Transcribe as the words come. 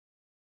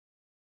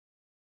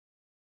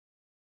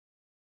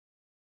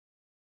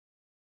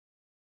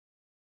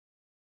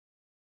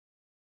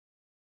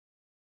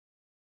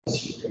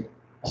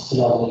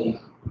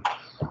Assalamu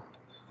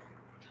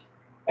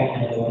and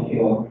hello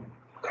everyone.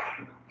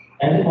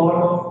 At the board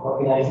of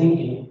organizing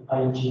team,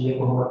 I engineer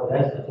Mohammed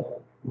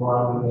Reservoir,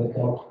 warm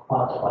welcome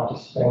all the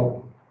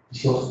participants,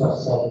 resource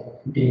person,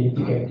 the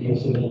Faculty of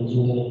Civil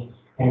Engineering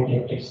and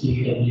Tech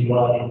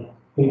CEWRE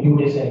in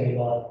today's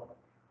seminar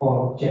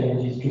on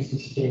challenges to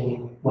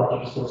sustain water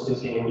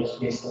resources in Indus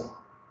Basin.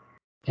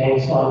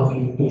 Thanks all of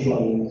you for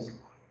joining us.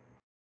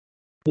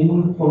 In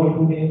our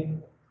today's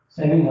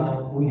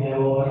seminar, we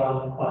have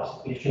overall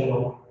participation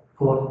of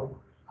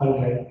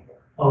 400,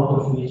 out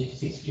of which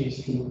 60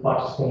 student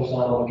participants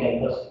are on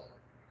campus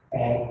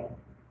and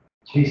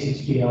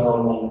 360 are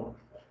online.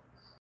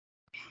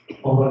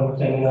 Our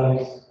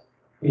seminar is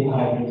in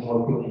hybrid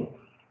mode today.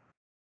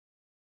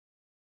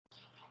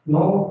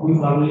 Now we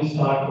formally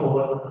start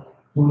our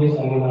today's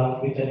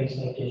seminar with a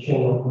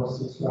recitation of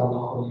verses from the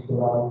Holy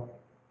Quran.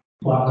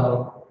 For the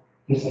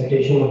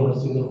recitation of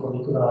verses of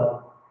Holy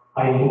Quran,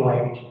 I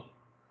invite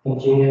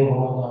Engineer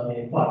Mohammed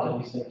Ali for the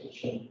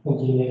recitation.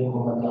 Engineer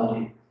Mohammed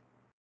Ali.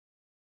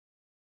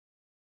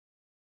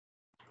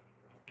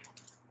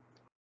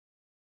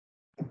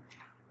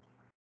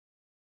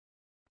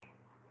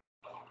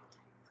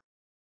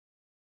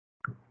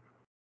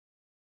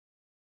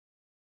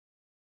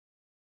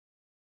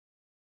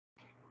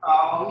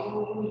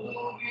 أعوذ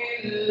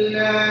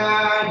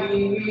بالله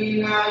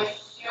من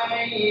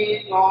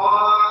الشيطان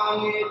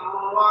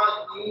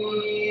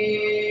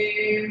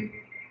الرجيم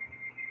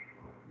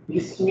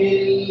بسم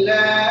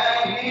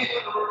الله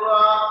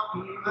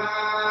الرحمن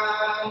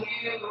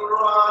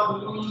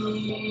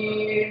الرحيم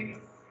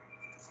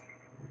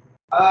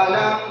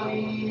ألم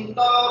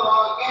تر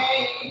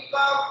كيف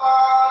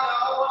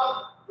فعل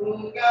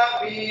ربك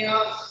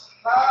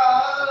بأصحاب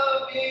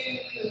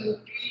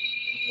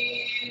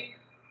الفيل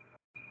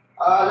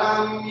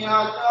ألم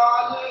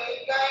يجعل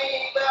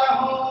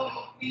كيدهم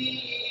في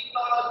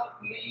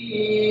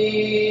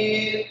تضليل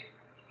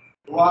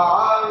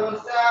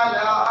وأرسل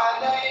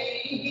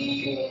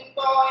عليهم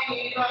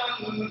طيرا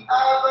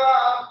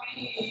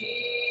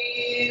أبابيل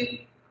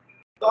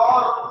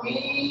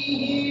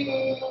ترميهم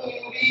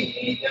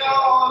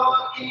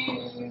بحجارة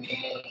من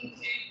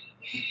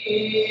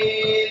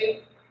سجيل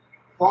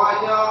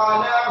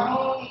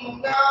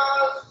فجعلهم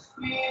كعصف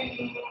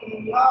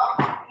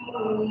مأكول.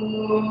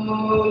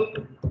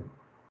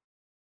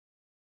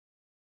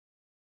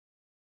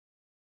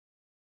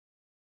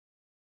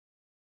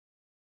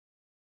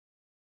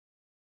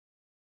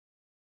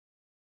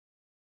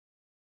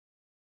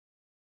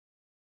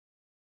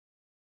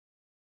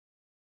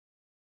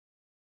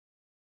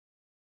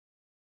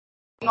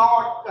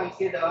 Not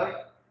considered,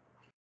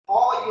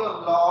 or your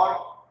Lord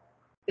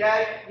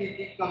dealt with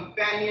the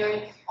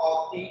companions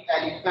of the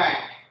elephant.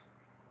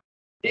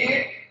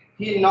 Did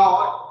he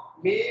not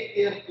make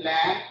their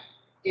plan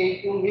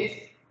into his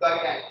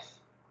guidance?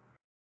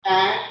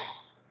 And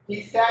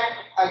he sent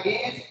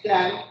against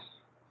them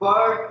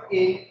birds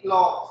in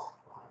flocks,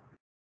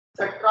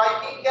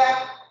 striking them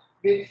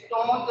with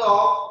stones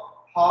of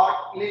hard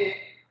clay,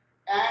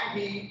 and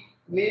he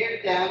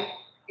made them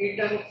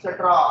eaten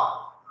straw.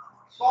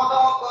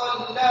 صدق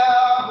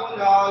الله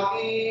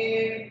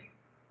العظيم.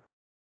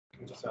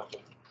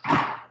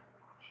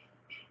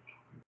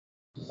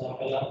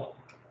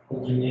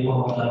 Engineer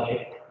Mohammed Ali.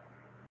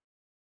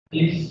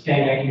 Please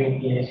stand at your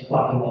place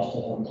for the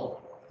national anthem.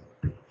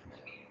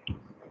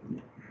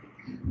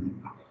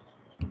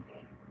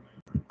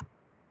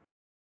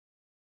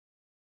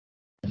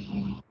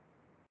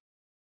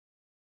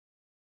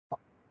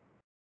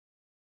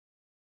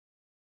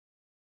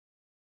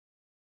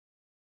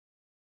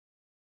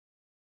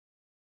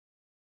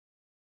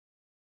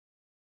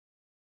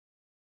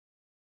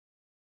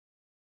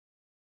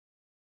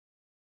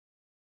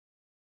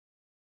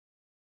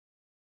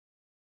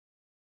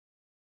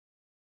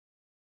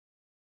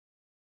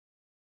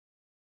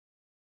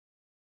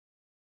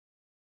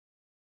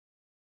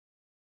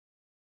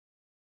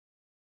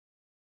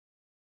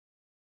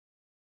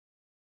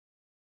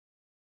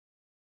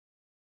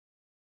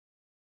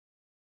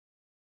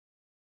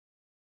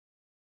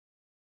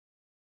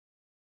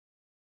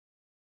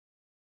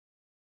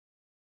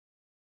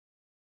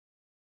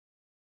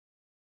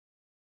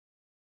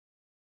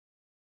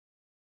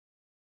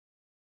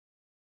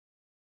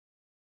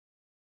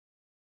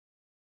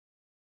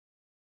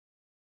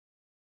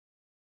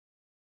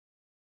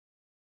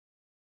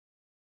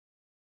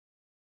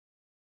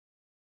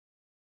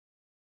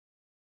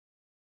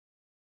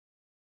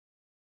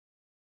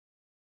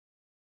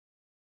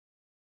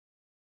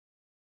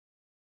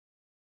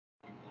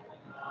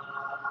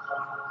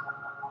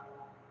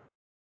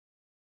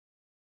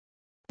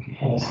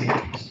 Have a seat.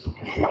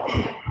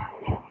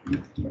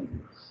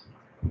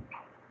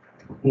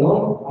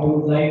 Now, I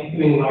would like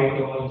to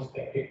invite our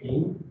respected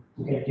team,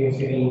 Faculty of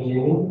Civil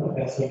Engineering,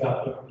 Professor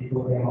Dr.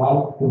 Abdul Rahman,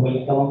 to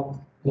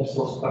welcome the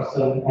source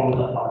person and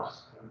the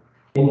participant.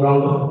 In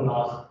round of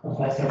applause,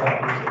 Professor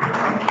Dr.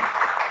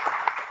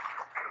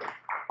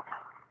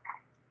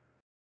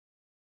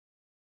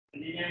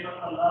 In the name of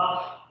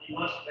Allah, the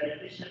most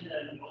beneficent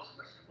and the most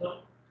merciful,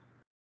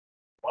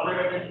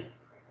 honorable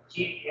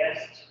chief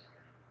guest,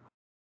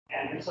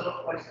 and resource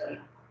person,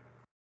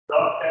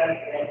 Dr.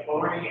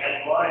 Gregory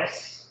L,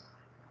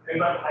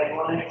 river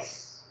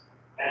hydronics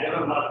and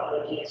river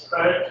morphology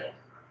expert,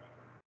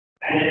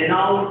 and a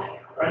renowned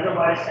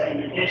reservoir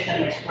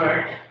sedimentation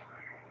expert,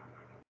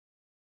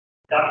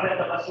 Dr.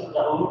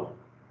 Lahore,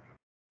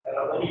 a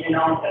very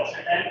renowned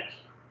consultant,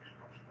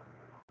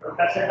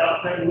 Professor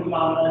Dr.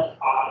 Noor,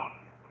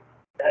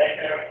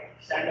 Director,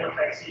 Center of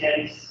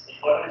Excellence in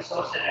Water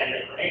Resources and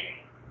Engineering,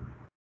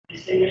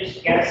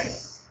 distinguished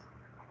guests,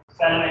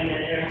 fellow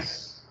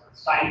engineers,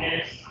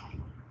 scientists,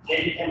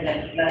 ladies and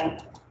gentlemen,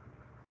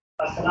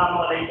 Assalamu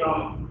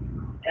alaikum,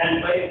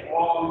 and very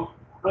warm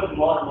good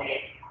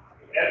morning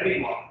to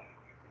everyone.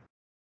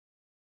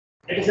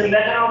 It is a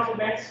matter of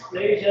immense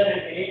pleasure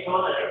and great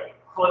honor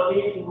for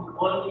me to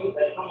warmly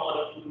welcome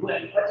all of you,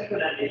 and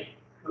particularly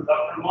to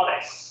Dr.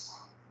 Morris,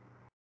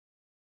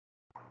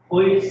 who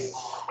is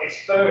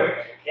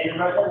expert in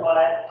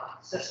reservoir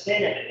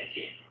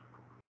sustainability.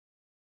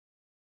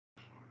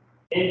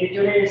 In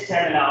today's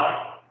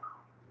seminar,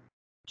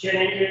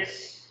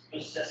 challenges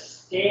to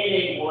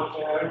sustaining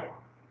water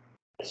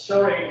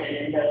storage in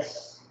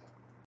Indus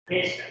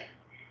Basin.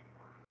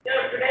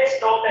 Today's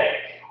topic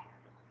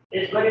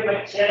is very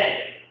much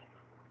challenging,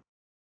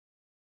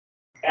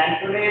 and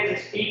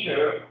today's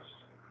speaker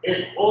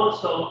is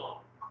also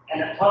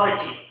an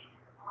authority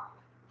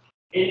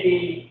in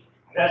the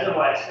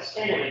reservoir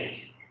sustainability.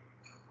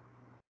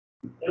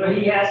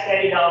 He has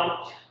carried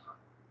out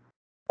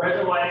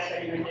reservoir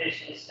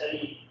sedimentation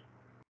study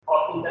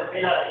of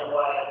Tarbela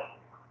reservoir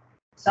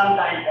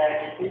sometime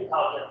back in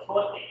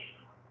 2014,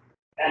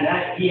 and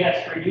he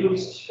has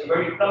produced a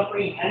very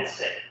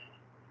comprehensive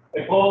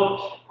report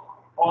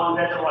on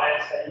reservoir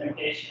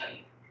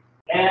sedimentation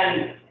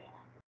and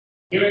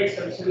giving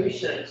some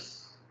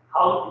solutions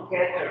how to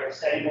cater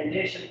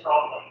sedimentation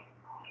problem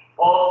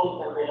of the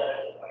Tarbela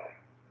reservoir.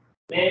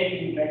 Maybe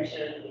he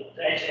mentioned the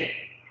tragic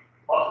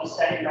of the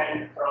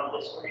sediment from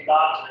this very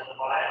large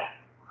reservoir,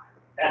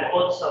 and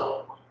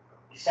also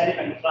the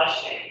sediment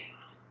flushing.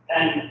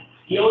 And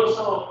he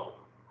also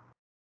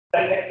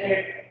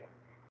conducted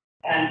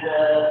and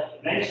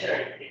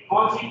mentioned the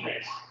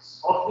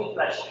consequences of the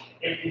flushing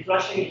if the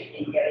flushing is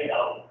being carried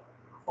out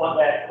for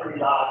that very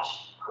large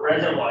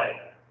reservoir.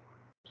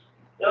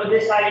 So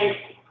this I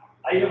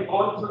have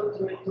gone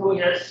through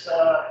his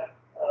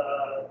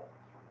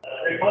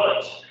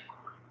report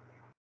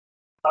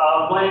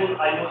when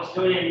I was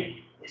doing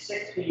the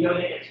 6th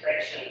periodic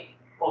inspection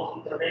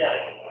of the Tarbela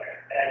reservoir,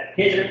 and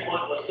his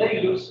report was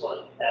very useful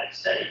in that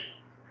study.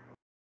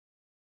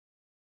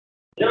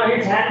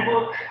 His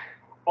handbook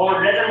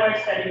on reservoir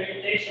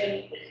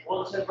sedimentation is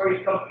also a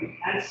very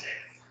comprehensive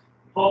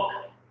book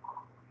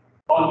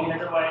on the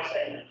reservoir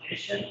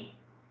sedimentation,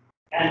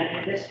 and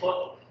in this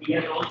book he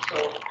has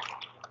also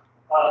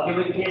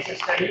given case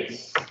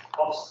studies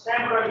of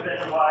several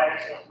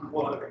reservoirs of the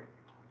world,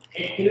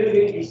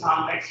 including the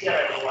Sarwar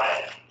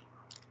reservoir,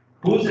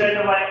 whose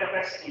reservoir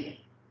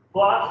capacity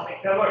was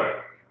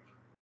recovered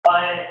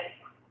by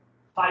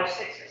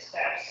 5-6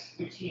 steps,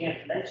 which he has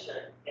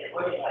mentioned in a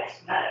very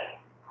nice manner.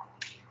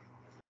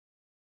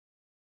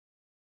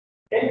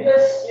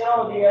 Indus, the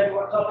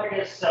topic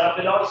is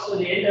belongs to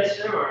the Indus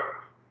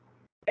River.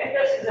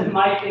 Indus is a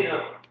mighty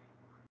river,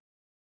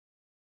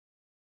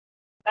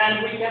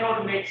 and we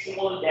cannot make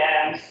small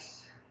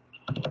dams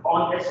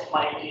on this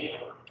mighty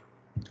river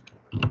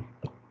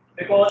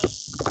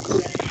because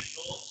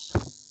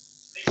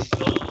which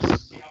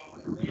flows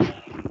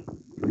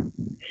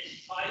is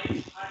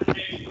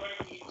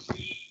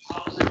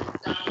 523,000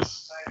 tons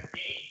per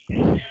day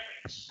in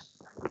average.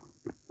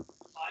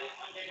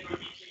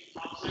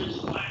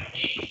 523,000 per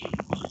day.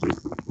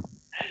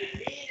 And the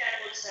mean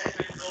annual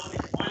sediment load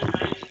is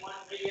 191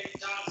 million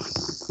tons.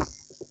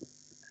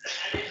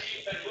 And if you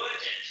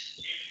convert it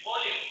in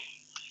volume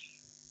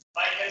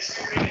by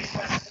considering a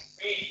specific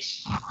range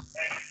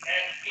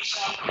at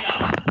Ishamila,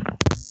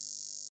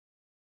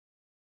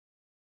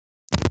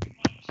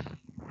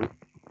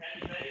 then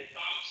the value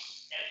comes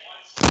at 1.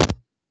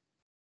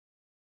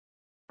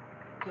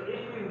 So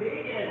if we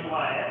make a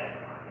reservoir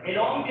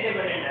along the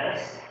river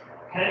Indus,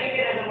 having a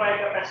reservoir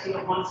capacity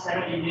of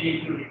 170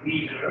 million cubic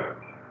meter,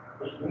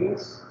 which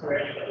means,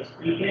 theoretically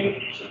speaking,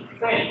 it should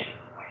fill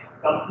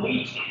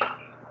completely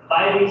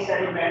by these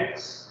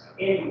sediments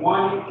in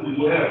 1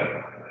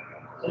 year.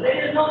 So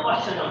there is no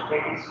question of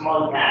making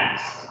small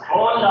dams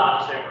or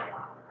large river.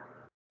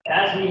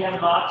 As we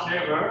have large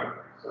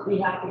river, so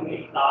we have to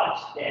make large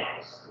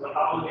dams to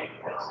accommodate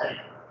that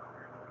sediment.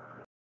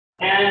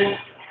 And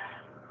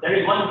there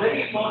is one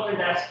very important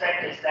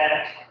aspect is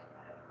that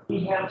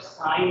we have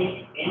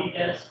signed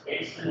Indus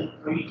Basin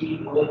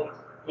Treaty with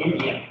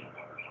India.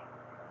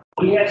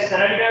 We have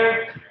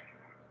surrendered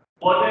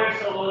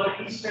waters over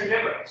eastern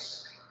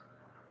rivers,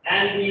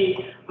 and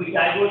we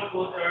divert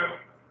water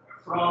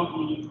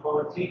from the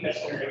over 3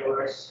 western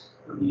rivers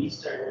to the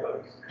eastern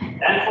rivers.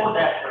 And for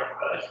that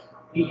purpose,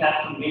 we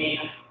have to make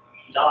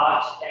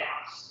large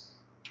dams.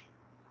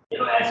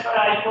 As per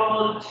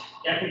ICOL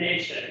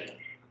definition,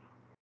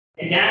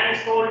 a dam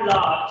is called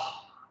large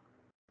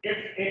if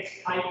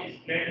its height is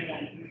greater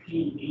than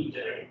 15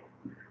 meters.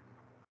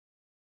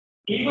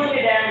 Even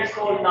a dam is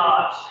called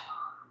large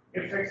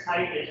if its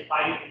height is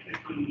 5 to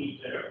 15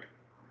 meters,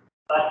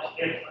 but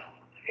if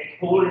it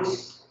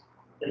holds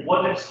the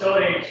water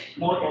storage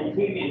more than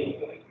 3 million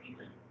cubic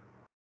meters.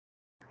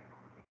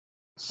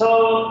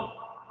 So,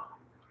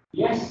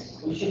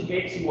 yes, we should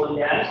make small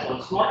dams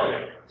or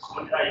smaller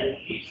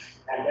trees,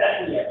 and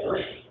that we are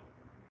doing.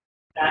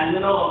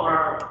 And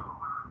our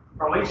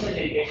provincial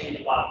irrigation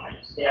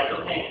departments, they are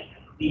looking at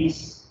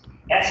these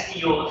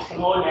SDOs,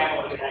 small dam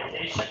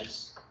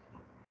organizations.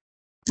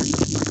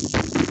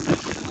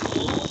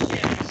 All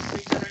dams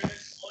which are under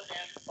small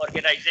dam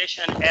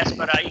organization, as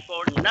per I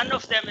code, none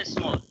of them is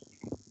small,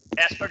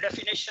 as per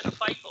definition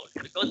of I code,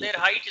 because their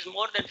height is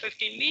more than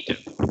 15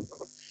 meters.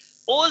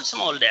 All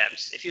small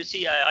dams, if you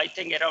see, I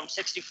think around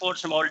 64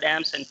 small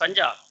dams in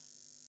Punjab.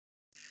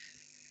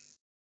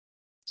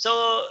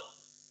 So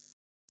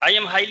I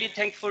am highly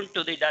thankful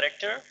to the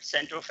Director,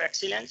 Center of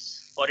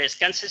Excellence, for his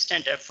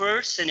consistent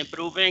efforts in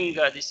improving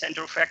the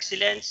Center of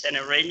Excellence and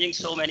arranging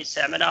so many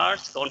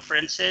seminars,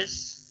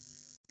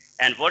 conferences,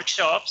 and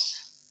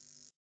workshops.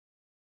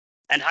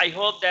 And I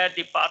hope that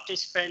the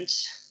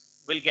participants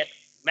will get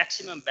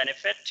maximum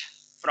benefit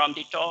from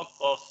the talk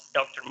of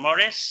Dr.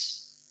 Morris,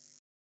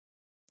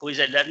 who is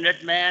a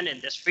learned man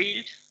in this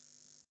field,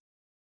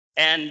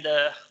 and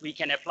we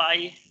can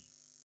apply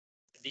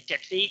the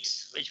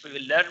techniques which we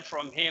will learn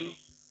from him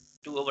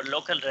to our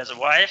local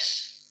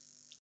reservoirs.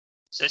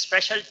 So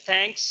special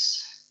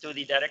thanks to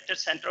the Director,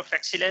 Center of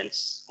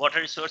Excellence, Water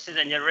Resources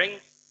Engineering,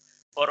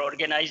 for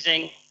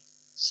organizing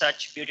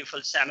such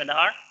beautiful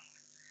seminar,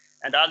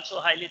 and also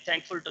highly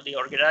thankful to the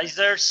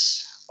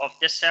organizers of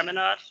this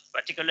seminar,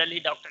 particularly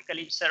Dr.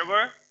 Kaleem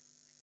Sarwar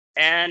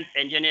and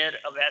Engineer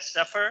Awais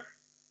Zafar.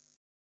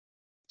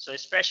 So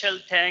special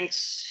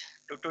thanks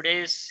to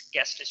today's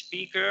guest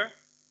speaker,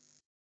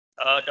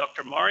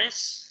 Dr.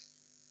 Morris.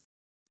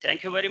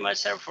 Thank you very much,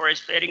 sir, for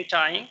sparing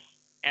time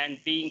and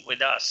being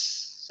with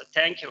us. So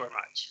thank you very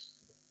much.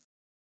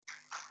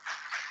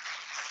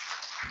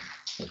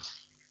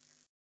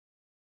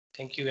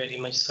 Thank you very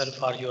much, sir,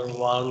 for your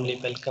warmly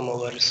welcome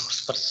our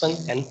resource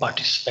person and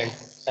participant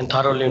and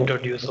thoroughly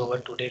introduce our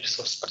today's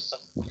resource person.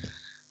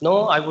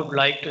 Now, I would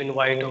like to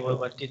invite our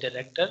worthy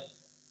director,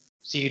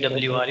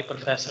 CEWRE,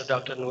 Professor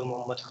Dr. Noor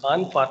Muhammad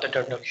Khan, for the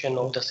introduction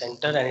of the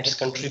center and its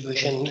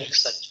contribution in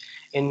research.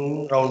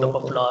 In round of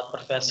applause,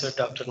 Professor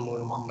Dr. Noor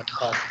Muhammad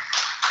Khan.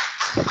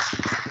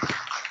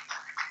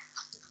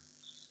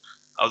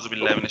 أعوذ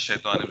بالله من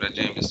الشيطان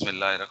الرجيم بسم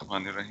الله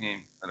الرحمن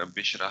الرحيم رب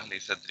اشرح لي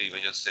صدري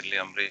ويسر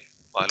لي أمري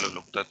واحلل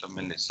عقدة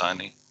من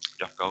لساني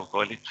يفقهوا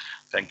قولي.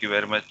 Thank you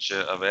very much,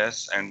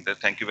 Awais, and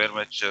thank you very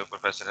much,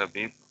 Professor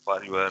Habib,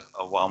 for your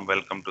warm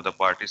welcome to the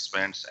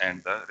participants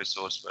and the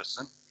resource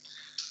person.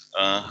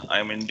 I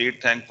am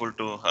indeed thankful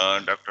to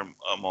Dr.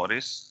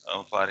 Morris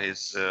for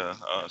his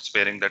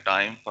sparing the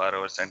time for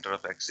our Center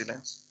of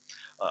Excellence.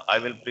 I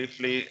will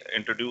briefly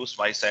introduce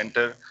my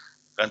center,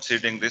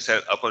 considering this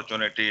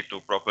opportunity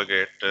to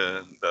propagate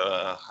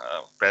the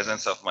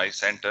presence of my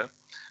center.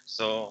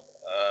 So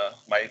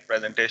my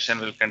presentation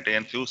will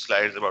contain few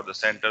slides about the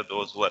center.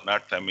 Those who are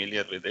not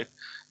familiar with it,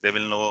 they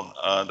will know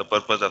the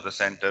purpose of the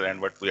center and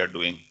what we are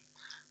doing.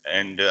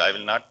 And I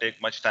will not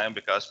take much time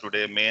because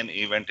today main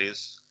event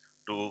is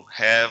to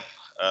have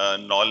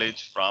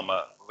knowledge from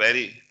a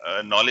very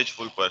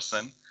knowledgeful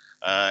person.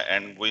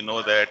 And we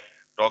know that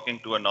talking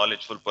to a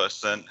knowledgeful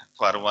person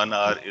for 1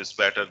 hour is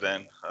better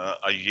than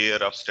a year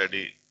of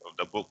study of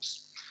the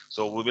books.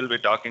 So we will be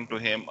talking to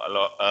him a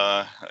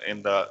lot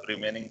in the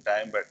remaining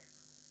time, but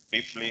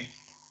briefly,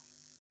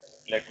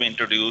 let me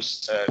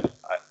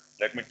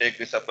take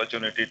this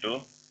opportunity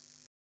to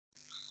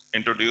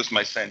introduce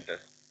my center.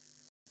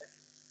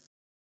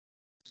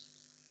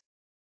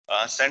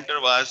 Center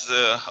was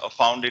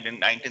founded in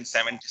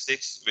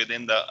 1976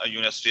 within the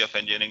University of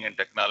Engineering and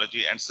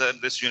Technology. And sir,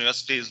 this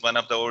university is one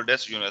of the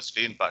oldest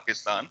university in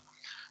Pakistan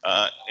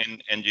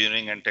in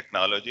engineering and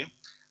technology.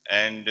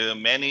 And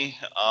many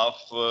of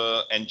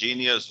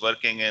engineers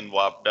working in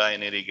WAPDA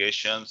in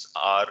irrigations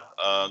are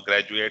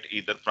graduate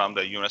either from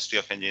the University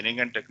of Engineering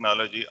and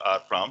Technology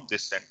or from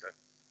this center.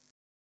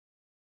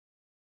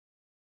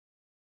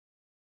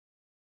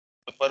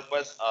 The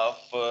purpose of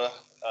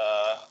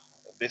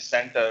this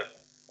center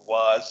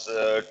was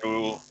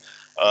to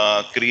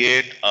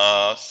create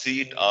a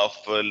seed of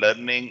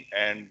learning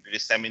and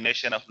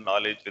dissemination of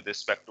knowledge with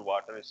respect to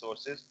water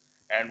resources.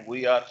 And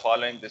we are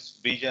following this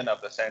vision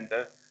of the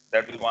center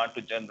that we want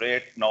to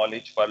generate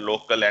knowledge for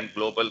local and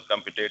global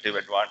competitive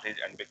advantage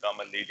and become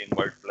a leading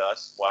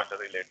world-class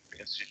water-related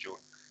institute.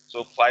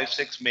 So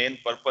 5-6 main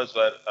purposes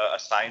were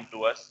assigned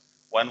to us.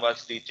 One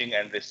was teaching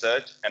and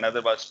research.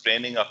 Another was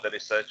training of the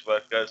research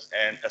workers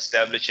and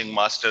establishing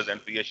master's and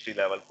PhD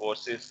level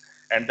courses,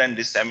 and then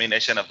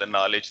dissemination of the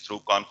knowledge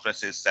through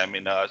conferences,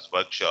 seminars,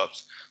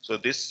 workshops. So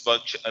this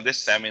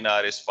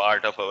seminar is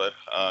part of our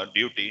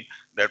duty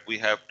that we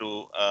have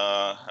to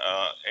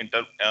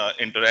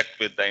interact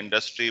with the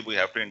industry. We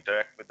have to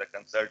interact with the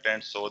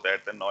consultants so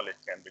that the knowledge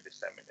can be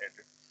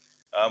disseminated.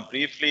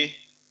 Briefly,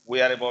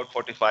 we are about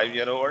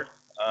 45-year-old.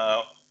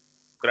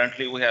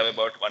 Currently, we have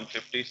about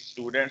 150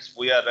 students.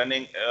 We are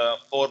running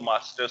 4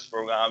 master's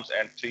programs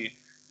and 3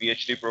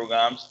 PhD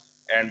programs,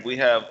 and we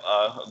have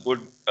a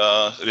good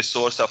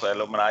resource of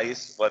alumni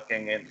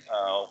working in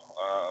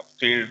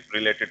field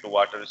related to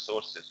water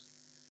resources.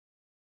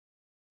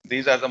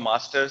 These are the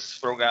master's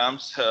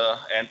programs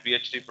and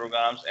PhD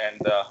programs and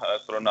the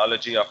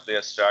chronology of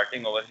their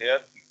starting over here.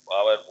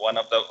 One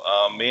of the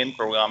main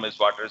program is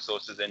Water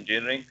Resources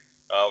Engineering,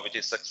 which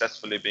is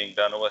successfully being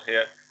done over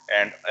here,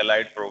 and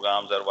allied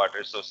programs are Water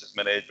Resources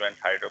Management,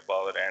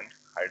 Hydropower, and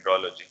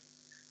Hydrology.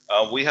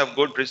 We have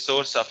good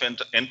resource of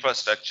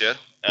infrastructure,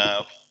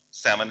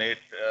 7-8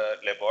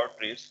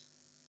 laboratories,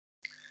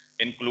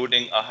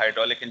 including a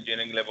hydraulic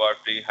engineering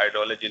laboratory,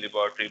 hydrology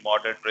laboratory,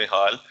 Moderator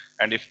hall,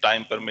 and if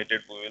time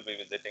permitted, we will be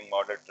visiting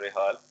Moderator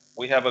hall.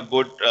 We have a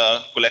good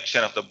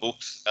collection of the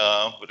books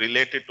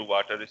related to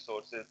water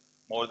resources.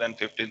 More than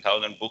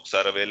 15,000 books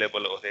are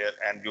available over here,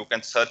 and you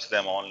can search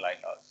them online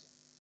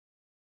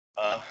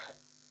also.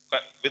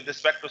 With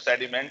respect to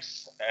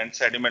sediments and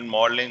sediment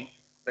modeling,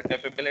 the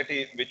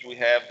capability which we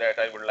have that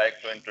I would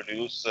like to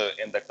introduce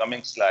in the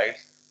coming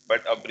slides,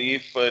 but a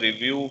brief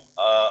review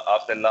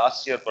of the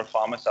last year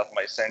performance of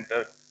my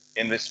center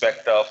in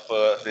respect of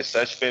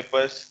research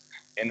papers,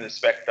 in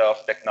respect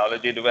of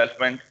technology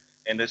development,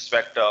 in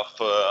respect of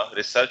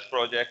research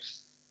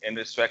projects, in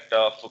respect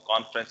of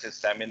conferences,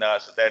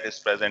 seminars that is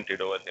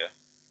presented over here.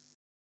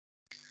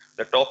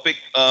 The topic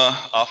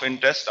of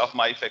interest of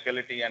my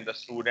faculty and the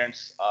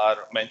students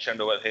are mentioned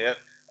over here,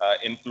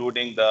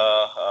 including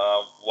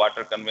the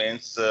water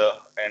conveyance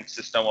and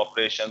system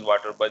operations,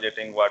 water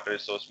budgeting, water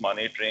resource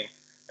monitoring,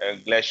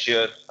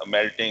 glacier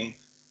melting,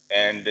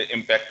 and the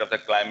impact of the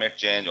climate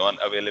change on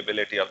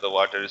availability of the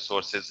water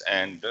resources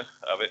and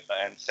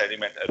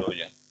sediment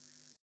erosion.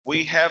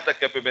 We have the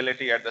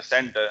capability at the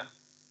center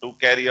to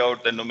carry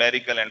out the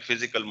numerical and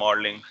physical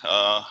modeling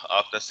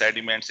of the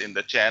sediments in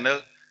the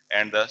channel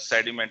and the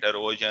sediment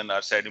erosion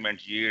or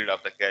sediment yield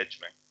of the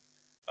catchment.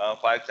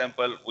 For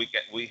example,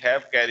 we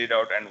have carried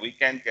out and we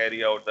can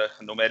carry out the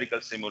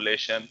numerical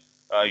simulation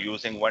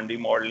using 1D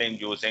modeling,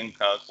 using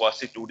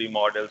quasi 2D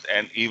models,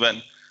 and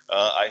even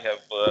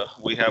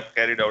we have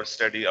carried out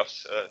study of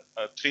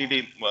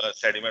 3D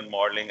sediment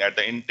modeling at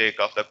the intake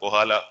of the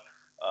Kohala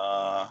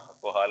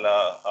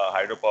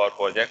hydropower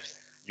projects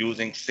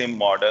using SIM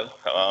model.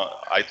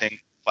 I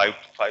think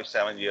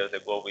 7 years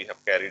ago we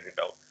have carried it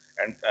out.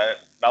 And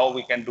now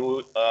we can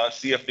do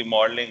CFD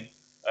modeling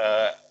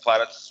for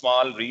a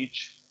small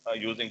reach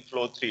using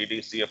Flow 3D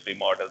CFD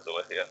models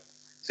over here.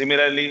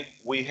 Similarly,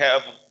 we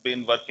have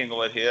been working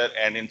over here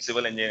and in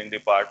civil engineering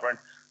department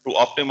to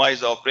optimize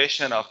the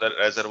operation of the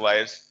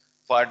reservoirs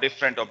for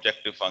different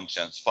objective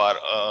functions, for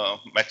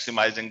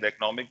maximizing the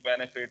economic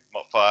benefit,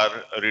 for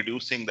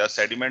reducing the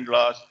sediment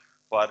loss,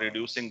 for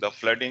reducing the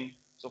flooding.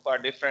 So for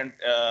different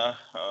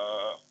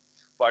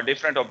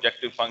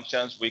objective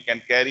functions, we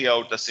can carry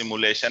out the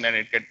simulation and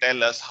it can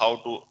tell us how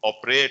to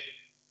operate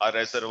a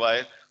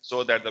reservoir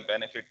so that the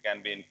benefit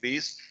can be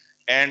increased.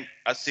 And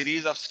a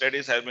series of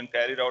studies have been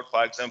carried out.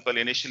 For example,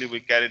 initially we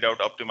carried out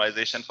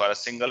optimization for a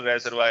single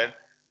reservoir.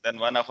 Then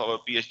one of our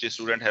PhD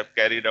students have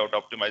carried out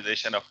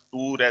optimization of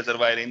 2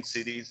 reservoirs in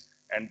series.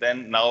 And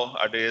then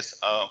nowadays,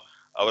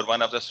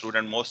 one of the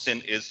student,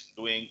 Mohsin, is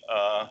doing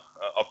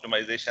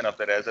optimization of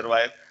the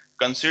reservoir,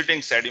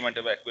 considering sediment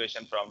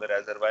evacuation from the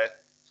reservoir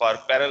for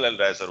parallel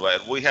reservoir.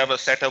 We have a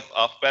setup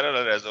of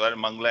parallel reservoir,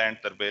 Mangla and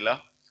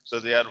Tarbela. So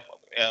they are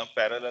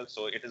parallel,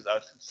 so it is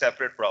a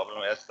separate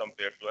problem as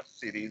compared to a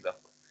series of.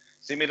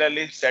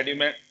 Similarly,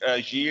 sediment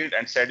yield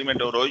and sediment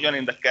erosion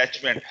in the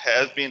catchment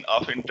has been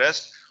of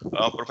interest.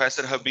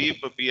 Professor Habib,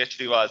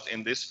 PhD, was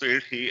in this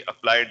field. He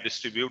applied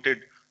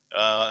distributed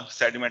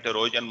sediment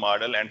erosion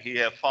model, and he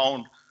have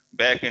found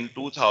back in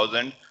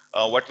 2000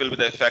 what will be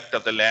the effect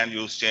of the land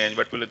use change,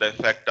 what will be the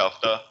effect of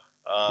the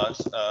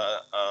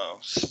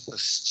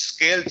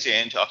scale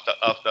change of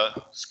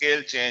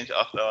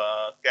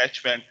the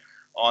catchment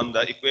on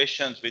the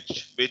equations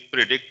which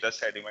predict the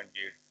sediment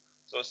yield.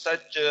 So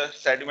such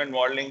sediment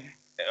modeling,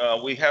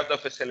 we have the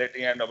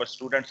facility and our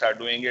students are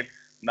doing it.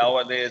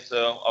 Nowadays,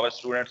 our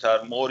students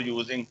are more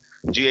using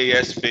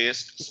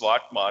GIS-based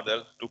SWOT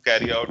model to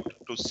carry out,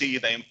 to see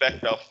the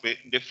impact of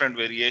different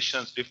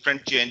variations,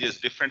 different changes,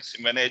 different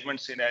management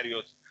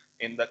scenarios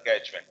in the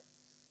catchment.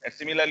 And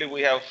similarly,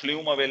 we have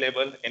Flume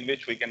available in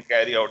which we can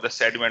carry out the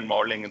sediment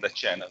modeling in the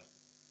channel.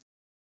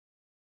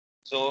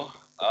 So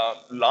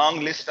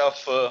long list of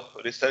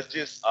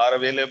researches are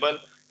available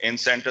in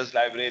center's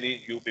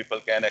library. You people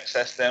can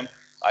access them.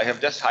 I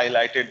have just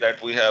highlighted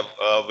that we have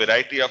a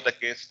variety of the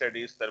case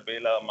studies,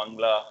 Tarbela,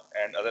 Mangla,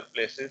 and other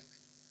places.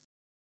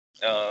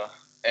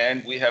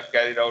 And we have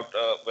carried out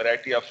a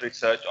variety of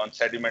research on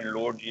sediment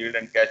load, yield,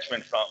 and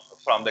catchment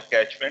from the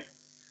catchment.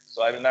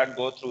 So I will not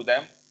go through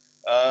them.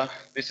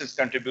 This is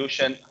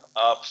contribution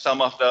of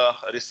some of the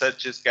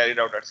researches carried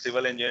out at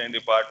Civil Engineering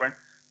Department.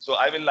 So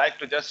I will like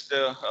to just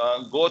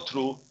go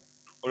through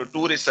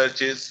 2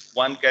 researches,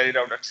 one carried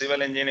out at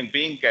Civil Engineering,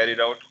 being carried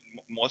out,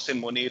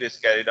 Mohsin Munir is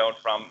carried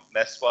out from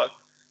NESWAG,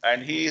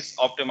 and he is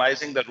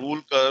optimizing the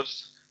rule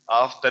curves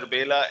of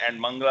Tarbela and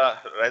Mangla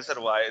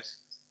reservoirs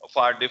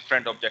for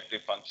different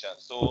objective functions.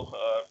 So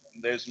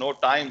there's no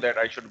time that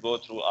I should go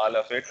through all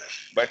of it,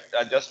 but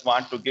I just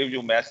want to give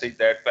you message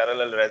that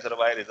parallel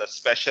reservoir is a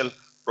special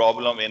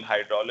problem in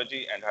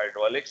hydrology and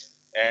hydraulics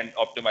and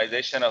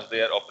optimization of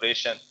their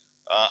operation.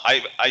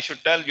 I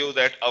should tell you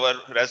that our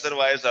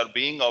reservoirs are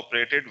being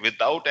operated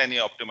without any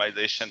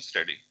optimization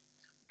study.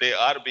 They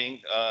are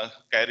being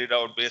carried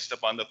out based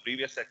upon the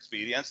previous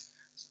experience.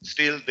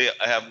 Still, they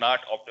have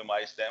not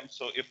optimized them.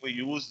 So if we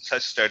use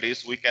such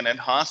studies, we can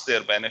enhance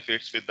their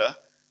benefits with the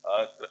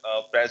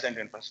present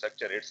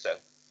infrastructure itself.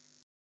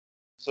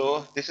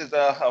 So this is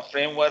the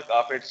framework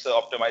of its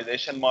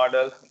optimization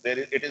model.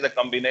 It is a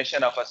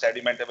combination of a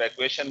sediment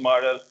evacuation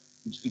model,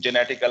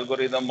 genetic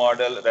algorithm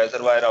model,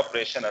 reservoir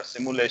operation or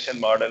simulation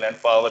model,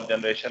 and power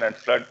generation and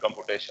flood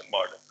computation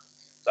model.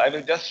 So I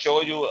will just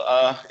show you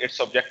its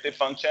objective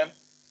function,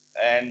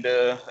 and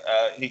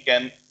he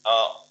can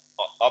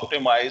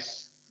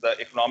optimize the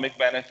economic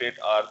benefit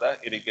or the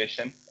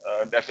irrigation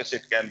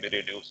deficit can be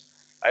reduced.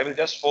 I will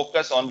just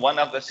focus on one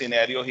of the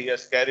scenario he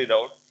has carried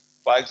out.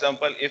 For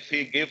example, if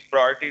he give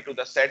priority to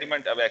the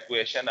sediment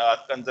evacuation or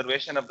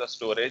conservation of the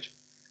storage,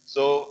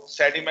 so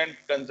sediment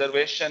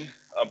conservation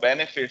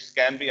benefits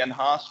can be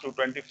enhanced to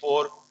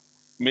 24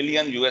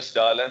 million US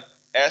dollar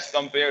as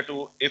compared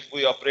to if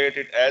we operate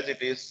it as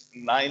it is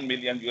 9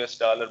 million US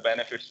dollar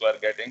benefits we are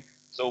getting.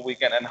 So we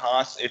can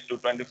enhance it to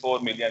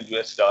 24 million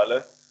US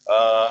dollar.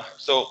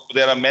 So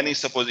there are many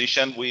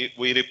suppositions. We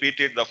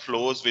repeated the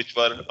flows which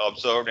were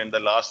observed in the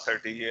last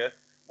 30 years.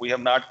 We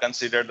have not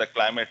considered the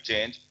climate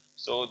change.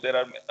 So there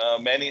are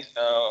many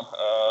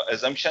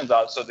assumptions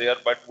also there,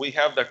 but we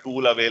have the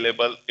tool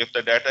available. If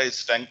the data is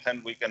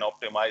strengthened, we can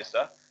optimize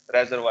the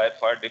reservoir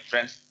for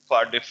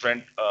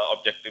different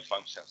objective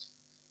functions.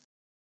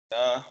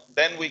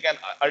 Then we can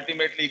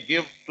ultimately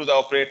give to the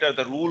operator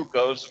the rule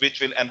curves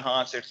which will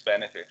enhance its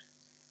benefit.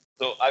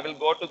 So I will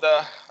go to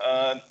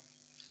the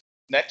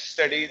next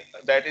study,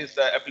 that is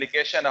the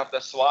application of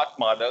the SWOT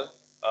model,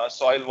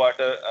 soil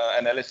water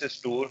analysis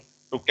tool,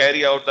 to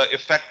carry out the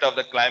effect of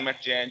the climate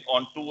change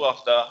on two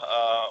of the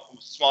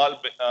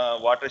small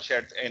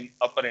watersheds in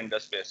Upper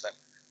Indus Basin.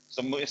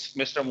 So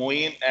Mr.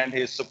 Moeen and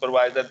his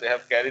supervisor, they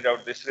have carried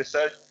out this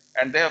research,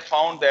 and they have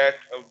found that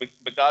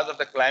because of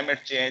the climate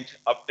change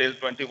up till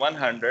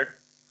 2100,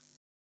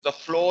 the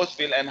flows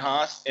will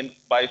enhance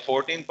by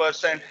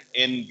 14%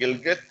 in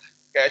Gilgit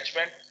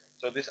catchment.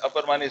 So this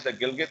upper one is the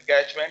Gilgit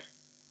catchment,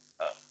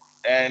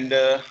 and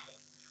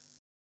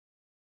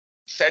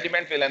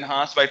sediment will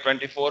enhance by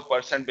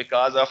 24%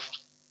 because of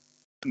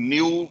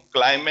new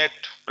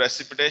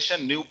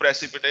precipitation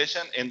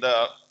in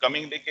the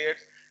coming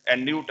decades,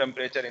 and new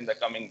temperature in the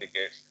coming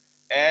decades.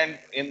 And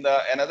in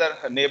the another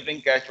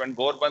neighboring catchment,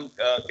 Gorband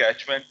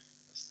catchment,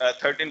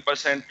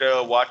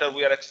 13% water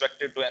we are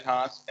expected to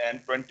enhance,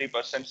 and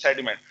 20%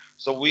 sediment.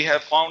 So we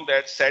have found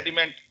that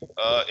sediment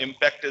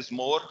impact is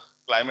more,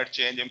 climate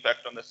change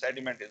impact on the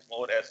sediment is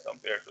more as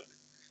compared to this.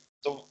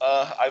 So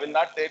I will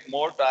not take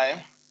more time.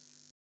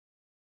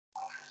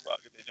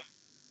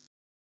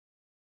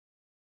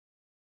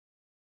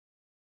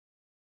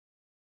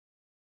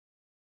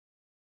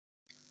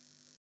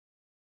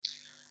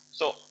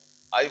 So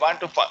I want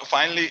to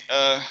finally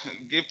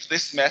give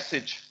this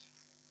message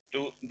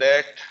to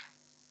that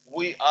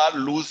we are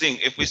losing.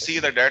 If we see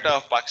the data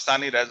of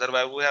Pakistani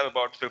reservoir, we have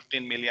about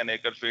 15 million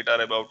acre feet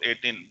or about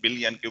 18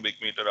 billion cubic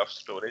meter of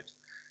storage.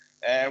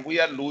 And we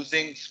are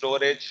losing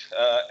storage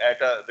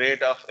at a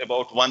rate of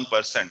about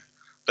 1%.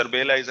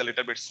 Tarbela is a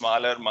little bit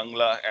smaller,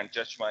 Mangla and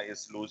Chashma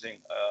is losing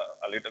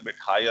a little bit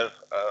higher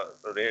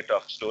rate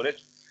of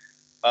storage.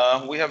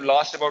 We have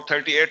lost about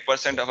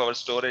 38% of our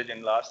storage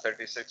in last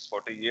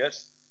 36-40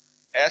 years.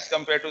 As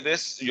compared to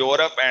this,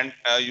 Europe and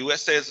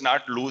USA is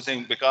not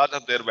losing because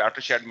of their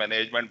watershed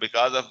management,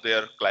 because of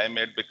their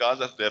climate,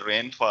 because of their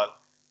rainfall.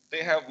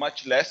 They have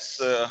much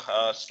less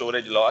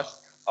storage loss.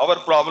 Our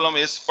problem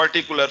is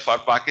particular for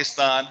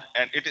Pakistan,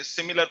 and it is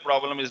similar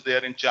problem is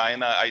there in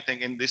China, I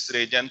think in this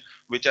region,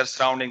 which are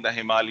surrounding the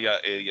Himalaya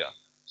area.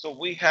 So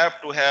we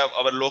have to have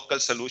our local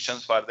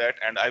solutions for that,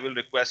 and I will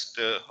request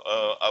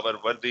our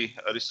worthy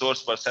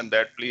resource person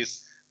that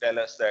please tell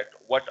us that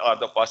what are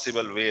the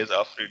possible ways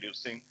of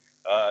reducing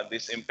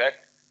this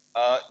impact.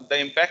 The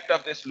impact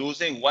of this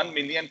losing 1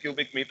 million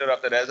cubic meter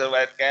of the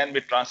reservoir can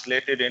be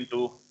translated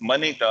into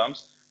money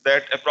terms,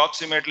 that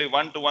approximately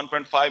 1 to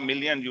 1.5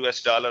 million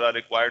US dollar are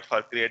required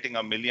for creating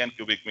a million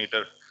cubic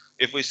meter.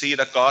 If we see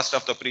the cost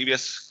of the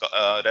previous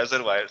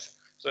reservoirs,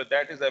 so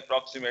that is the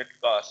approximate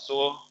cost.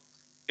 So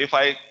if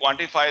I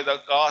quantify the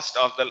cost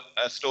of the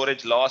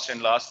storage lost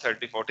in last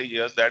 30-40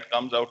 years, that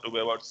comes out to be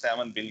about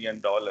 $7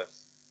 billion.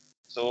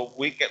 So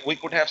we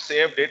could have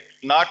saved it,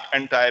 not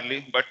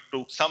entirely, but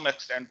to some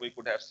extent we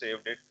could have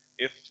saved it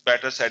if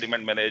better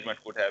sediment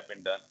management could have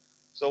been done.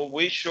 So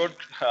we should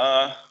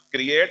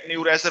create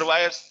new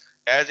reservoirs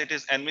as it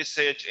is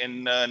envisaged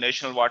in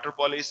national water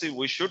policy.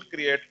 We should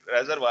create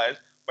reservoirs,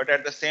 but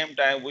at the same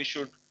time we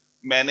should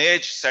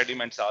manage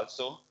sediments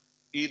also,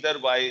 either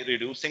by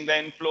reducing the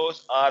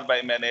inflows or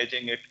by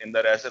managing it in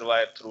the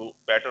reservoir through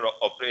better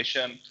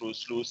operation, through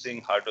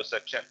sluicing,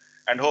 hydrosection,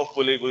 and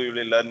hopefully we will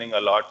be learning a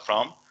lot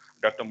from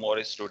Dr.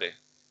 Morris today.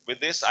 With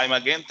this, I'm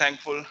again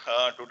thankful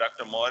to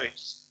Dr.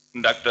 Morris,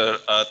 Dr.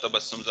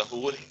 Tabassum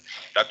Zahoor.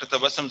 Dr.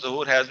 Tabassum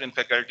Zahoor has been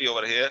faculty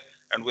over here,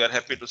 and we are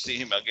happy to see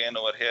him again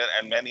over here,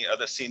 and many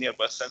other senior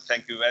persons.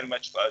 Thank you very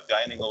much for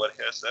joining over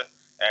here, sir,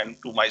 and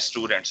to my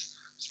students.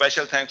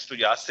 Special thanks to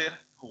Yasir,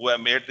 who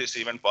have made this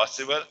event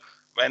possible.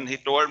 When he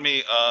told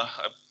me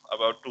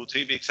about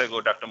 2-3 weeks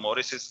ago, Dr.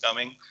 Morris is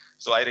coming,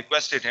 so I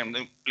requested him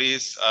to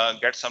please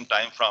get some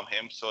time from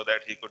him so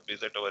that he could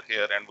visit over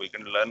here and we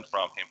can learn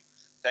from him.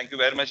 Thank you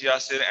very much,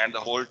 Yasir, and the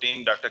whole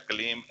team, Dr.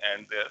 Kaleem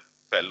and their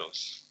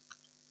fellows.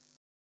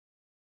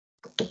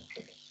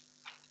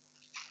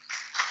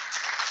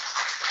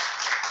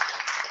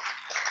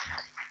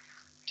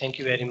 Thank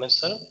you very much,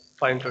 sir,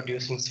 for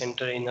introducing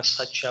center in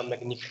such a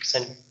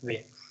magnificent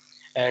way.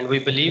 And we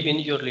believe in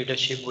your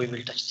leadership, we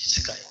will touch the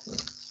sky.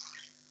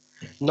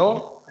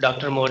 Now,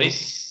 Dr.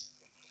 Morris,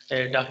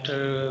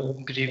 Dr.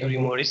 Gregory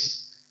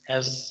Morris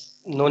has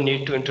no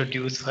need to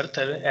introduce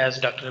further as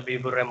Dr.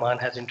 Habibur Rahman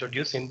has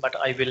introduced him, but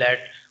I will add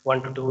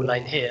 1 to 2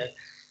 lines here.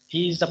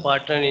 He is a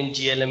partner in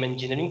GLM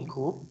Engineering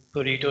COOP,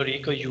 Puerto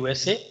Rico,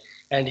 USA,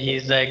 and he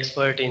is the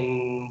expert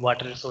in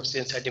water resources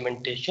and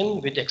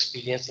sedimentation with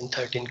experience in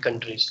 13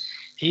 countries.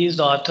 He is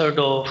the author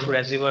of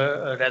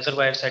Reservoir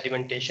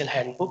Sedimentation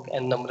Handbook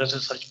and numerous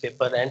research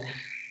papers and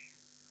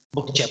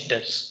book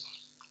chapters.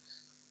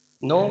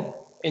 Now,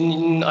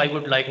 I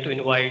would like to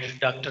invite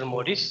Dr.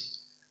 Morris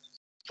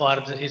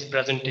for his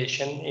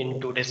presentation in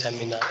today's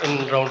seminar.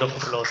 In round of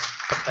applause,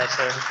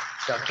 Professor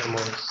Dr.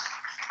 Morris.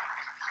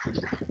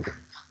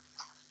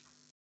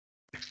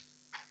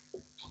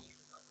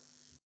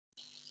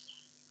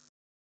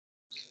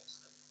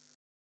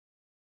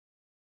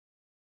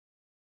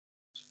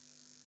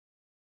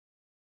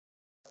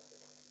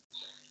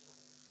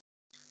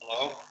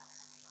 Hello.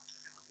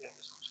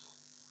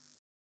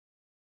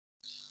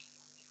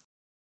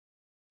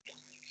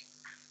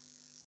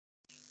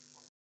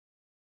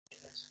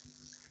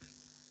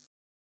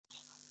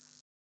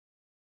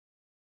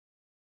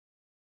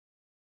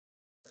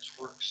 This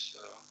works.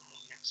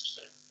 Next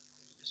slide.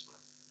 This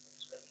one.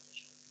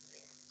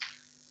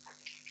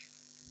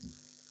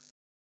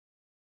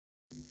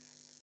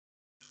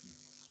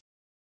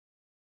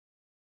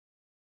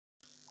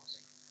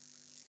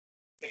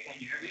 Okay, can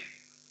you hear me?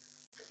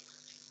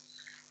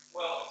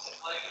 Well, it's a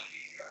pleasure to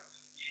be here,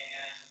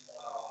 and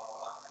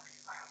I've been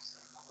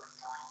practicing a number of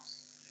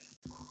times in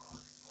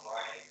a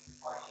variety of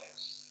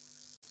projects,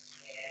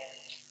 and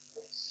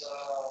it's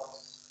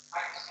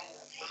practicing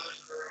a very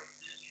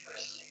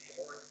interesting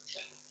and very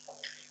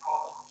difficult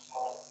problem to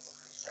solve with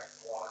respect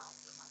to water.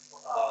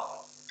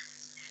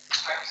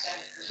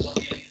 Pakistan is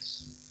Brazilians.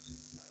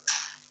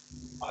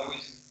 I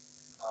was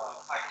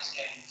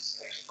Pakistan's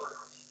expert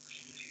in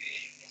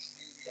litigation against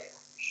India,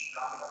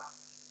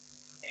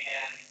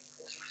 and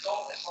as a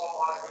result, I saw a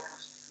lot of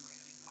difference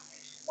between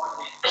one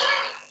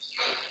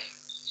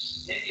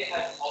India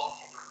has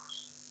multiple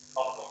rivers,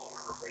 multiple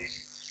river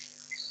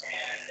basins,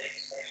 and they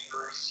can make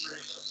very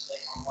serious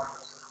mistakes on one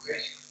of the river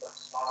basins, but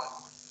it's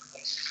not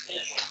a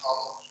substantial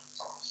problem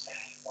from the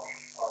standpoint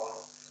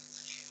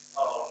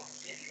of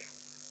India.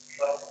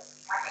 But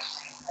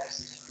Pakistan has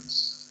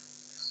difference.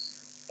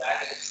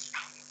 That is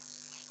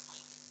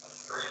a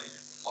very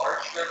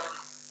large river,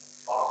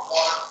 a lot of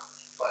water,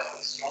 but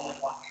it's the only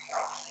one we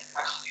have. It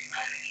has to be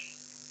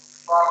managed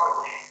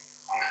properly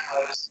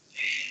because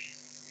it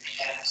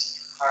depends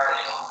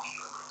entirely on the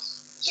rivers.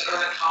 It's a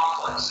very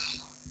complex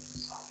system.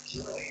 It's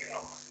really,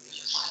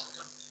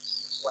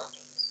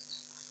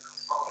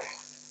 okay.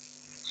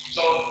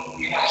 So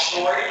you have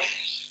storage.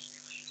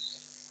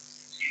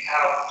 You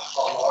have a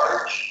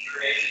large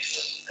irrigation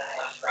system that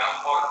has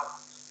groundwater.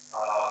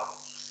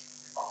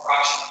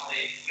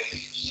 Approximately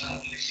 50%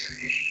 of this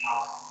irrigation now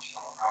comes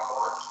from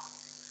groundwater.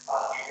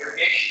 The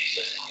irrigation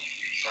system is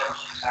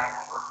recharged in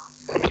aquifer.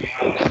 You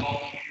have the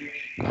volume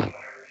infusion, you have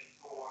aeration,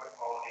 cool water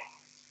quality.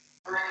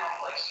 Very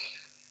complex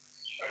system,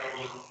 spread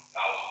over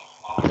thousands of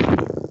miles.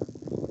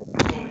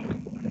 So,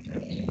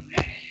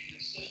 managing the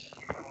system,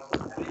 you have to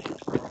manage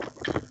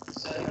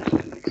sediment,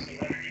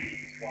 salinity,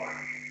 water,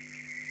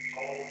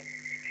 mold,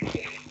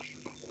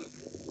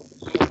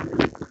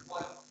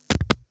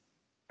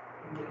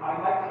 I'd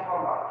like to talk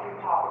about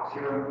 2 topics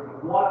here.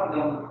 One of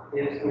them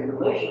is the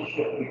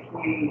relationship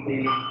between the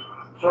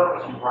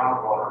surface and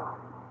groundwater.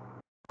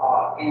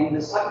 And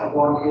the second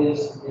one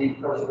is the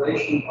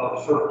preservation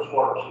of surface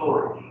water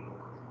storage.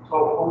 So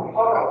when we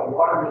talk about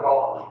water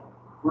development,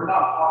 we're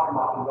not talking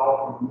about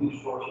developing new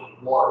sources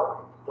of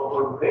water. What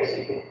we're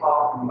basically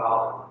talking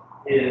about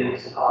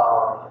is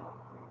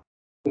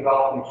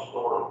developing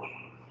storage.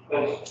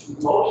 Because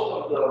most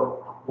of the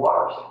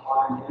water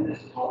supply in this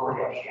is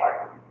already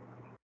abstracted.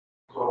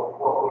 So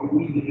what we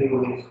need to do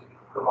is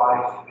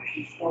provide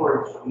sufficient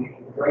storage so we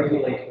can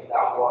regulate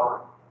that water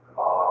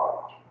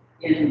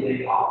in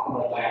the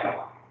optimal manner.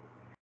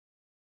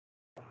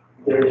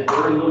 There is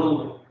very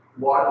little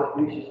water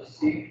that reaches the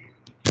sea.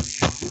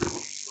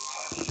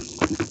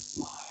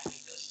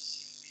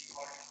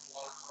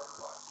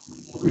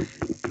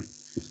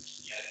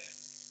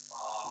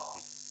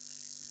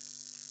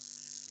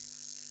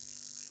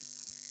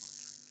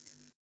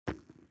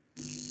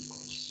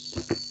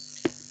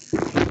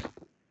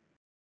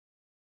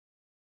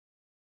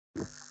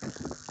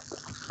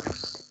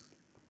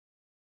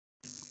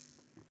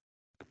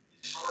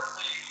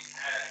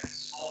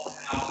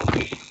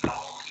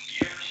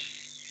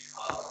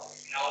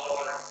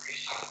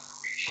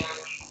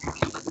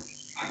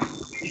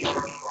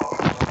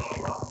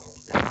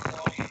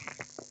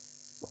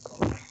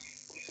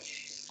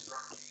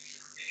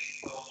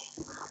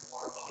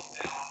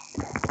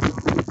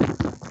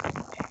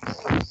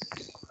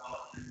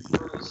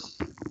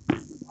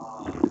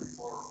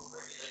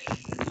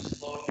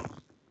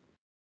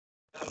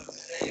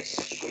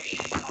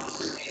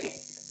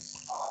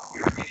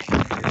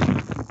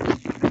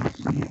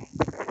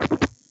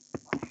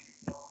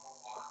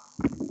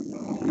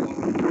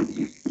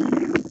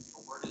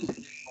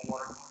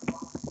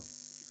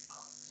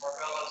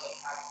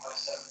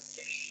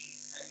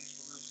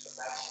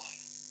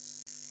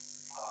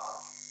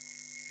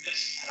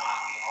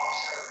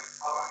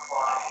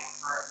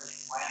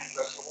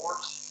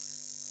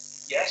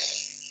 Yes,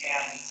 you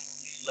can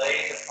delay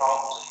the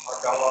problems of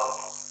Tarbela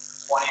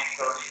 20,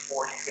 30,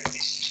 40, 50,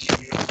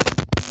 60 years.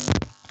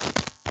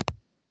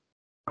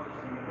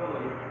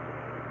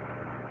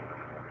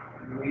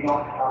 We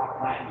don't have a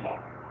plan yet.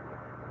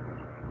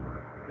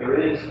 There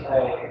is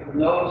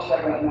no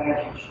sediment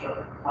management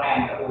plan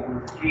that will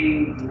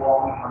retain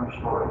long-term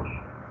storage.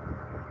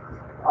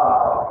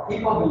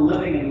 People have been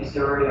living in this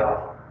area,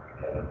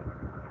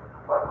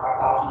 what,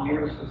 5,000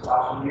 years,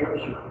 6,000 years,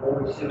 or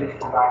older cities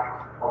go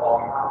back a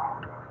long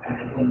time, and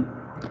they've been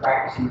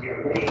practicing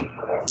irrigation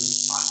for that time.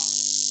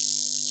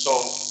 So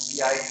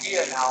the idea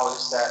now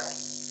is that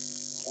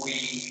we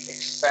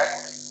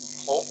expect,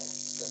 we hope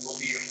that we'll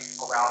be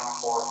around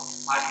for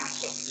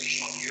hundreds of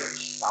additional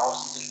years,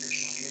 thousands of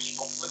additional years,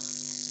 hopefully.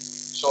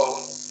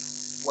 So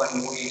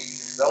when we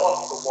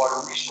develop the water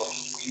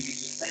resources, we need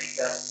to think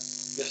that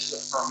this is a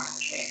permanent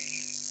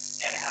change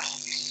and it has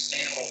to be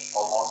sustainable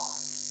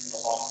in the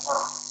long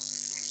term.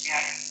 We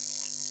can't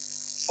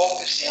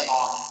focus in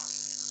on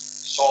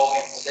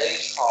solving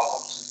today's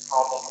problems and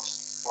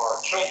problems for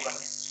our children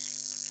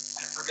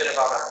and forget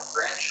about our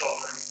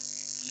grandchildren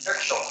and their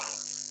children.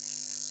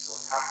 So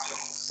we have to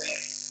think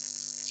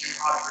 200,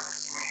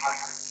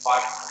 300,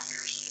 500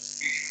 years in the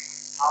future.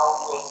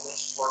 How will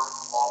this work in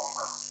the long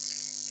term?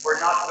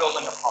 We're not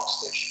building a pump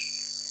station.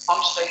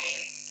 Pump station,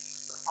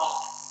 the pump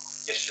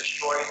gets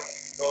destroyed,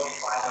 you go and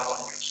find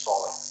another one and you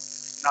install it.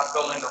 You're not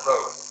building a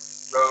road.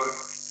 Road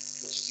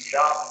gets beat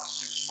up, it's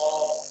too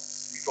small,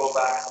 you go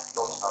back and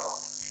build another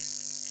one.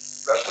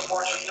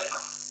 Reservoirs are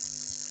different.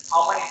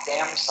 How many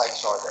dam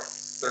sites are there?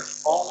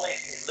 There's only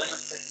a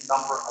limited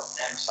number of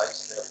dam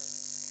sites available.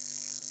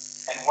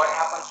 And what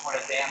happens when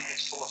a dam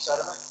gets full of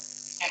sediment?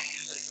 You can't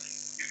use it again.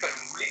 You could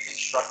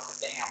reconstruct the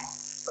dam,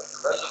 but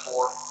the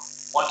reservoir,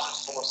 once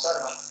it's full of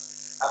sediment,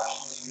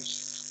 absolutely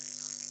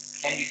useless.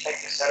 Can you take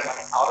the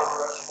sediment out of the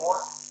reservoir?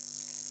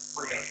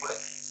 Where are you going to put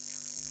it?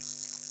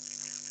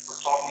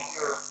 We're talking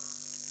here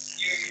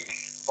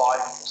huge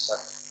volumes of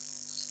sediment.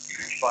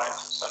 Huge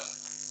volumes of sediment.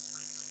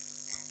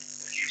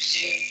 If you've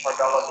seen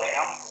Tarbela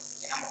Dam,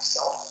 the dam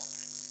itself,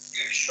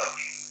 huge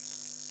structure.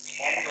 The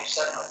annual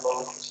sediment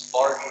load is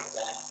larger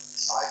than the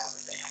size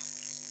of the dam.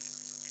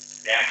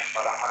 The dam is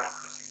about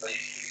 150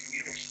 million cubic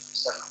meters. The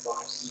sediment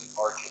load is even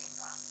larger than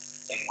that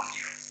in 1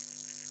 year.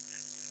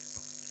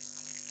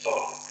 So,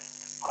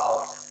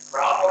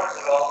 groundwater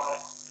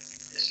development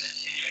is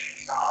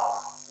continuing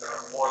now. There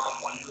are more than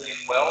 1 million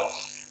wells,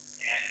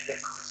 and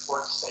different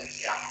reports say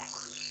the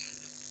aquifer is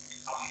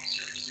becoming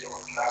seriously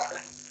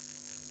overcrowded.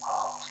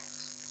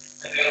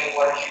 Available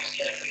water is used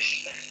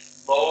inefficiently,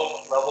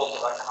 low levels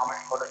of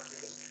economic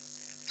productivity.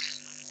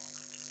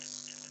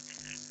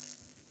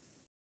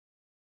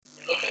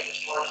 You look at the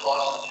storage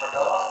laws in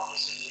Tarbela,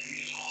 this is the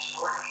usual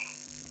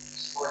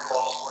storage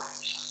law 40%.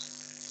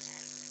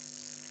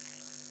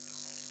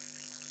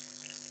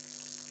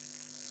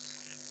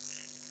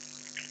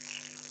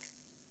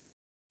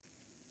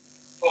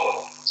 So,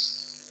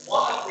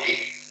 one of the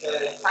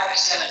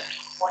Pakistan in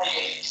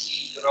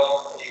 2018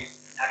 developed a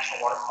national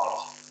water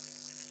policy.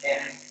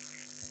 And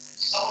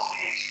some of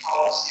these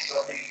policies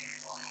are being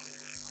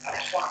implemented. I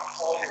just want to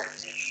call your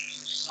attention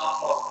to some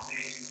of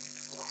the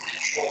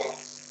potential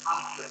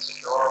conflicts that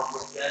there are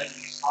within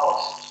these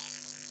policies.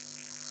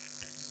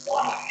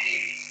 One of the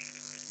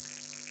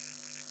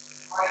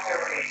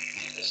primary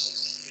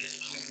emphasis is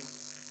to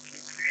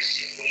increase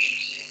the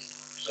efficiency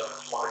of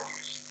surface water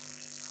use.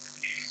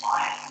 You can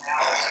mine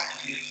canals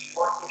and use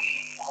more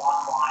efficient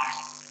online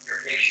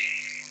irrigation.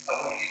 But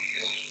when you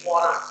use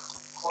water,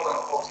 quote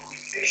unquote,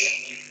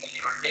 efficiently in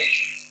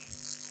irrigation,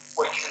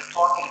 what you're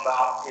talking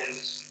about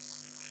is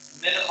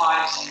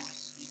minimizing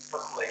the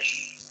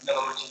percolation. In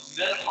other words,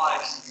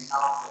 minimizing the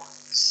amount that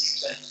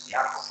seeps into the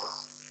aquifer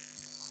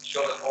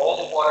so that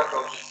all the water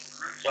goes into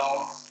the root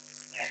zone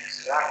and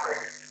is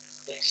evaporated,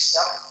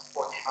 except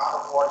for the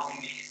amount of water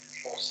you need to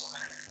control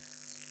salinity.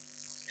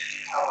 If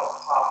you have a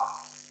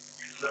crop,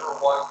 you deliver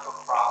water to a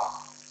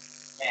crop,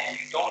 and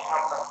you don't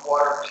have enough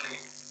water to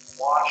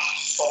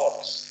wash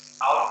salts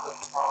out of the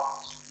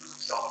crop's root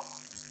zone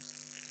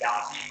down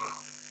deeper,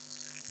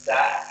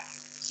 that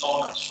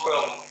zone of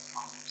soil will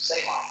become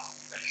saline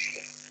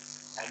eventually,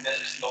 and then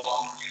it's no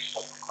longer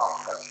useful for crop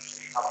production. So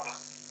you have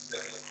the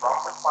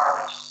crop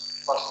requirements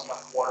plus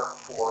enough water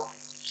for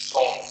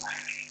salt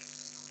management.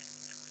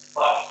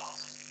 But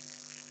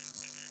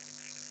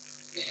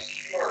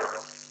if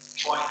you're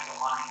trying to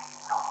line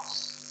your house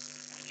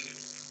and do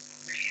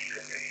fish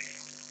irrigation,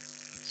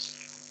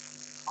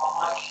 how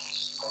much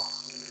is going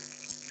to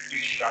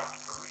reduce your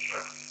aquifer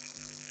recharge?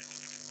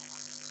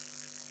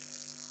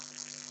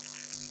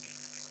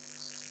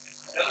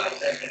 Another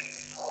thing that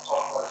I'll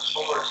talk about is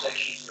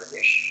solarization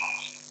irrigation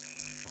pumps.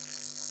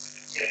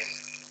 If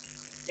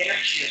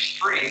energy is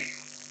free,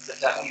 does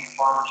that mean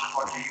farmers are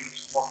going to use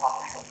more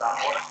pumping of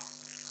groundwater?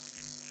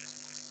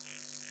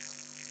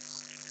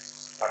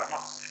 I don't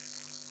know.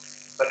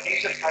 But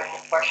these are the type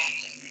of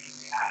questions that need to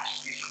be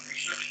asked. These are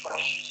research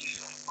questions. These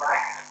are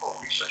practical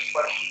research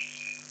questions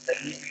that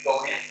need to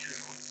go into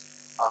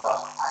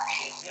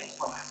actually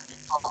implementing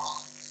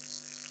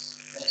pumps.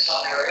 In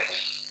some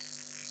areas,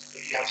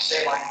 if you have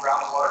saline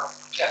groundwater,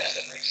 yes,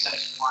 that makes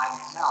sense to line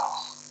the canals.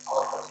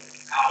 However, the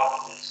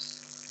canal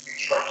is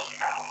recharging the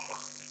aquifer.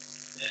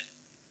 Then,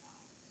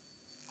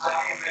 how do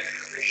you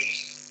measure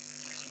efficiency?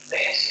 The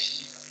conveyance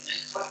system,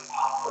 input,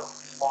 output,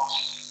 and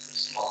losses.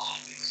 This loss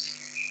is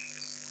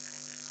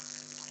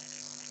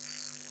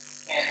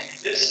and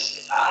this is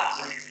the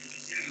boundary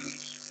you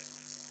use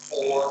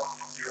for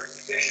your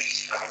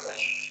efficiency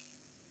calculation.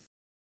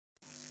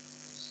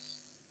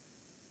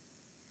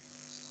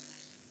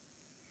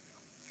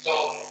 So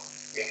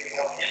if you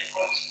have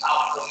inputs,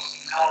 outputs,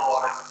 canal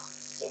water,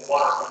 the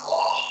water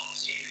loss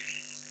seepage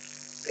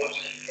goes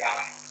into the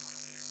aquifer.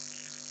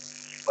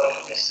 But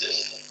is this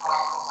the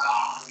proper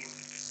boundary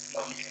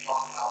when you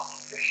talk about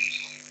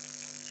efficiency?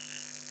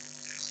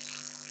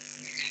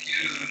 You can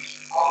use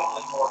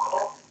probably more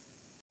appropriate.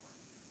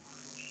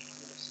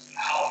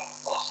 Now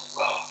plus the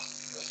wells,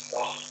 because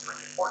wells are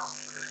very important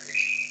for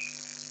irrigation.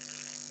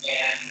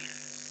 And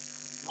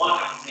one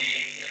of the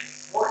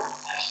important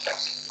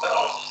aspects of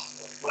wells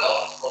is the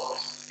well flow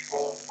is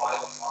controlled by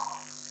the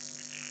farmer.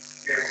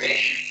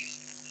 Irrigation,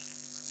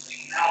 the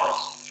canal is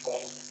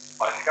controlled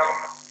by the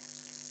government.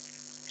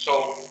 So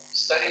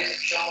studies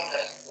have shown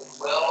that the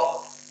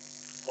well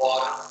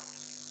water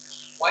is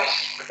twice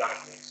as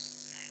productive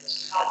as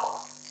canal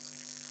water.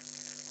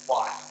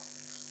 Why?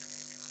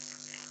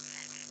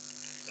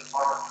 The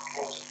farmer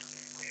controls it.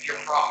 If your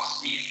crops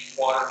need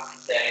water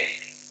today,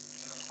 you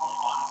can pump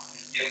on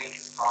and give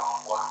the crop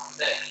water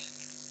today.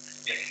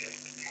 If you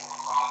have a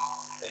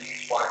crop that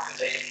needs water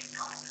today and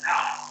not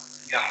now,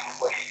 you have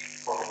to wait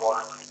for the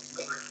water to be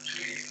delivered to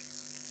you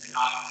and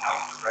not have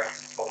direct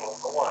control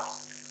over the water.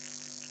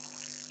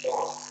 So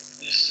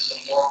this is a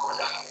more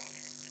productive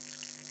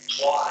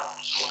water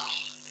source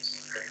as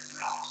compared to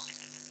canals.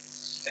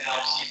 Canal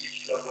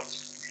seepage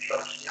goes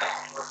recharge the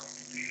aquifer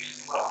and use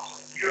the well.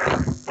 So here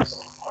is a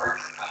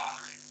larger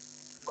boundary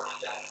for the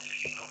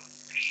definition of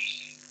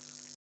efficiency.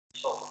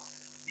 So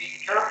be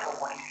careful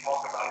when you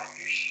talk about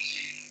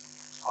efficiency,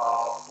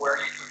 where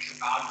you put your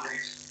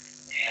boundaries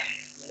and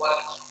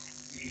what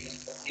the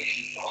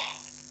implications are.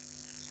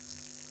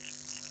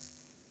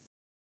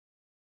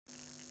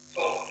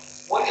 So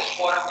what is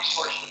water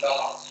resource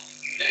development?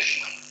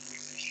 Traditionally, we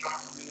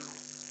construct a new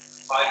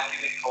 5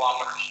 cubic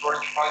kilometer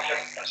storage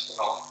project as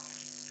development.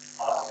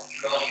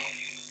 Drilling a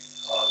new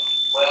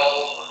well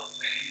or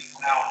maybe new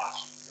canal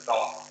as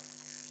development.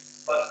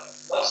 But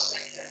let's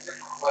think in a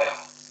different way.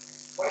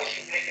 What if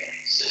you make an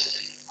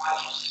existing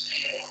project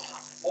sustainable and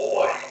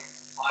avoid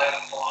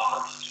 5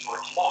 kilometers of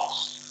storage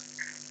loss?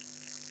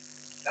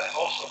 That's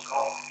also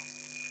development.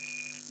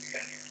 You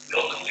can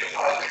build a new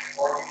project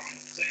or you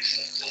can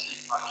fix an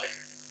existing project.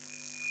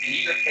 In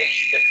either case,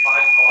 you get 5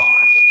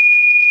 kilometers of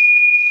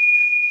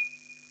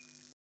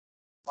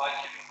 5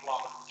 cubic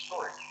kilometers of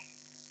storage.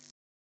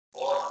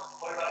 Or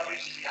what about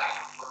using the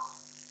aquifer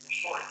for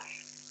storage?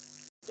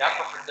 The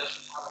aquifer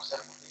doesn't have a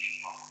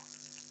sedimentation problem.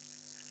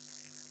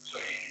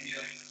 So you can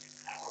use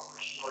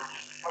aquifer storage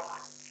as recovery.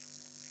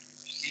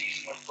 You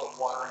seasonally put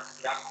water into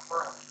the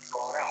aquifer and you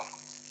draw it out.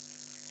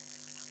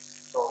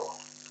 So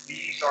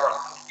these are,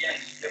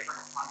 again,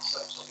 different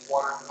concepts of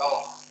water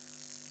development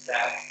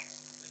that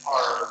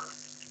are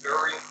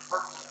very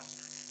pertinent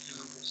to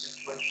the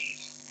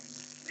situations,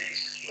 many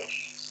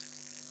situations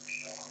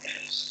in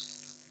this.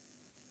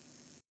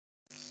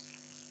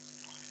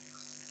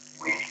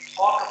 We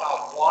talk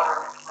about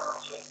water in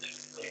terms of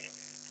typically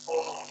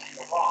total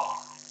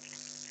wrong.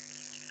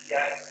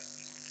 Yet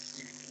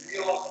the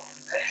real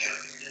measure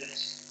is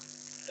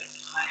the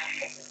timing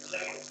of the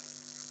delivery.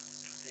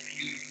 If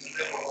you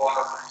deliver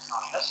water when it's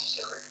not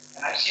necessary,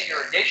 and I've seen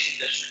irrigation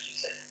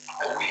districts that say,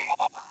 oh, we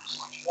offer this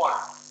much water.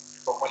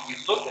 But when you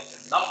look at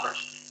the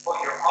numbers, well,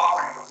 you're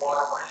offering the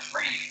water when it's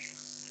raining.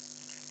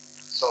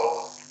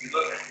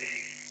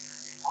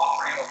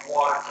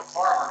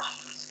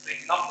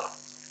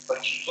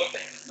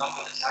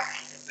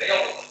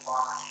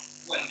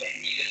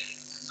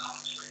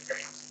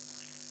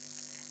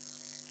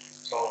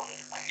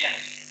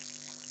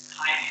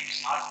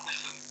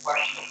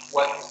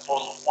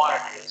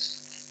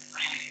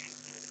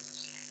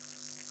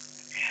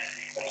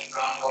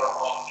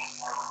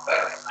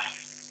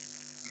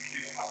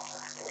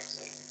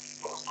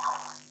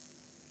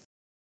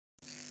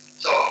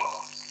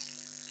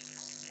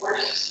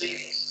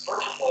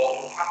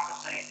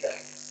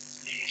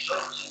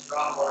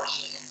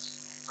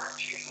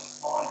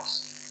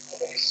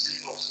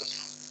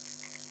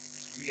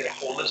 You get a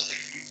holistic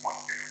viewpoint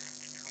here.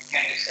 You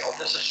can't just say, oh,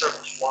 this is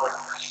surface water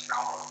and that's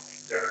groundwater.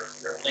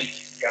 They're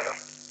linked together.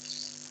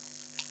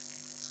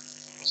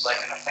 It's like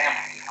in a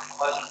family, you have a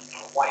husband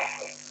and a wife,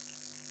 but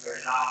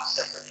they're not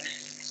separate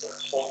entities. They're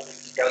holding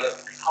together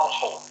in a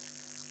household.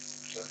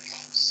 So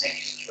it's the same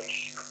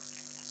situation here.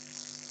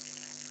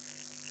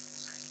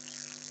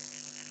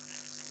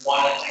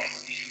 One of the things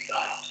that needs to be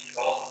done is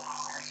develop a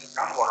comprehensive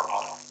groundwater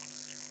model,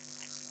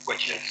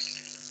 which is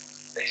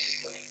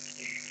basically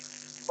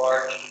the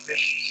large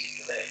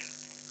deficiency today.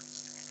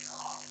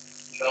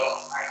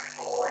 Develop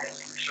practical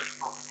oriented research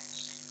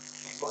programs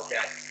to look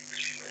at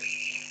this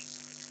relationship.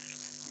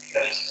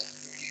 Because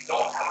if you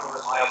don't have a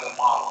reliable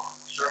model,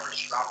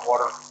 surface,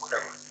 groundwater,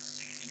 whatever,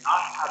 if you do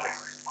not have a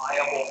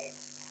reliable,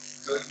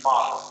 good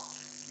model,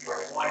 you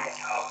are going to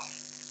have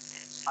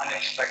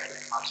unexpected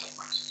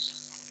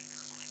consequences.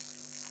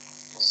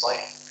 It's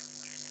like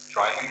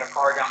driving a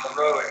car down the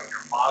road and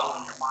your model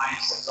in your mind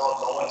says, oh,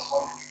 no one's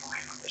going to be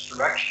coming from this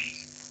direction,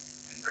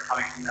 and they're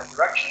coming from that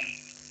direction,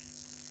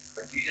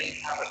 but you didn't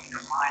have it in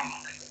your mind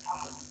that could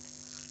happen,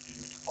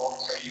 and all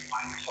of a sudden you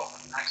find yourself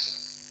in an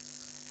accident.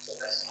 So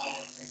that's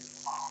another thing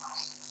about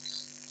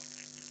consequences.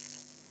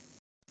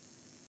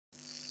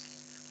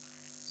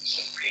 The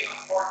supreme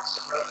importance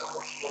of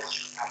reservoir storage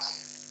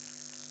capacity.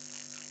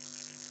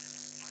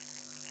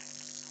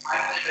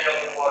 Timely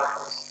available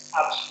water is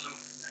an absolute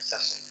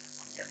necessity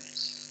on the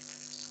Indus.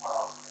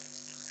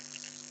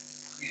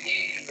 You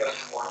need new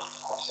reservoirs to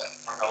offset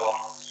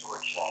Tarbela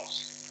storage loss.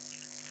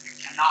 You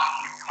cannot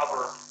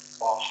recover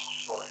lost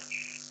storage.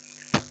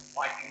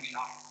 Why can we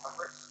not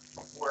recover it?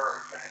 Where are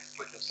you going to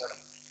put the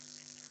sediment?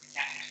 You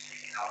can't just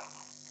take it out and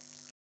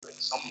put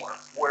it somewhere.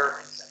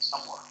 Where is that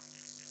somewhere?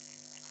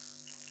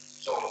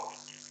 So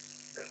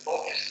the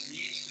focus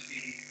needs to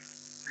be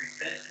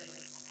preventing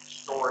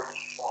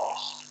storage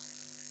loss.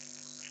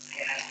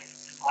 And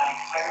combining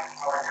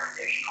hydropower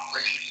irrigation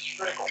operations is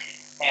critical.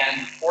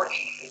 And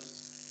fortunately,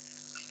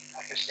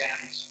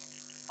 Pakistan's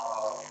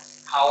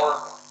power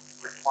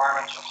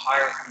requirements are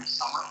higher in the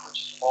summer, which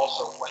is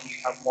also when you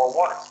have more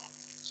water.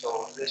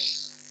 So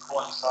this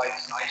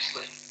coincides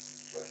nicely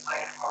with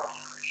hydropower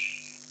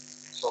generation.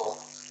 So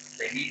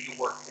they need to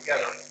work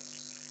together,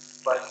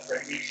 but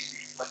there needs to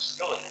be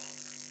flexibility.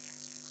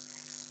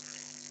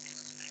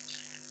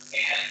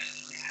 And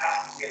you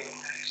have to be able to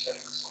manage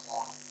sediments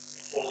along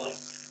the whole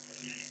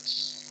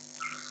communities.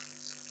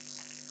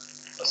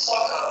 Let's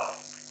talk about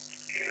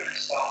Hague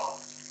itself.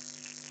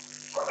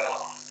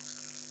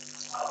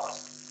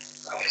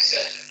 Like I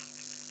said,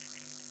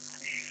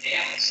 the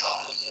dam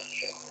itself is a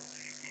show of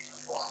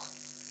water.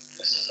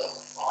 This is a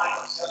volume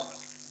of sediment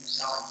moves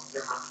down the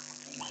river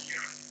in 1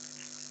 year.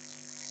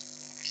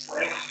 When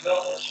it was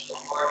built, this was the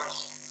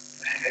largest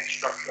man-made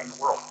structure in the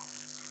world.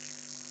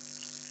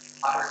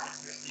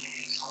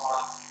 150 some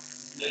odd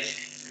million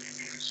cubic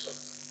meters of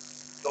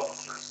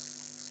filters.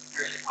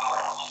 Here's the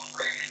powerhouse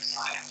right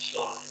inside,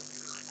 still the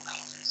river on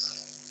the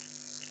inside.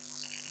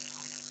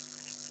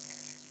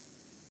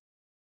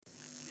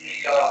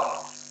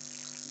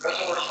 The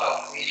reservoir is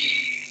about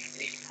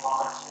 88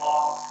 kilometers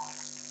long,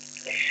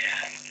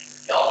 and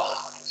the delta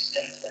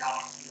extends down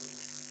through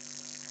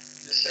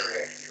this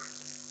area here.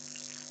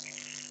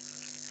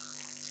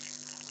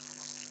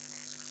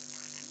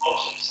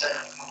 Most of the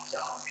sediment comes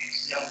down the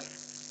stem,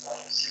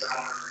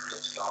 700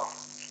 goes down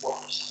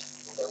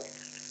 4% below.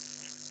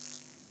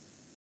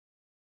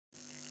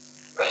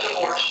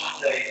 Reservoirs, when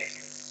they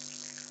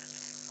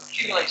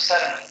accumulate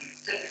sediment, you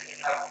typically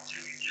have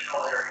two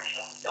general areas,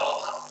 the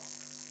delta,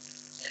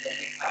 and then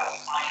you have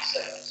fine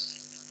sediments.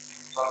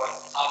 You talk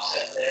about the top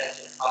set bed,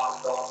 the top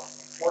of the delta,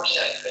 four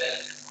set bed,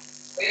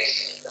 base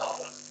of the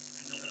delta,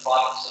 and then the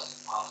bottom set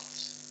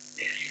deposits.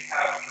 If you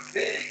have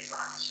turbidity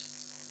currents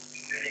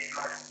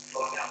can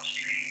flow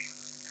downstream,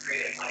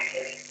 create a muddy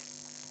lake,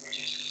 which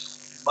is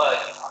just mud,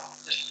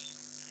 just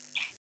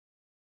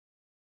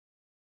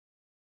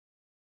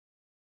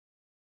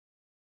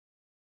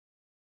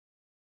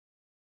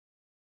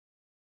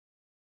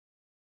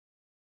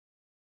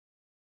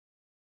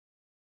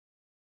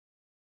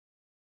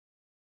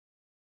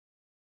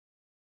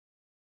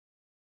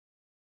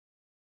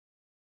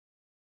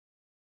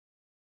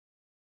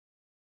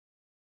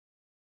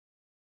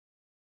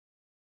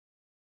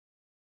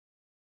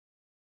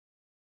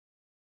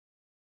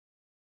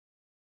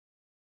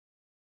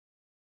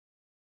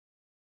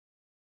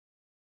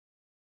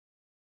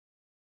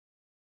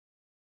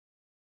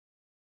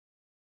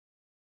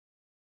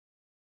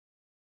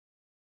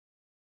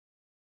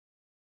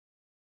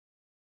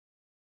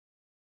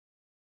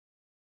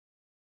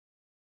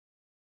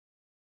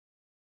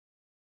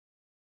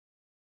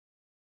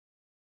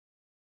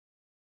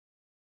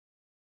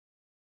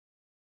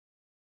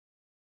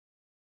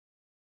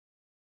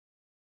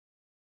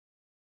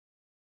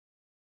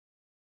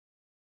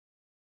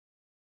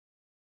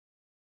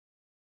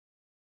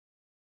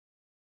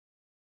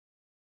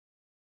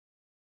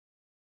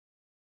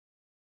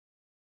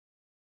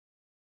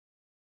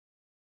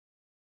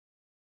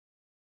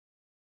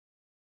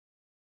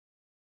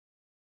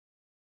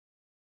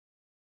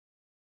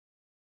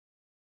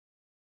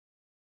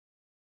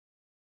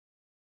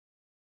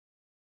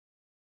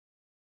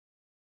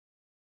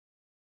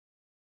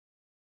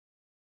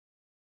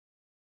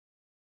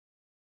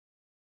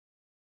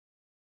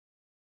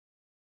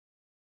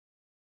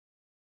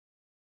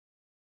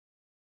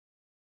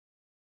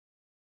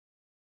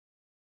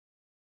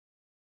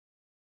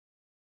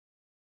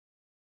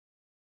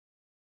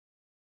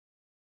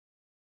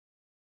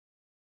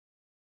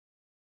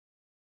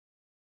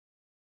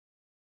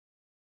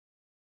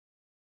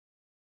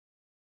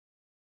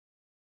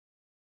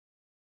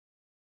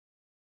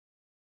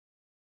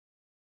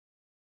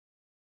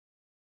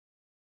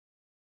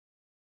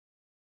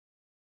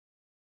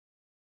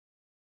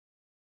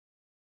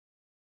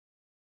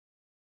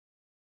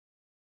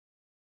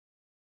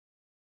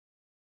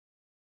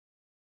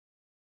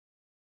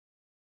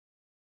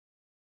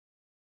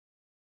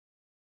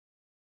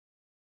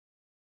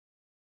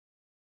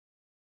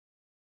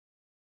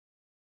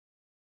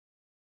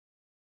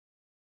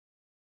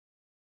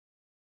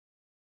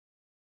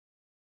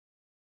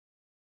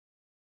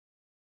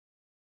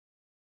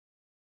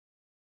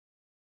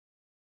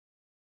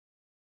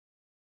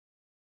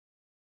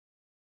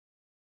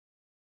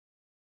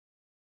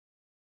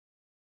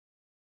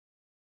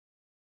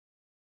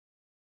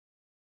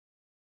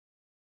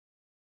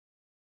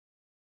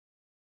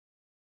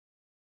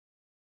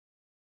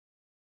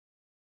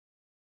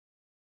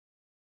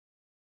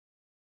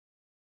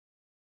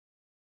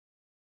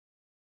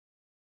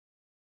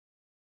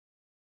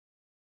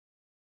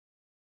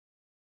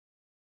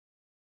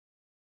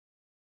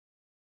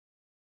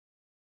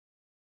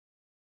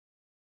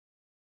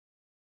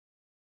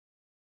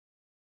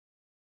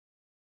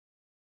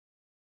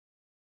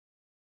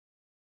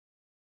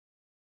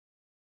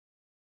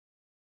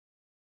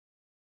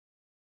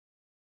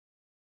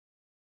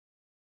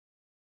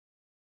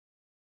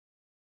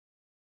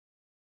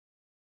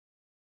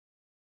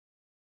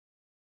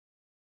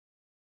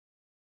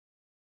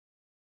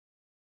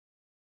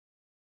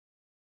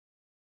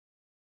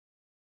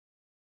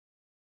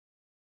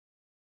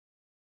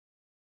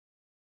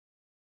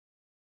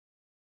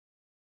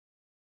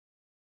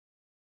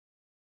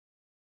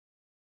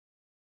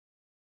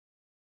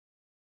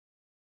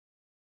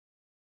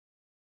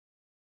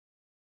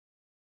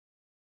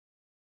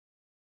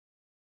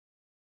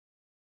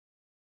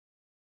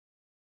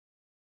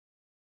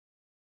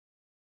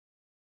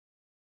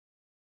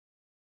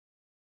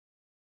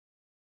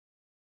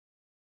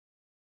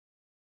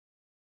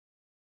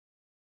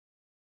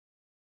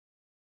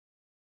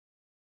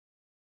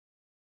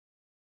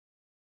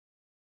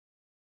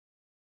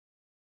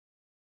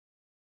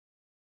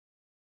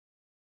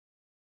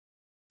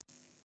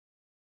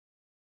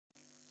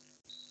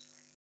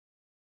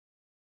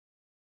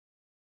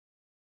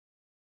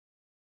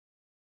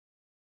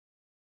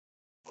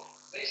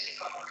basic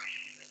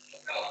operation is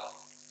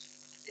developed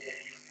if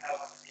you have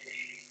a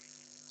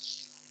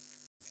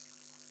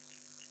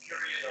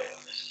period of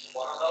this is the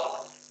water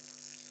level,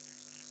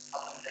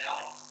 up and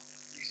down.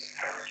 These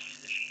are average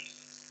conditions.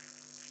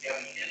 You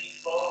have an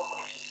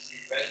inflow, which is the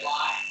red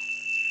line.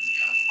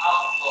 You have an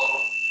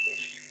outflow,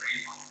 which is the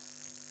green line.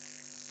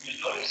 You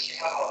notice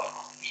you have a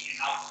peak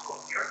and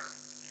outflow here,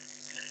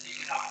 and a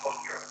peak and outflow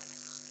here.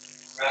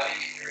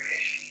 Gravity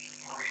irrigation,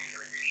 marine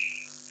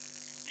irrigation.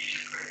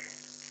 These are critical.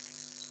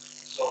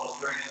 So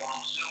during the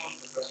monsoon,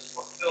 the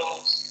reservoir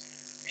fills,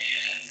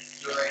 and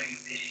during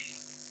the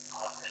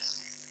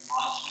as the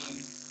monsoon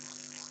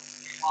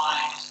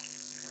declines,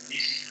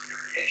 releasing for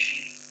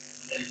irrigation,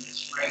 and then in the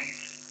spring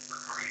for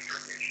marine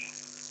irrigation.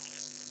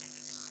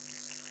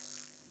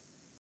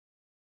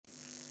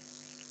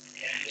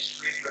 And this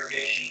marine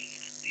irrigation,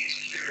 these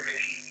two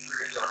irrigation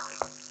periods are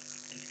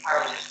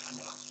entirely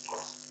dependent on the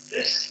soil.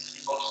 This is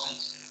the most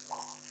sensitive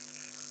one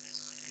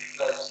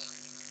because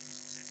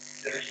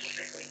there is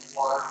typically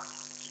water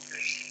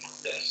sufficient for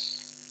this,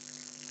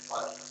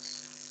 but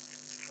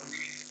for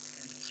me,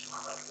 and this is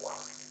not like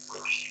water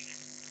first.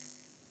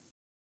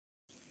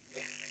 In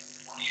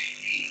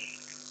 2018,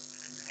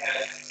 we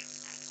had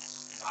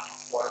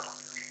water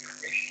for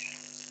irrigation.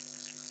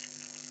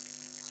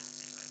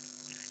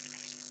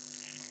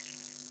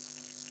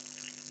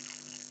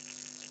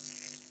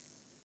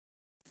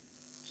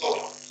 So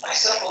I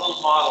set up a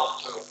little model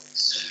to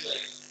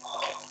simulate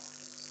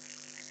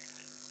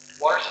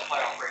water supply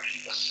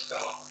operations at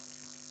Tarbela,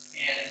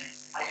 and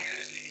I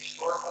used the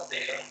historical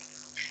data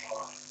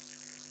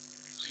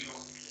to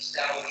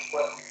establish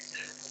what the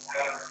typical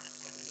pattern of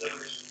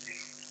deliveries would be.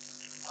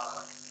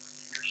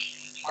 Here's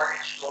the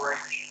target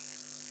storage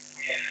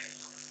and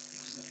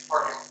the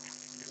target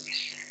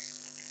release rate.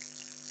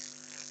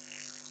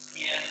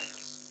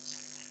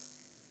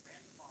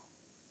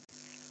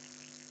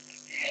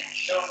 And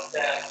showed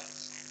that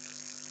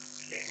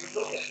if we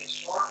look at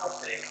historical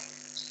data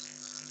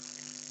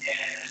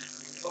and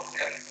we look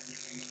at the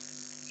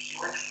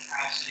storage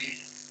capacity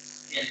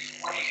in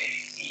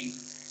 2018,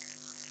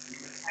 we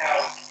would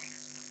have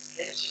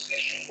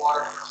insufficient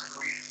water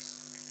for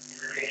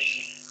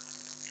irrigation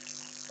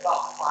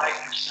about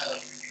 5% of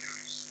the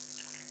years.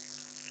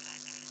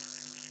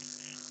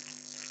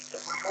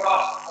 If we go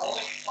out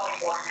only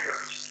 20 more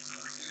years and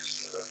reduce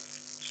the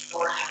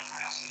storage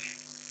capacity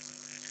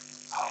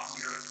out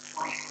here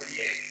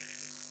 2038,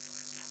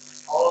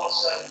 all of a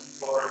sudden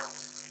your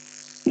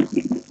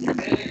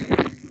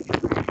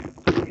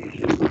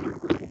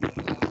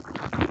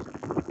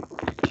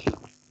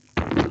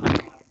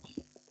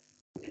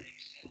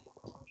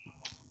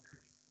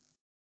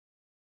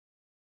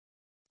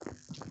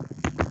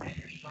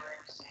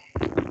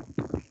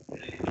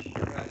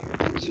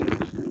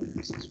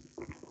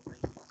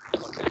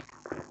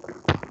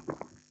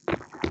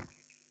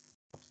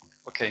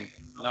Okay,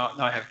 now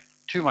I have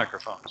two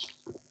microphones.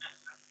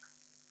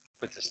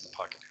 Put this in the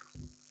pocket here.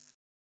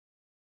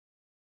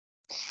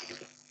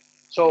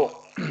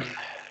 So,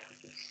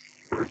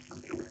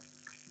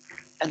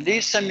 and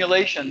these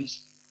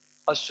simulations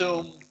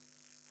assume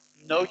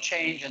no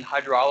change in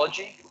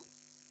hydrology,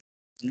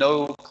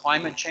 no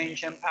climate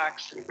change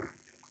impacts,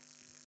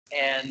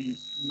 and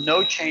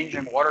no change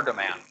in water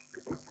demand.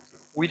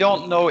 We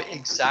don't know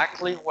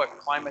exactly what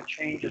climate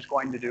change is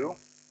going to do,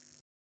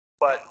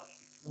 but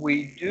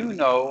we do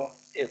know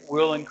it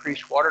will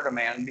increase water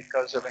demand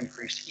because of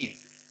increased heat.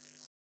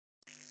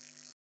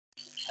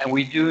 And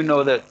we do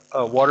know that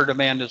water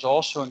demand is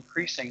also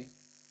increasing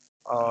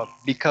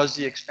because of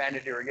the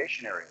expanded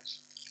irrigation areas.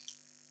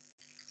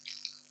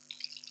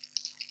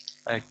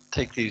 I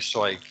take these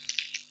so I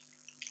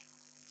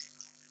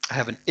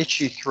have an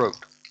itchy throat.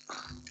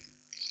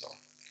 So,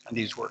 and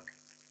these work.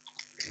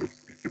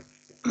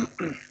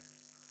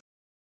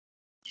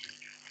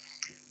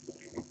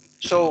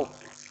 So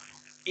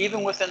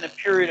even within the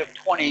period of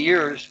 20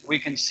 years, we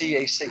can see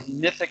a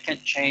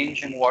significant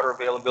change in water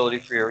availability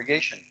for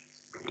irrigation.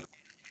 We've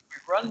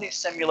run these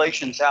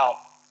simulations out.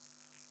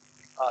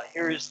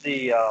 Here's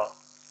the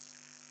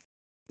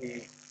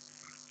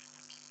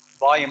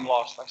volume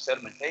loss by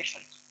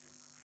sedimentation.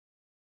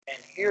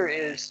 And here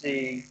is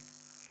the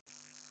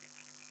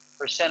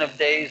percent of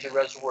days the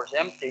reservoir is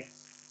empty.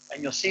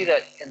 And you'll see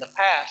that in the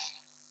past,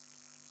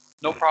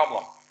 no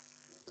problem.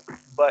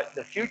 But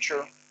the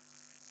future,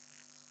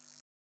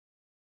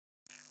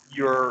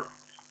 your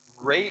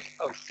rate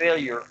of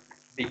failure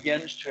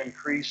begins to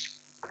increase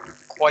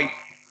quite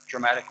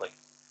dramatically.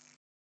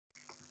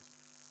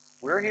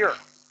 We're here.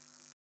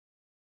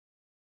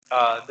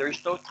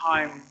 There's no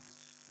time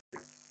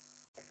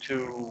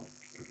to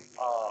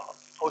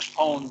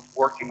postpone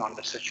working on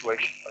the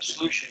situation. A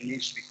solution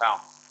needs to be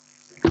found.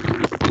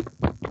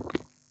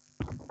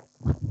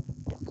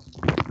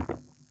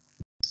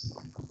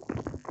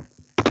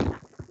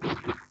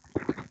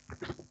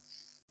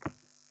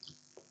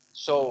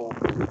 So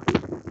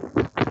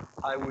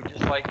I would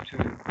just like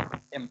to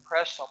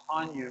impress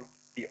upon you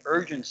the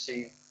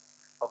urgency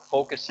of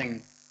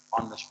focusing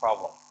on this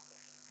problem.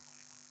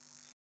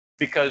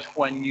 Because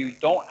when you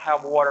don't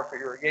have water for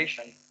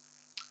irrigation,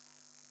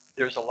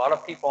 there's a lot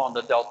of people on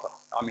the delta.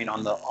 I mean,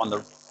 on the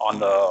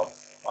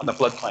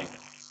floodplain.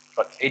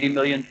 But 80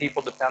 million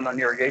people depend on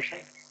irrigation,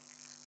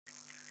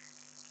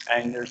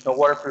 and there's no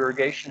water for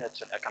irrigation.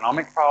 It's an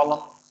economic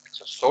problem.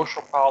 It's a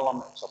social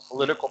problem. It's a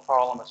political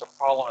problem. It's a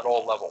problem at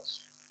all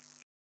levels.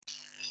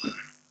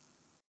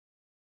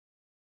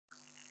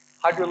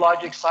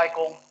 Hydrologic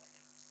cycle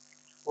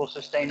will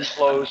sustain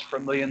flows for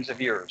millions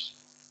of years.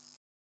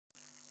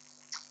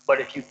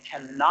 But if you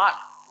cannot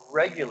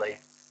regulate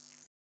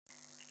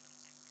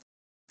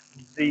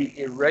the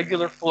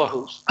irregular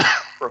flows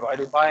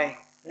provided by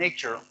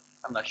nature,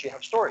 unless you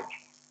have storage.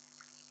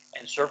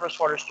 And surface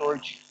water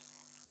storage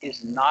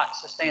is not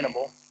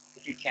sustainable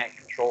if you can't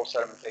control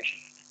sedimentation.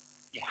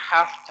 You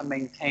have to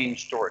maintain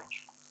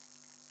storage.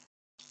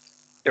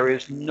 There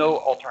is no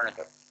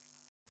alternative.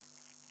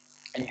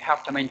 And you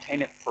have to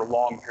maintain it for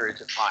long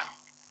periods of time,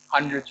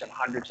 hundreds and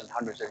hundreds and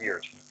hundreds of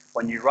years.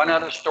 When you run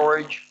out of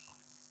storage,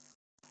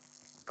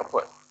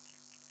 kaput.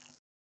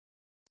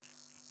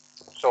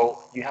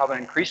 So you have an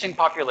increasing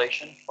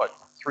population, what,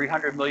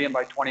 300 million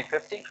by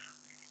 2050?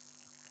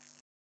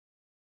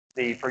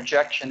 The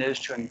projection is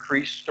to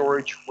increase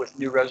storage with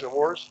new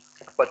reservoirs,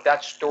 but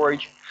that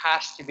storage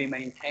has to be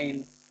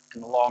maintained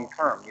in the long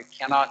term. You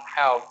cannot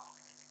have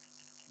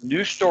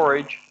new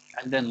storage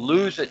and then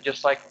lose it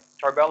just like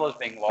Tarbela is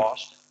being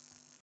lost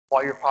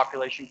while your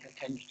population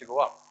continues to go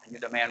up and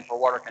your demand for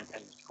water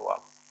continues to go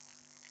up.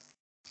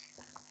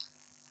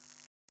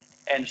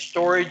 And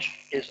storage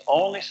is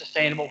only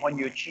sustainable when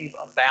you achieve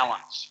a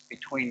balance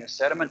between the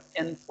sediment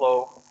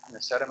inflow and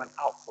the sediment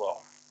outflow.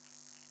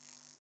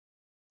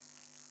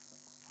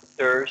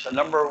 There's a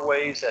number of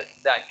ways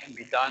that can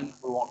be done.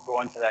 We won't go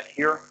into that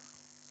here,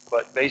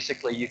 but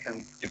basically you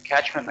can do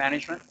catchment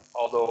management,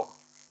 although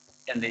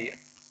in the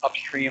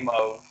upstream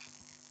of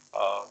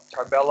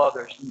Tarbela,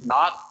 there's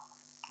not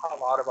a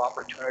lot of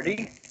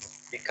opportunity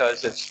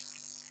because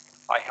it's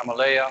high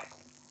Himalaya,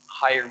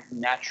 higher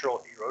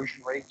natural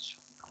erosion rates.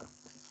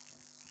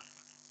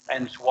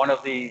 And one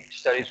of the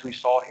studies we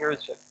saw here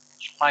is that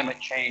climate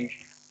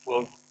change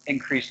will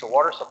increase the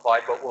water supply,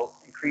 but will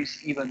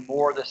increase even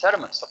more the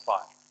sediment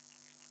supply.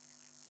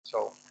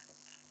 So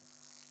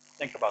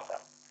think about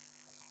that.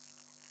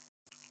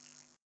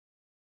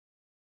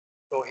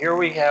 So here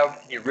we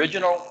have the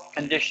original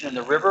condition in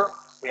the river.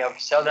 We have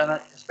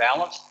sediment is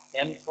balanced,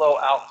 inflow,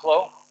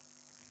 outflow.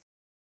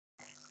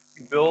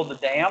 You build the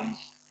dams,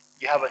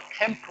 you have a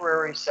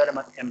temporary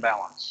sediment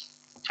imbalance.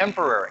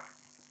 Temporary.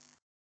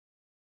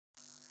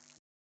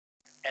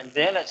 And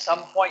then at some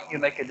point you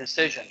make a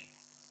decision.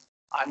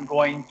 I'm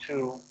going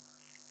to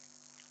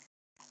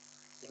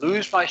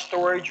lose my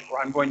storage or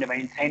I'm going to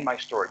maintain my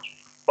storage.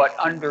 But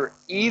under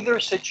either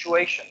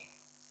situation,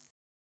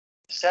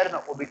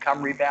 sediment will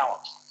become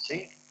rebalanced.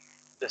 See?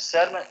 The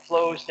sediment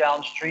flows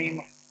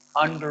downstream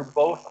under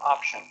both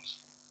options.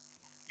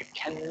 You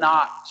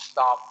cannot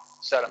stop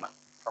sediment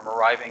from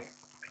arriving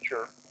at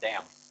your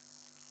dam.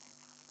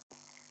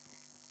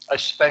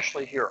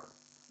 Especially here.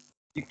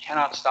 You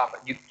cannot stop it.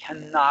 You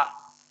cannot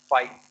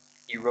fight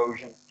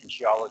erosion in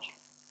geology.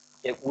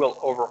 It will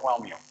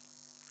overwhelm you.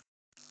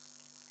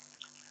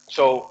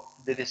 So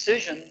the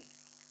decision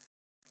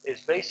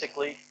is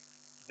basically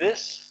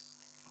this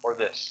or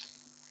this,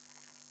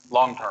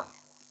 long term.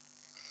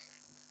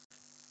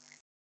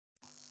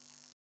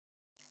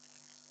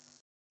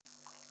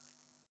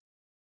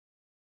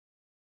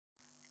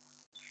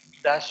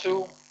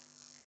 Dasu,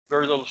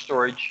 very little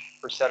storage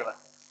for sediment.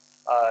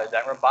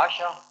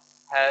 Damarabasha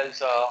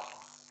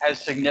has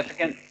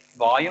significant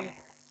volume,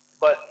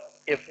 but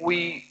if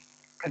we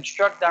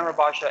construct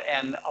Damarabasha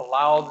and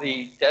allow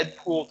the dead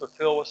pool to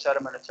fill with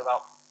sediment, it's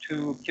about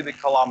 2 cubic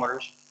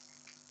kilometers.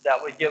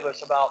 That would give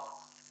us about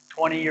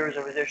 20 years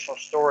of additional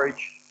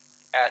storage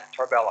at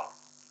Tarbela.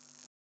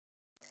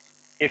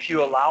 If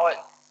you allow it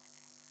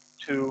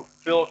to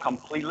fill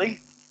completely,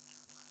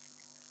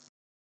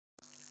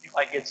 you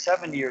might get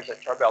 70 years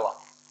at Tarbela.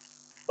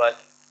 But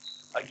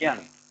again,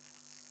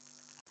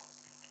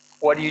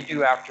 what do you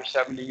do after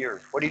 70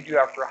 years? What do you do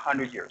after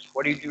 100 years?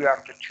 What do you do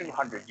after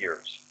 200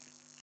 years?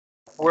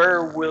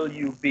 Where will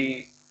you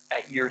be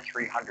at year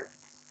 300?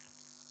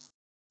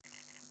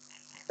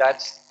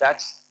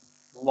 That's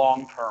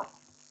long term.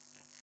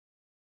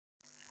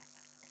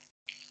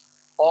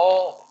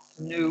 All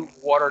new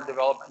water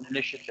development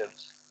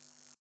initiatives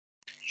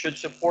should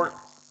support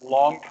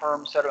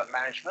long-term sediment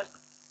management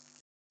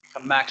to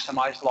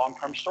maximize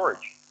long-term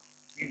storage.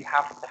 You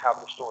have to have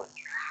the storage.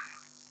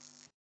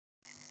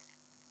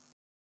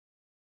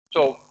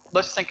 So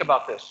let's think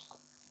about this.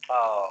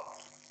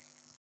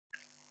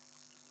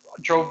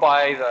 Drove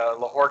by the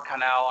Lahore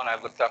Canal and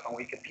I looked up on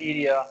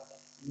Wikipedia.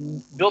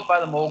 Built by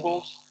the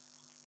Mughals,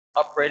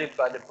 upgraded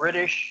by the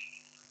British,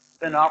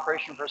 been in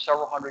operation for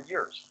several hundred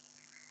years.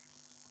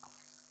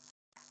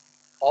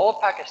 All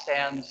of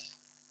Pakistan's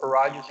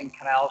barrages and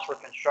canals were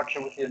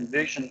constructed with the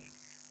vision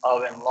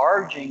of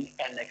enlarging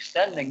and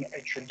extending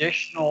a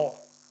traditional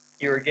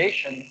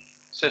irrigation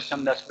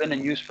system that's been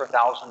in use for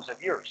thousands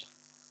of years.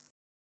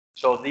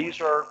 So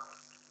this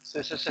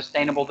is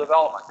sustainable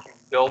development.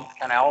 You build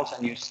canals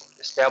and you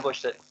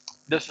establish that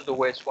this is the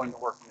way it's going to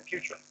work in the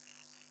future.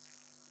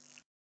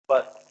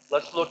 But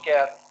let's look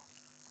at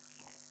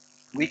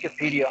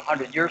Wikipedia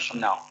 100 years from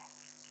now.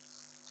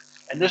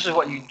 And this is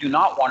what you do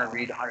not want to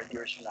read 100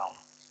 years from now.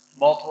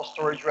 Multiple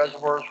storage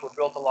reservoirs were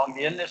built along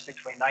the Indus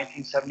between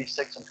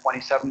 1976 and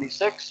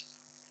 2076.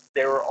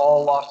 They were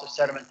all lost to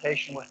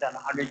sedimentation within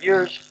 100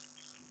 years,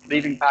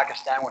 leaving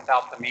Pakistan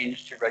without the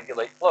means to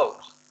regulate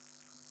flows.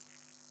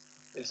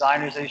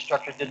 Designers of these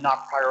structures did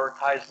not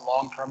prioritize the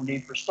long-term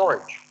need for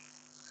storage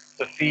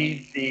to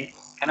feed the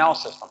canal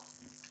system.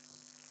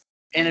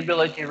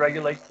 Inability to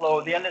regulate flow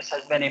of the Indus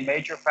has been a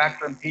major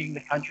factor impeding the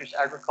country's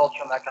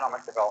agricultural and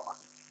economic development.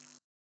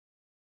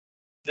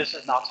 This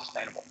is not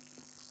sustainable.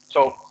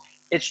 So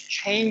it's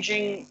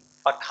changing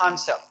a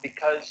concept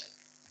because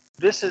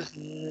this is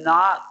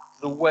not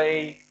the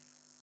way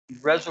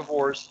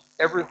reservoirs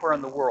everywhere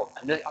in the world,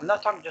 and I'm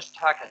not talking just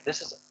Pakistan,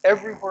 this is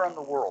everywhere in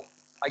the world.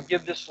 I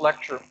give this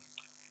lecture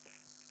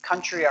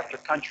country after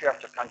country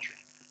after country,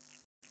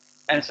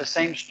 and it's the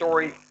same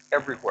story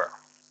everywhere.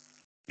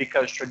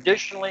 Because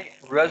traditionally,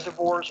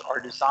 reservoirs are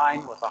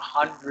designed with a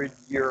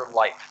 100-year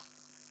life.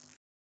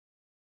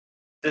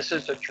 This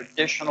is a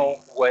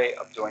traditional way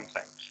of doing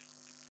things.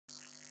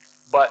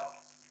 But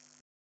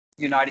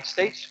the United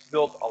States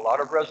built a lot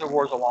of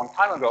reservoirs a long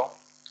time ago,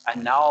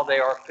 and now they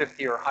are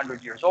 50 or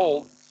 100 years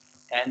old,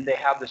 and they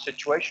have the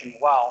situation,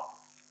 wow,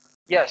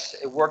 yes,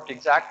 it worked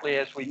exactly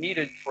as we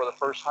needed for the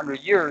first 100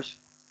 years,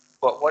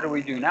 but what do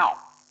we do now?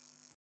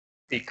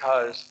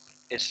 Because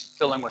it's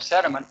filling with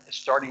sediment, it's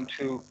starting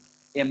to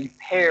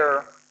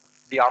impair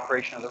the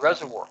operation of the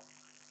reservoir.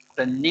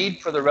 The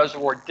need for the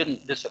reservoir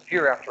didn't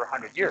disappear after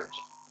 100 years.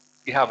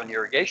 You have an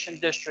irrigation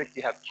district,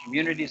 you have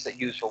communities that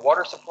use the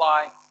water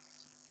supply,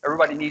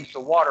 everybody needs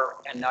the water,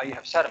 and now you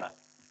have sediment.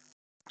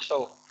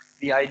 So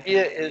the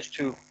idea is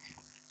to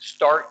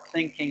start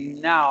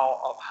thinking now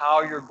of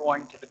how you're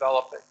going to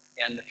develop it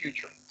in the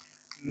future.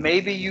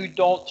 Maybe you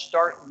don't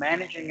start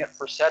managing it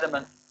for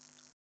sediment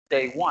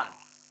day one.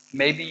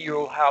 Maybe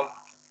you'll have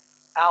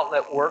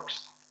outlet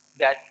works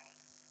that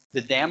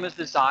the dam is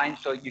designed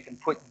so you can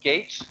put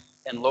gates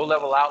and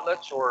low-level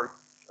outlets or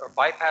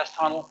bypass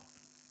tunnel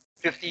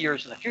 50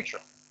 years in the future.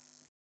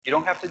 You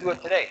don't have to do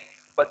it today,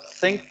 but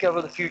think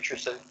of the future.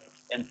 So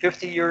in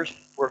 50 years,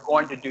 we're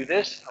going to do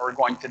this, and we're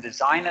going to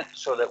design it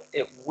so that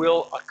it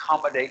will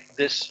accommodate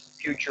this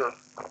future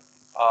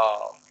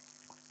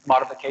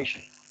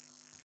modification.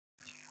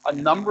 A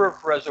number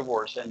of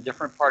reservoirs in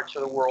different parts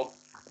of the world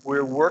we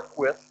work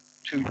with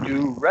to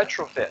do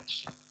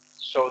retrofits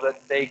so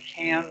that they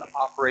can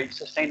operate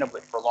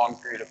sustainably for a long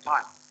period of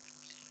time.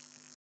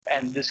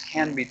 And this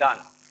can be done,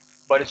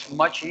 but it's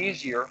much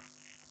easier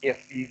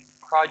if the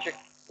project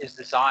is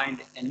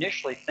designed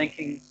initially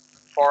thinking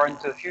far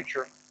into the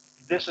future.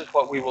 This is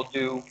what we will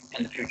do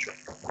in the future.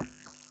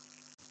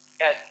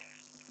 At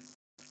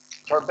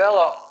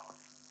Tarbela,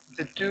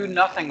 the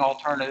do-nothing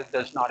alternative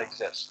does not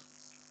exist.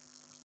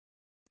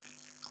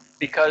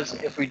 Because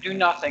if we do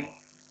nothing,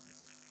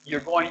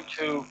 you're going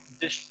to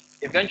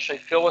eventually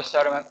fill with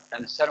sediment,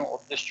 and the sediment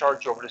will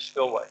discharge over the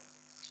spillway.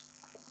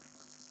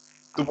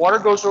 The water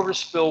goes over the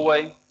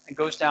spillway and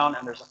goes down,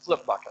 and there's a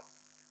flip bucket.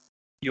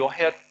 You'll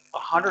hit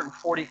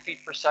 140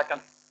 feet per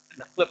second in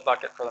the flip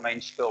bucket for the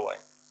main spillway.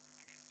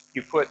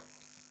 You put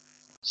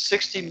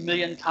 60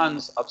 million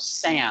tons of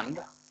sand,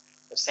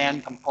 the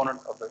sand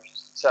component of the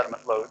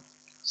sediment load,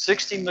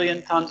 60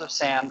 million tons of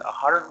sand,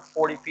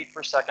 140 feet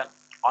per second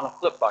on a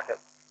flip bucket,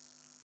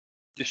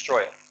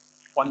 destroy it,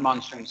 one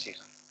monsoon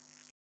season.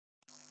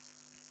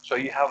 So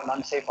you have an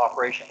unsafe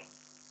operation.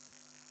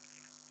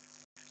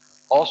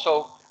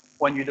 Also,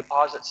 when you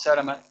deposit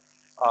sediment,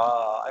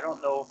 I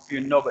don't know if you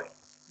know, but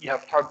you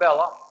have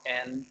Tarbela,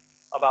 and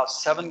about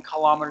 7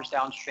 kilometers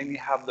downstream, you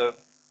have the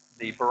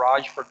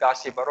barrage for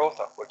Ghazi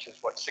Barotha, which is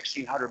what,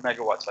 1,600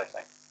 megawatts, I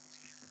think.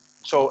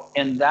 So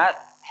in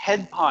that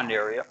head pond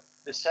area,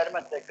 the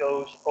sediment that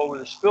goes over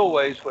the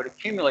spillways would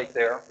accumulate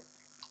there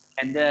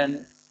and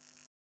then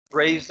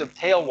raise the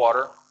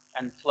tailwater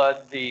and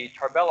flood the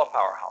Tarbela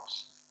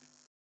powerhouse.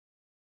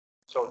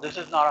 So this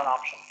is not an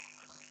option.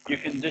 You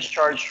can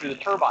discharge through the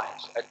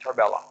turbines at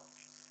Tarbela.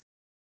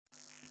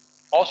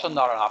 Also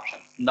not an option.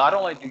 Not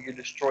only do you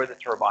destroy the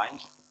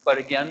turbines, but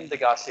again, the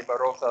Ghazi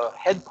Barotha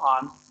head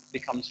pond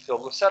becomes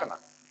filled with sediment.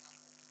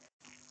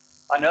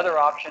 Another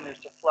option is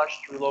to flush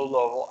through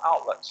low-level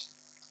outlets.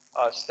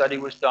 A study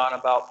was done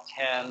about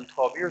 10,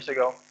 12 years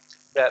ago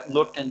that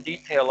looked in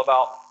detail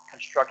about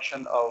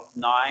construction of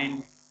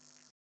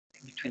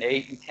between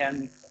 8 and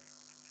 10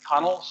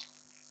 tunnels,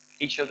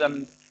 each of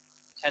them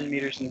 10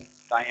 meters in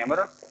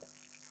diameter.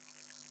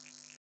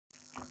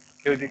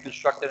 It would be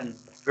constructed in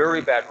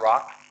very bad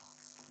rock,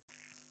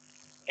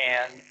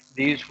 and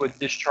these would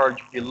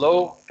discharge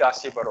below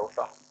Ghazi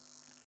Barotha.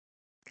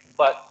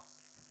 But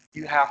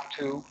you have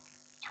to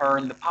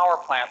turn the power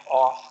plant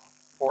off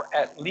for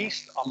at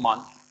least a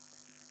month,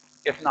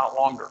 if not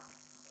longer.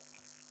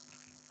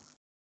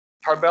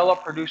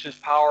 Tarbela produces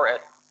power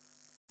at,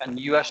 in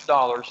US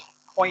dollars,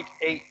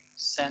 0.8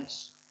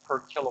 cents per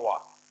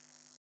kilowatt.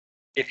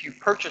 If you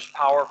purchase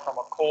power from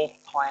a coal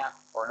plant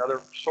or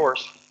another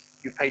source,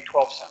 you pay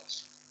 12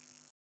 cents.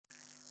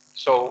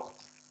 So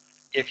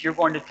if you're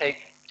going to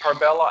take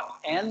Tarbela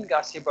and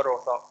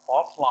Gasibarotha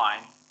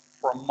offline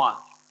for a month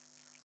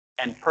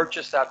and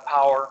purchase that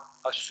power,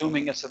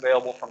 assuming it's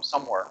available from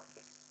somewhere,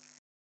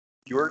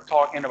 you're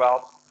talking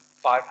about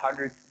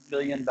 $500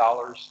 million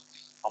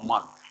a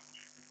month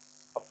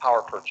of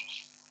power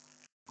purchase.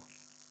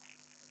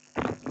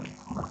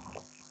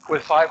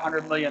 With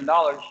 $500 million,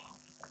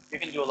 you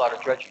can do a lot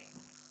of dredging.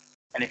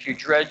 And if you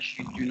dredge,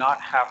 you do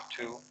not have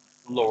to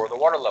lower the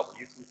water level.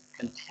 You can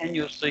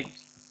continuously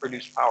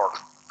produce power.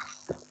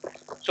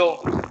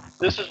 So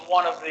this is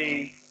one of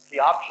the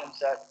options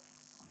that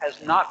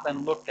has not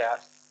been looked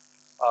at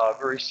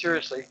very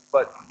seriously,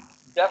 but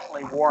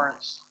definitely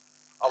warrants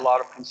a lot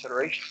of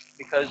consideration.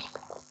 Because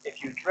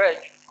if you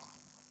dredge,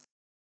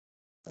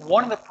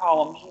 one of the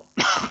problems,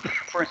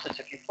 for instance,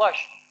 if you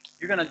flush,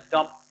 you're going to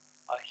dump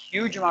a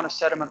huge amount of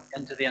sediment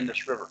into the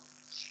Indus River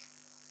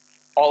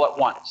all at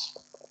once.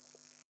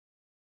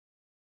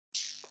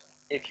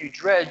 If you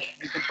dredge,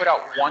 you can put out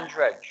one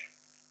dredge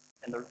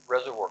in the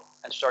reservoir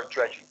and start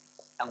dredging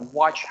and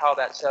watch how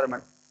that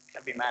sediment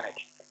can be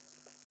managed.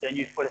 Then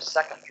you put a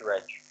second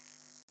dredge,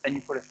 then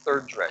you put a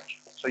third dredge.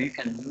 So you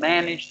can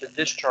manage the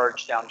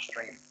discharge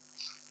downstream.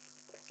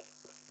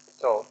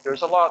 So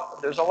there's a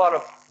lot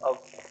of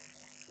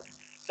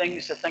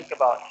things to think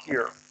about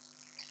here.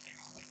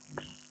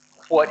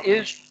 What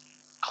is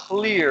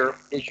clear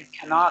is you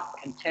cannot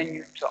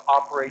continue to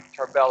operate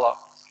Tarbela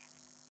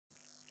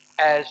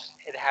as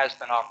it has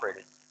been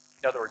operated.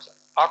 In other words,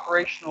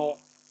 operational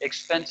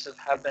expenses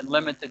have been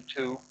limited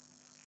to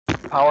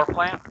power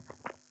plant,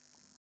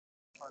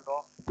 turned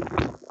off,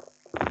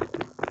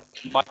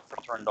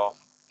 microphone turned off,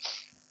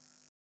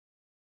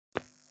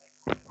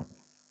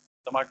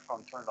 the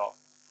microphone turned off.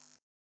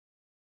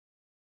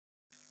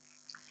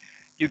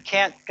 You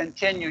can't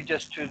continue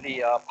just to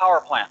the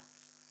power plant.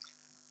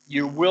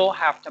 You will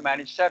have to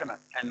manage sediment,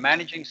 and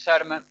managing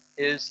sediment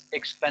is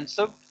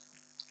expensive,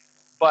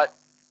 but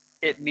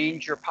it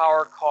means your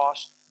power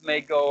cost may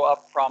go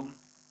up from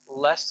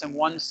less than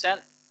 1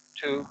 cent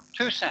to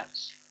 2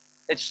 cents.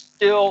 It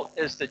still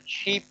is the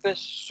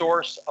cheapest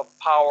source of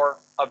power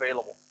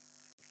available.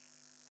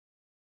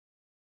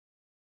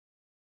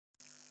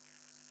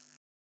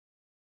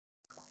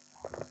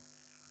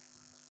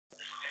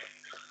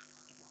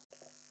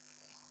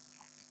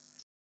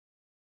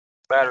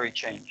 Battery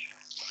change.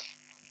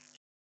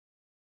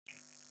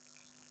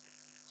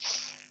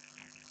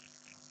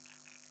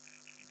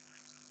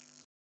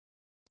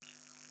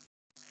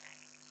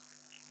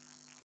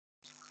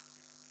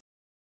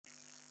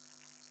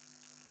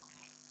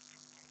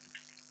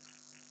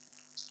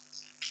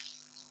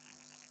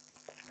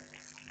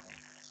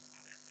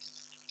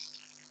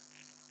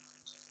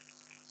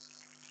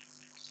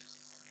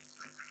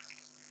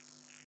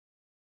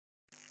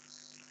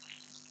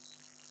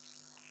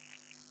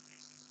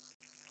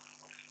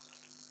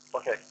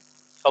 Okay.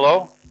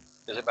 Hello?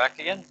 Is it back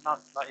again? Not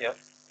yet.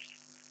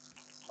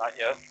 Not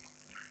yet.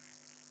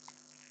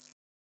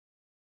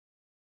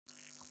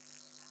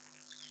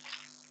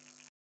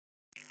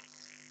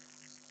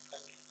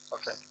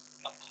 Okay.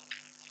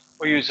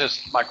 We'll use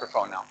this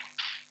microphone now.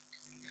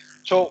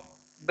 So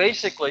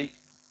basically,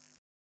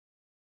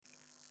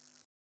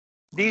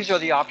 these are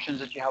the options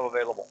that you have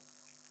available,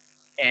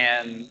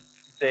 and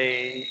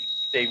they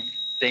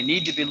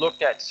need to be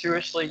looked at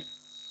seriously,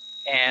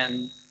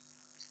 and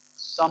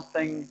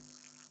something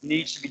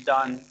needs to be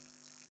done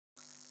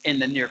in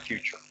the near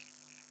future.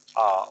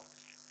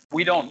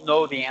 We don't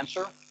know the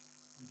answer.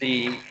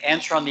 The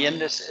answer on the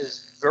Indus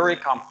is very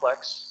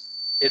complex.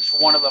 It's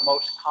one of the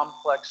most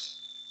complex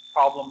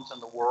problems in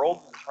the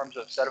world in terms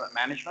of sediment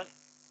management.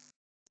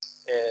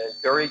 A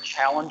very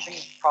challenging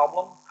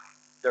problem.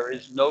 There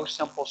is no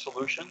simple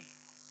solution,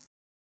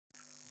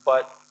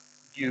 but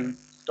you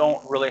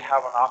don't really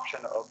have an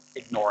option of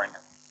ignoring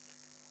it.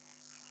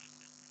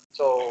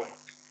 So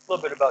a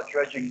little bit about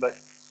dredging, but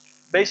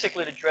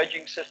basically the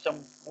dredging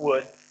system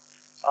would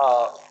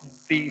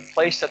be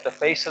placed at the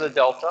face of the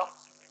delta.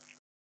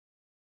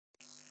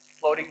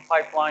 Floating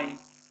pipeline,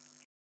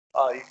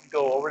 you can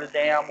go over the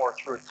dam or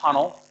through a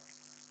tunnel,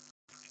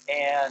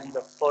 and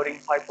the floating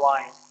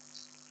pipeline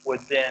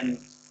would then,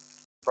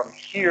 from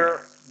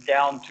here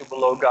down to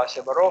below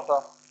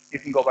Gasibarotha, you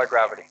can go by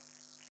gravity.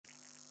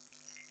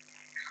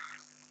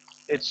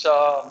 It's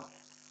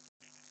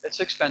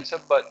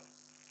expensive, but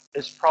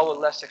it's probably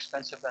less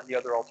expensive than the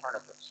other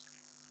alternatives.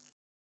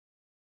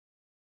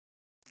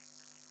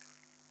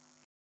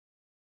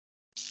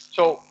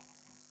 So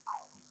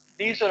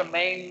these are the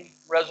main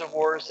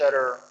reservoirs that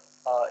are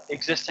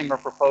existing or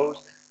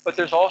proposed, but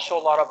there's also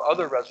a lot of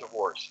other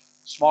reservoirs,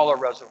 smaller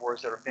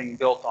reservoirs that are being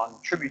built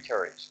on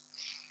tributaries.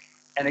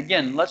 And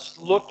again, let's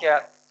look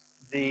at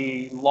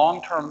the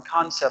long-term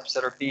concepts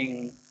that are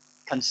being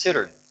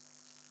considered.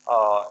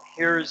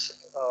 Here's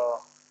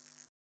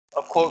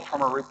a quote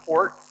from a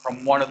report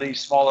from one of these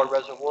smaller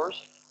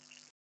reservoirs.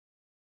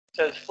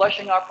 says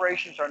flushing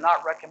operations are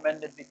not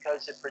recommended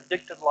because the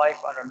predicted life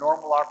under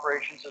normal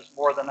operations is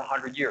more than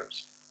 100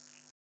 years.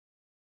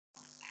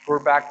 We're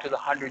back to the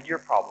 100-year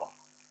problem.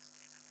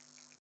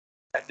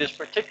 At this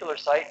particular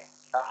site,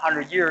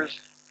 100 years,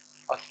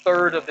 a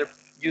third of the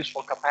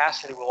useful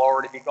capacity will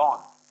already be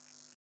gone.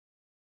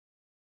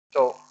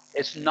 So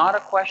it's not a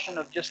question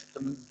of just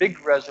the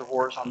big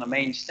reservoirs on the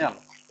main stem.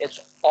 It's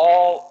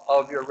all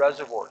of your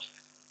reservoirs.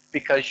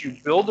 Because you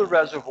build a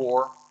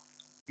reservoir,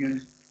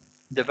 you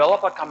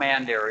develop a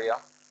command area,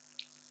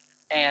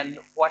 and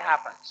what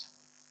happens?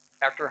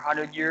 After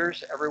 100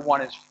 years,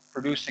 everyone is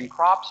producing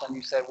crops, and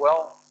you say,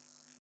 well,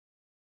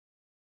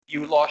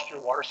 you lost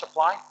your water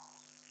supply.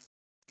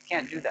 You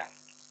can't do that.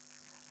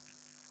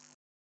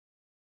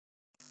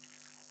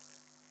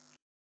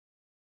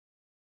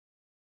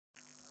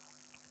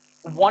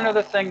 One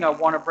other thing I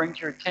want to bring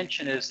to your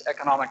attention is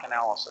economic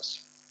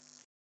analysis.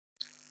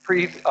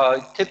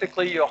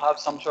 Typically, you'll have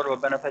some sort of a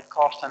benefit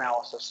cost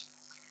analysis,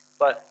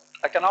 but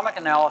economic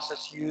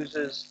analysis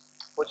uses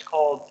what's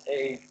called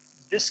a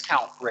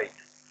discount rate,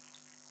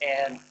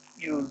 and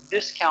you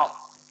discount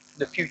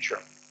the future,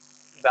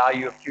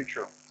 value of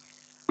future.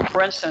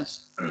 For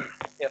instance,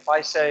 if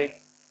I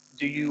say,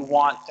 do you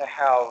want to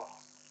have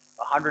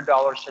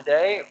 $100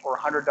 today or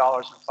 $100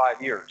 in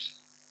 5 years?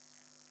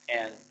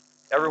 And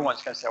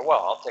everyone's going to say, well,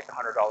 I'll take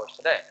 $100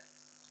 today.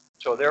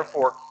 So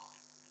therefore,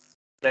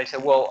 they say,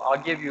 well,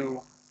 I'll give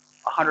you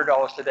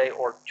 $100 today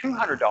or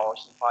 $200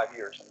 in 5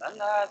 years. And then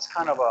that's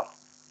kind of a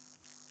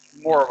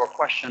more of a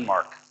question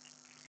mark.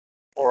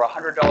 Or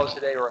 $100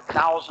 today or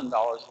 $1,000 in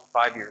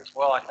 5 years.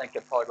 Well, I think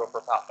it'd probably go for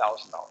about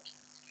 $1,000.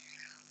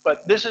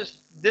 But this is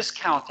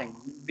discounting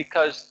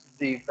because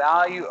the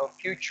value of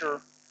future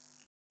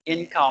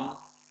income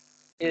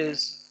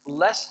is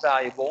less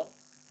valuable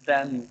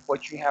than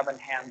what you have in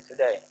hand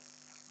today.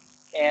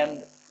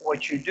 And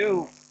what you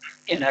do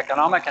in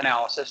economic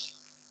analysis,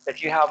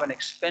 if you have an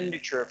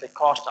expenditure, if it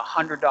costs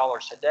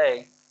 $100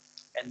 today,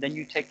 and then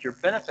you take your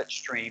benefit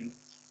stream,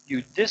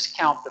 you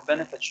discount the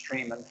benefit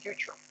stream in the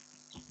future.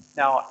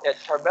 Now, at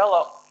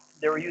Tarbela,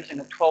 they were using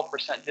a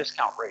 12%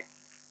 discount rate.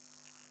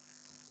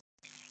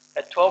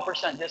 At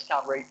 12%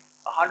 discount rate,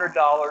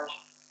 $100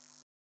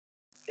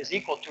 is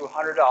equal to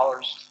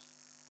 $100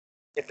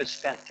 if it's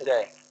spent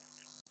today.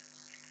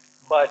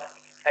 But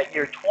at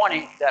year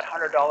 20, that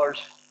 $100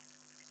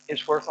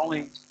 is worth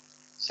only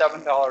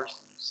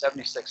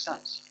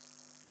 $7.76.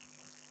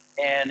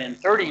 And in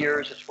 30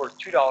 years, it's worth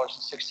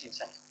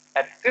 $2.16.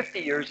 At 50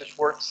 years, it's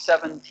worth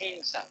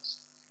 17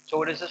 cents. So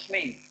what does this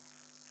mean?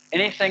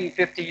 Anything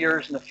 50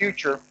 years in the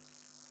future,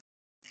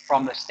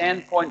 from the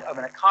standpoint of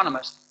an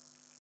economist,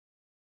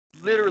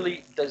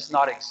 literally does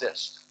not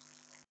exist.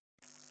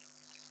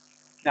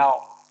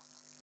 Now,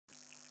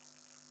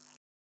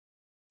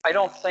 I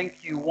don't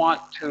think you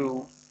want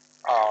to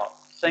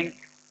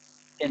think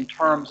in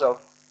terms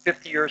of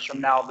 50 years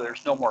from now,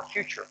 there's no more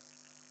future.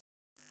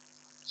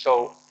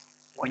 So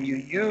when you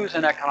use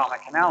an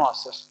economic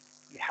analysis,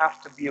 you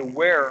have to be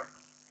aware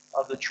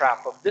of the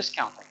trap of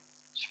discounting,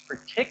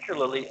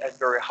 particularly at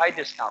very high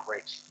discount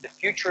rates. The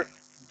future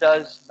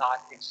does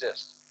not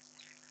exist.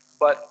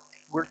 But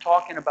we're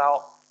talking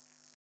about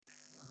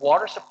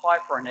water supply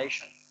for a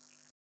nation,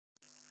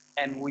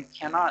 and we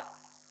cannot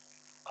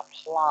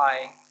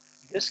apply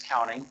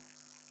discounting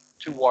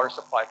to water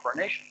supply for a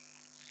nation.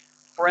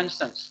 For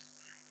instance,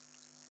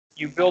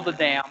 you build a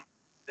dam,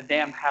 the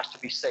dam has to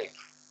be safe.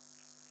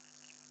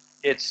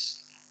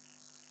 It's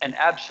an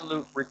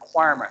absolute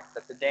requirement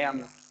that the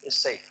dam is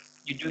safe.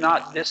 You do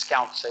not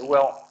discount, say,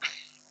 well,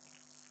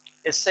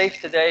 it's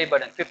safe today,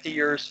 but in 50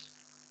 years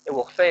it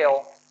will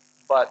fail,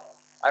 but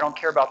I don't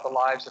care about the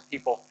lives of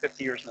people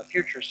 50 years in the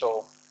future,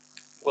 so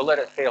we'll let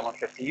it fail in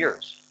 50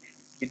 years.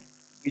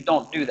 You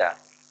don't do that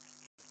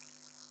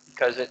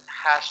because it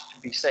has to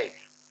be safe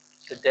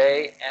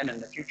today and in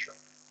the future.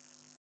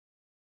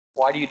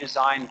 Why do you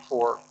design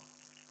for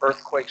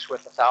earthquakes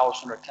with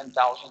 1,000 or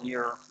 10,000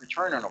 year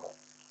return interval?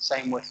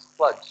 Same with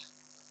floods.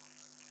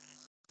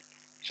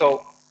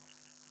 So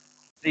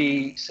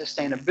the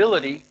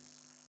sustainability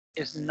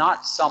is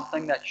not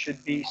something that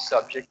should be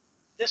subject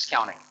to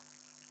discounting.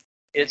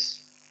 It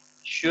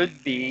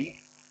should be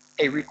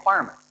a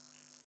requirement.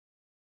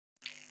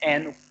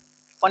 And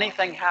funny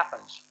thing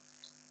happens.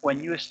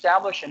 When you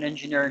establish an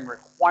engineering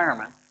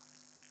requirement,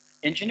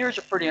 engineers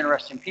are pretty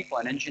interesting people,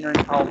 and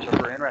engineering problems are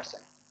very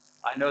interesting.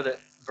 I know that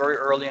very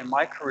early in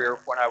my career,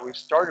 when I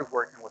started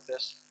working with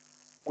this,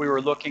 we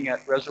were looking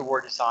at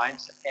reservoir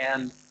designs,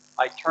 and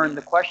I turned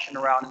the question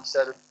around and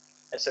said,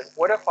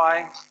 what if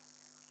I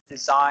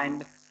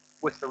designed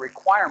with the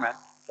requirement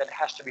that it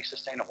has to be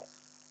sustainable?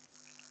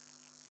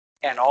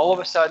 And all of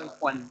a sudden,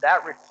 when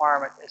that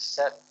requirement is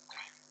set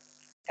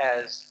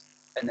as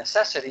a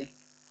necessity,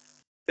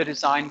 the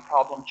design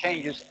problem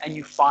changes and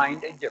you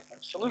find a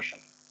different solution.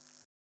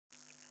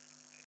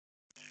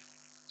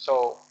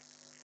 So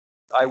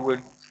I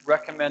would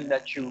recommend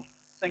that you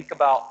think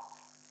about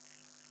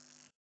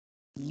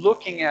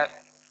looking at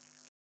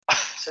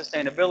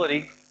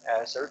sustainability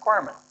as a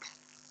requirement.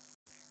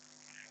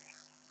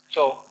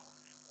 So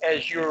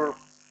as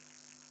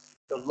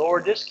the lower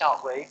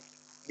discount rate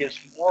gives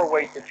more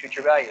weight to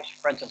future values.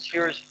 For instance,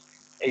 here's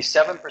a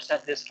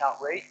 7%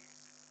 discount rate.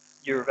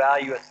 Your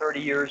value at 30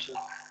 years of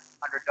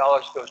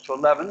 $100 goes to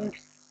 11.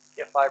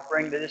 If I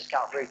bring the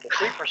discount rate to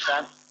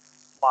 3%,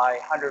 my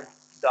 $100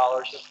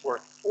 is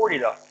worth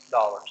 $40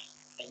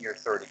 in year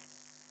 30.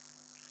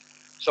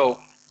 So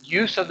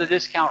use of the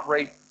discount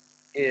rate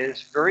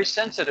is very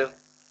sensitive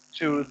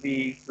to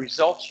the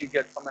results you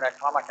get from an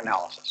economic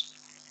analysis.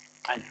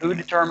 And who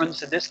determines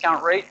the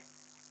discount rate?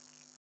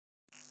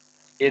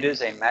 It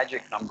is a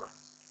magic number.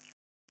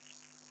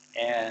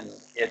 And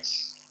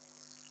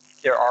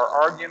there are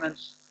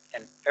arguments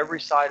in every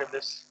side of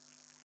this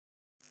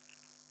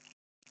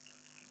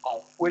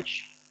on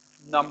which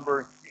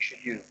number you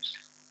should use.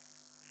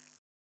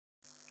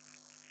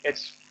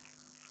 It's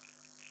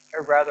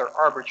a rather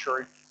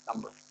arbitrary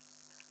number.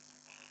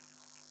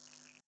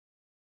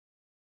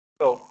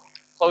 So,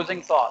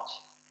 closing thoughts.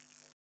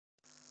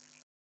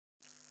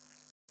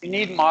 You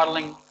need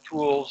modeling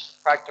tools,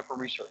 practical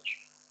research.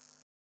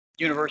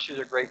 Universities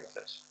are great with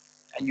this.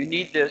 And you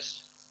need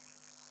this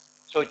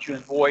so that you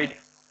avoid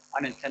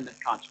unintended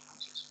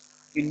consequences.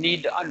 You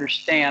need to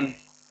understand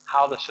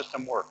how the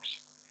system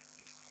works.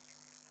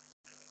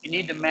 You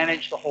need to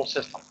manage the whole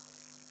system.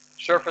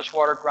 Surface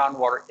water,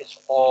 groundwater, it's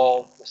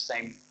all the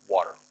same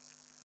water.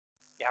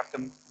 You have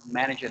to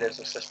manage it as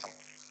a system.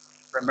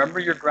 Remember,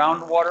 your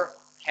groundwater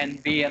can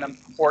be an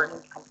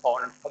important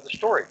component of the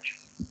storage.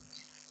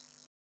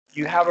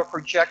 You have a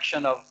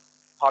projection of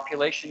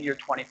population year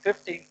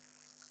 2050.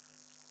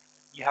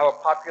 You have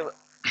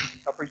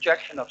a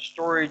projection of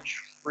storage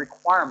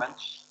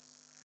requirements.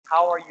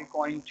 How are you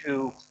going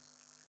to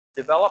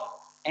develop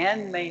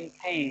and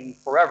maintain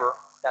forever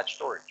that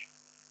storage?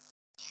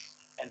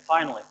 And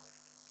finally,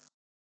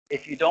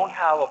 if you don't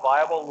have a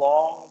viable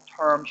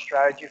long-term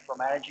strategy for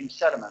managing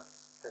sediment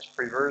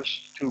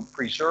to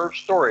preserve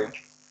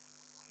storage,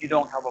 you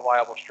don't have a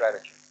viable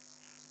strategy.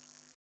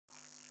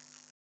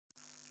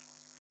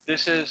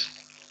 This is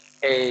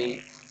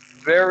a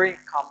very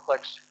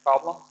complex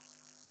problem.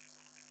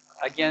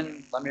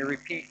 Again, let me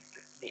repeat,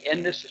 the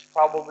Indus is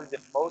probably the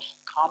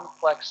most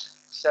complex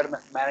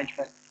sediment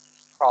management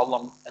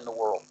problem in the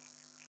world.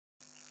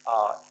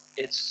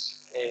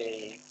 It's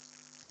a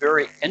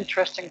very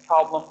interesting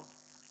problem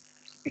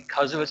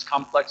because of its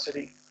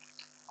complexity.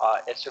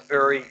 It's a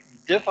very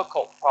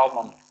difficult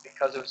problem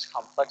because of its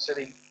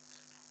complexity.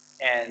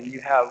 And you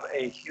have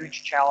a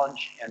huge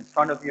challenge in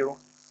front of you.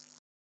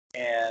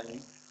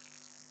 And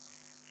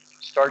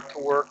start to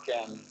work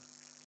and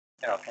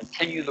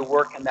continue the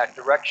work in that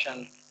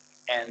direction.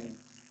 And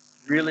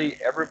really,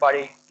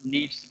 everybody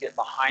needs to get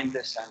behind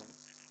this,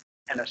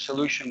 and a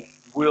solution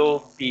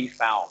will be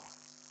found.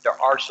 There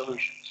are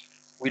solutions.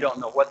 We don't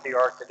know what they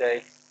are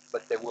today,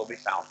 but they will be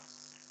found.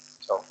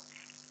 So,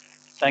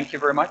 thank you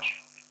very much.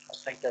 I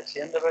think that's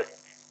the end of it.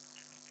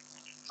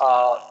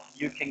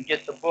 You can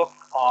get the book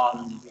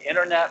on the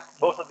internet.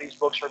 Both of these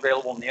books are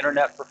available on the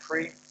internet for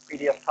free,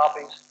 PDF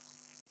copies.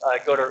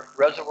 Go to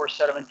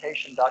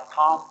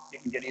reservoirsedimentation.com. You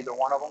can get either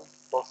one of them,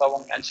 both of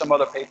them, and some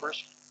other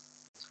papers.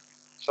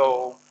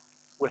 So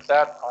with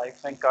that, I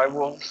think I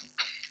will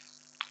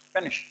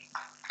finish.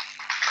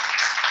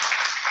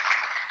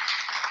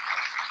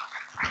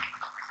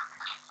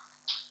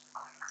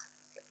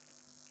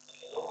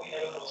 We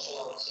have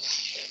also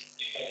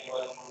if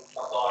anyone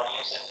from the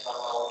audience and from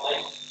our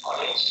online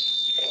audience,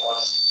 you can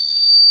ask.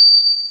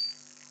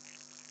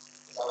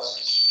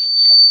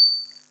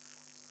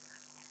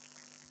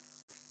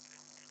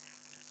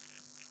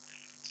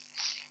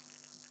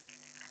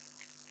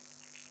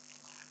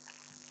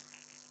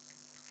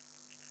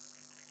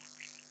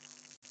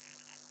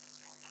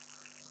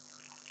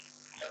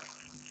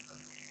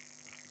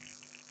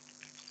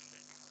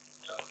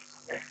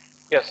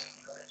 Yes.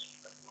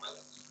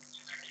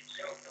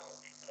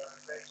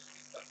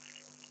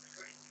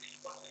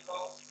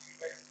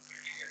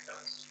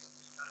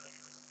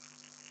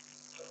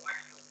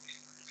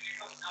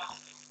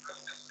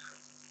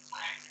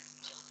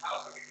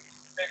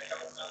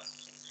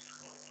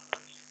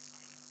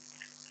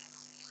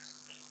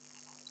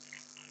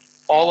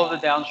 All of the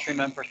downstream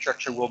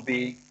infrastructure will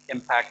be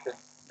impacted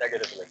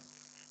negatively.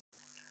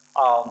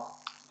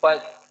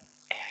 But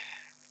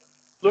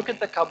look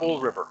at the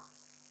Kabul River.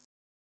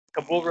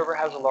 Kabul River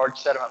has a large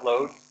sediment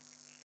load,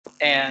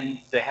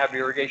 and they have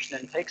irrigation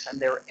intakes, and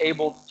they're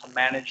able to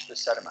manage the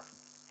sediment.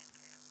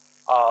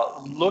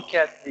 Look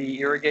at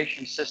the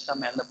irrigation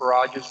system and the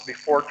barrages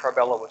before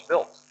Tarbela was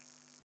built.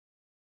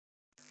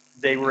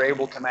 They were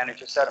able to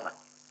manage the sediment.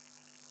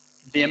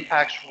 The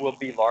impacts will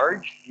be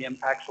large, the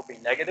impacts will be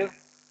negative,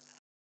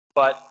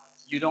 but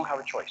you don't have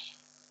a choice.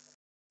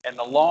 In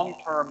the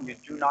long term, you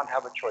do not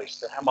have a choice.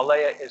 The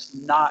Himalaya is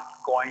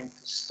not going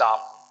to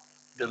stop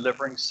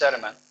delivering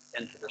sediment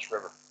into this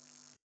river.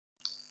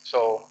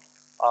 So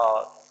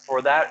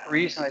for that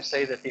reason, I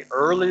say that the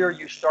earlier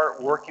you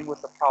start working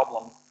with the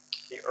problem,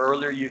 the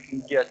earlier you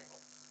can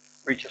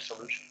reach a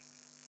solution.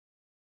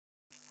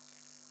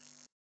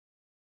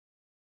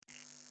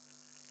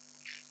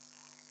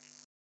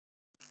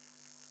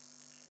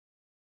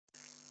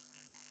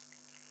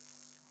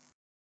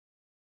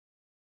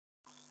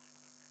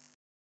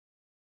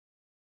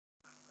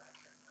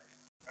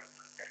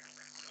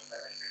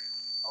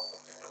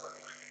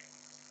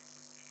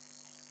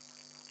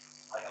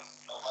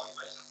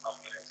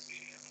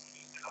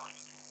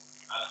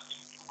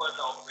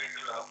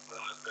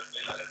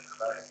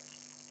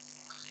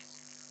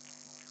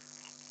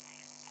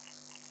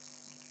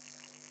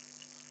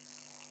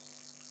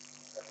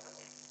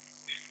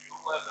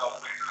 was the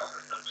operator of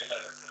the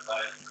Tarbela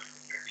reservoir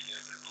 20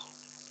 years ago,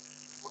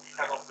 would you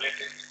have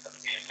operated with the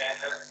same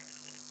manner,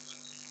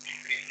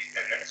 increasing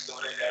the debt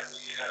storage every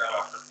year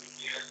or after 2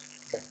 years,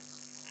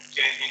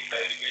 changing the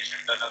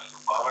irrigation tunnel to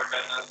power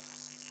tunnel?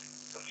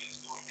 So these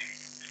two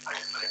things I'd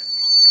like to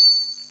know.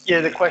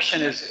 Yeah, the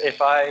question is,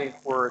 if I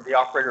were the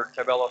operator of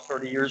Tarbela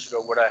 30 years ago,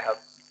 would I have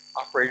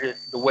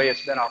operated the way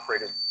it's been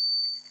operated?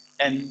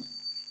 And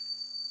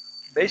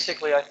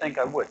basically, I think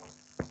I would,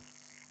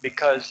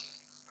 because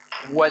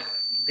what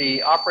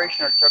the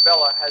operation of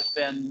Tarbela has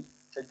been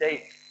to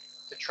date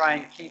to try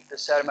and keep the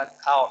sediment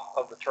out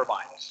of the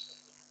turbines.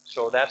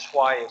 So that's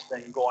why it's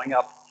been going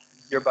up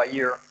year by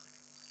year.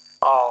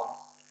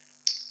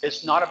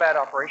 It's not a bad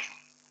operation.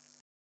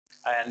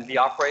 And the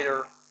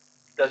operator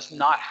does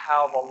not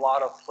have a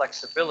lot of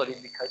flexibility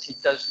because he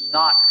does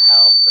not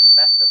have the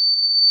method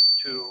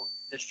to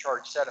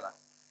discharge sediment.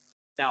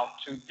 Now,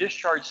 to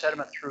discharge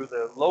sediment through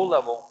the low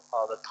level,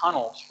 the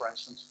tunnels, for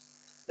instance,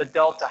 the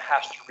delta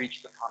has to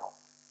reach the tunnel.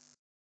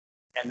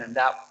 And then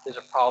that is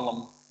a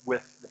problem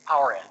with the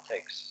power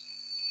intakes.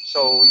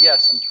 So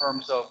yes, in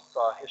terms of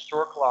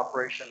historical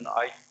operation,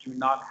 I do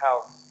not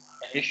have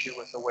an issue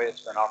with the way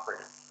it's been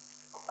operated.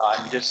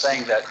 I'm just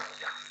saying that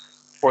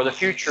for the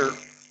future,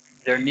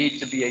 there needs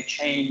to be a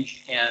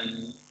change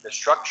in the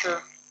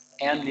structure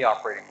and the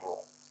operating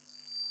rule.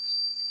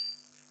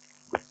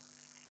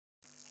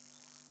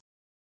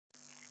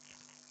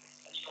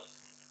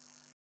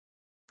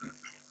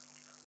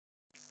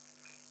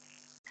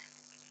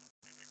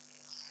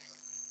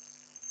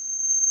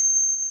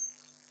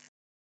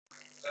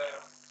 Do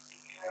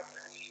you have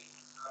any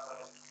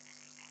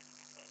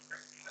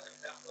practical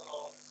example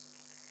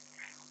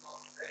of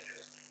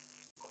measures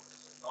for the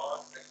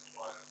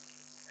non-technical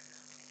and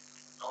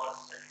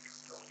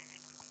non-technical?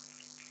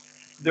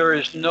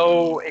 There's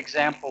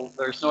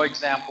no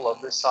example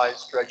of this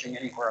size dredging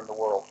anywhere in the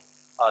world.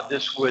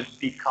 This would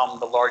become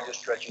the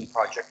largest dredging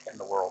project in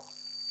the world.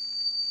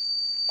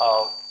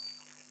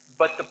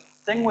 But the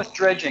thing with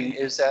dredging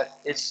is that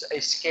it's a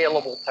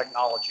scalable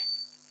technology.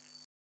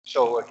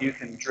 So if you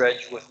can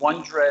dredge with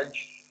one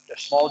dredge, a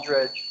small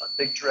dredge, a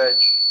big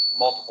dredge,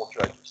 multiple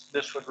dredges,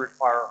 this would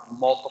require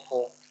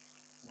multiple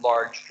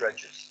large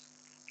dredges.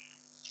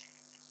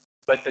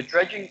 But the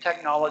dredging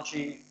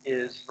technology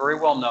is very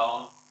well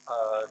known.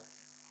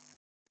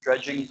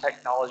 Dredging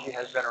technology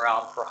has been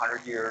around for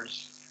 100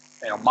 years,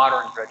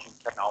 modern dredging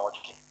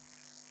technology.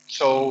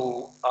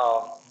 So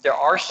there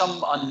are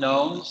some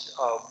unknowns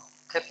of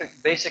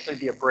basically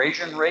the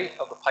abrasion rate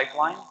of the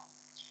pipeline,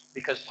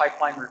 because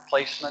pipeline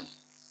replacement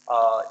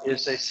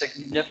is a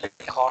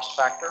significant cost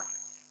factor.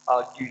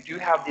 You do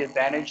have the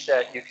advantage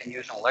that you can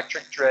use an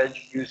electric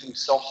dredge using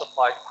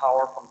self-supplied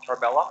power from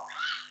Tarbela,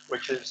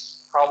 which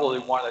is probably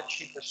one of the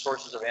cheapest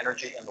sources of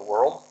energy in the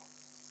world.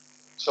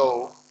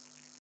 So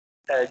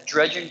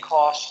dredging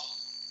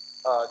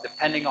costs,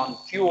 depending on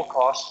fuel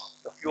costs,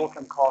 the fuel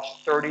can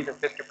cost 30 to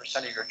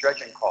 50% of your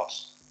dredging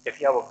costs. If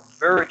you have a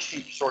very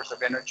cheap source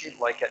of energy,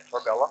 like at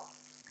Tarbela,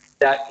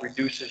 that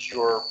reduces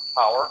your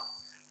power.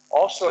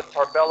 Also at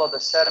Tarbela, the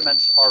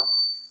sediments are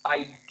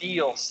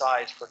ideal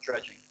size for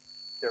dredging.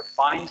 They're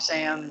fine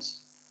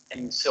sands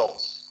and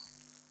silts.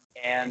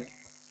 And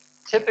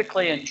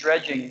typically in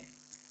dredging,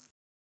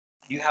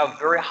 you have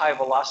very high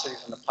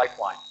velocities in the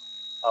pipeline.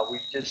 We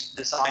just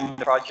designed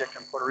a project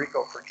in Puerto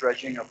Rico for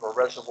dredging of a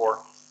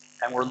reservoir,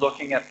 and we're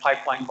looking at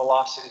pipeline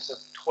velocities of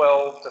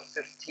 12 to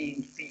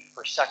 15 feet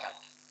per second.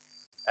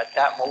 At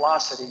that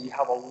velocity, you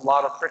have a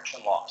lot of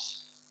friction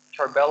loss.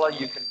 Tarbela,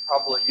 you can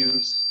probably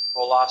use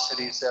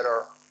velocities that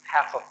are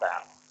half of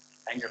that,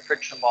 and your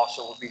friction loss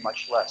will be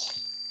much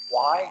less.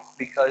 Why?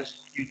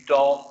 Because you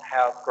don't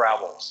have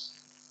gravels.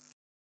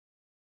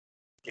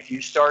 If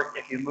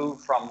you move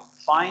from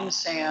fine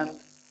sand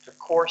to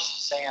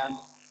coarse sand,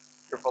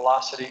 your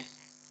velocity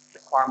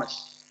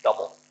requirements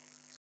double.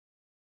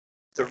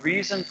 The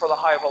reason for the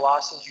high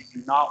velocities, you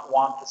do not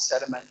want the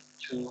sediment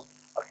to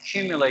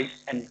accumulate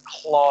and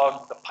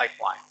clog the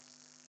pipeline.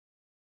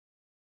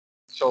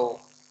 So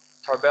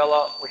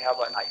Tarbela, we have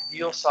an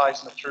ideal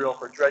size material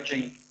for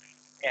dredging,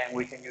 and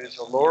we can use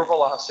a lower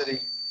velocity,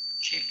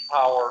 cheap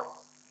power,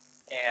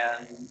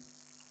 and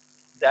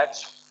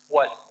that's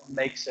what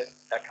makes it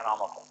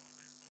economical.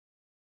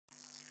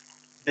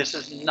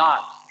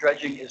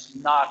 Dredging is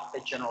not a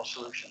general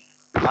solution.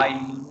 I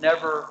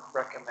never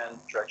recommend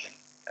dredging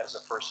as a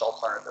first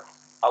alternative.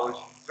 I was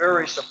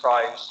very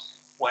surprised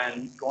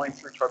when going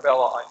through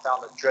Tarbela, I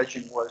found that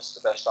dredging was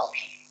the best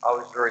option. I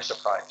was very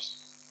surprised.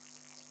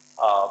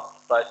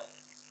 But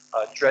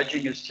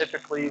dredging is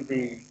typically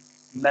the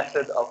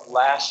method of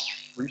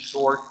last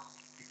resort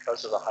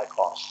because of the high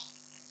cost.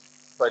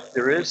 But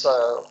there's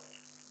a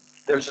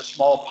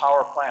small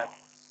power plant,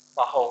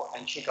 Bajo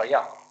and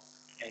Chicaya,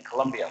 in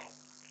Colombia.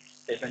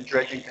 They've been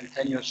dredging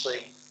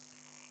continuously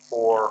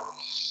for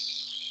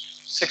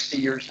 60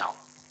 years now.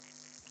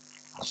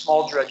 A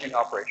small dredging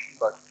operation,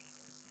 but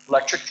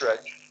electric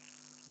dredge.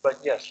 But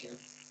yes,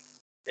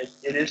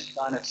 it is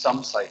done at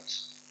some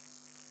sites,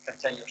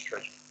 continuous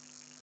dredging.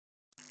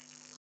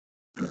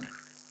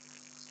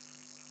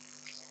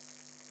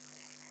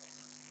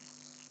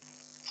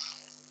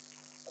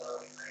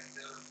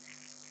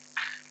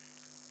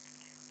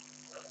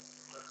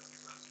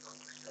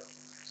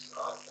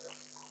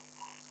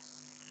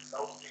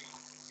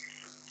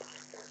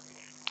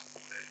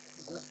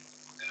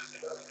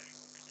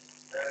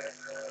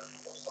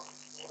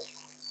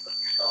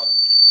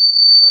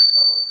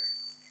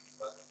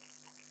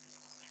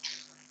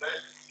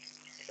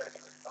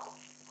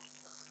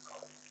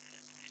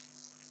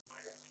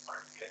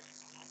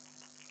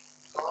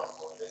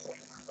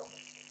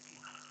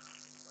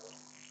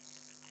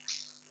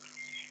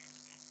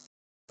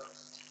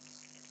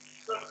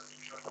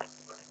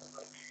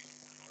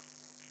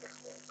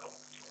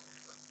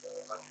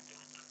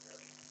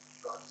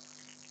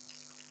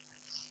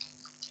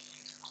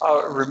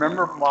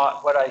 Remember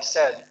what I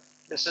said.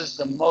 This is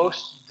the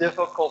most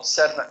difficult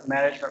sediment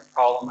management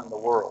problem in the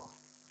world.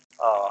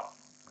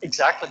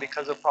 Exactly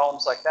because of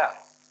problems like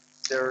that.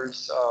 There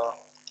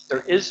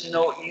is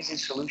no easy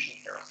solution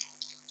here,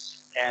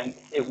 and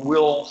there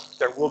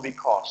will be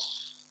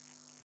costs.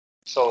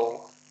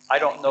 So I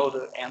don't know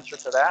the answer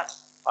to that.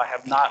 I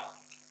have not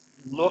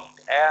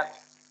looked at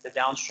the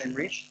downstream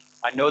reach.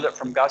 I know that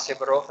from Ghazi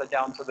Barotha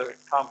down to the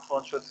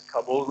confluence with the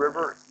Kabul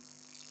River,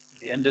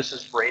 the Indus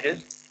is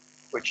braided,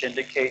 which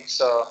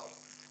indicates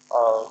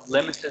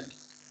limited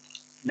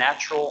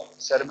natural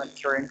sediment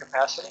carrying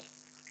capacity.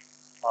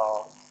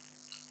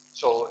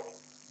 So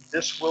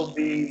this will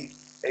be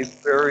a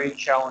very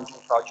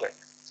challenging project,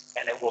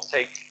 and it will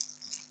take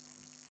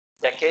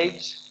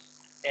decades.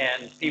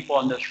 And people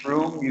in this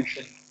room, you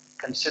should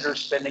consider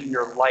spending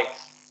your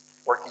life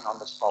working on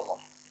this problem.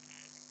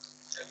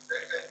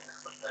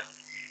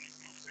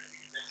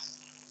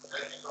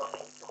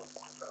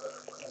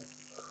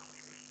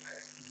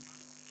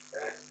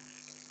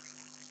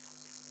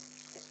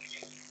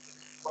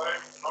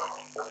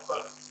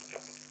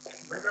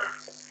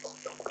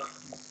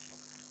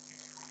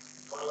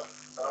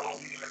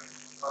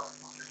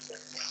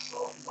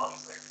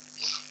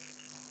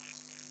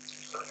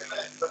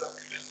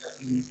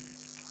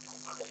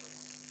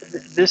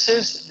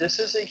 This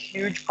is a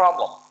huge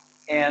problem,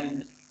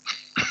 and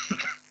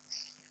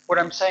what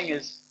I'm saying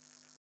is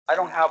I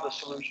don't have the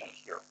solutions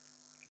here.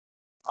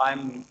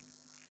 I'm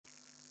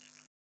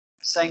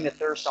saying that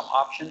there are some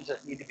options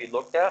that need to be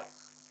looked at,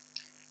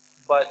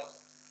 but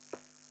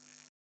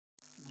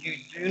you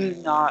do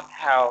not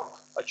have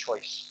a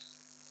choice,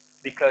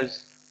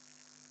 because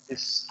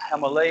this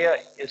Himalaya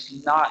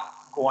is not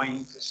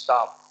going to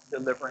stop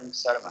delivering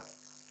sediment.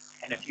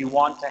 And if you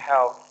want to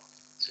have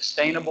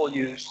sustainable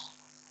use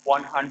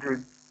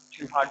 100,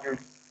 200,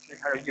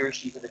 300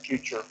 years into the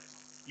future,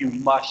 you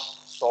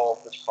must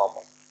solve this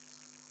problem.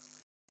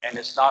 And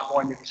it's not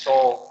going to be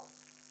solved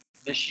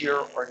this year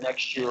or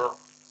next year,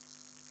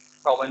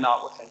 probably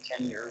not within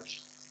 10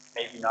 years,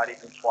 maybe not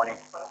even 20.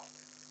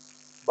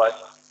 But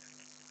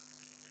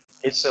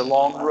it's a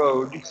long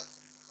road,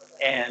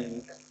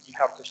 and you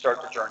have to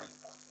start the journey.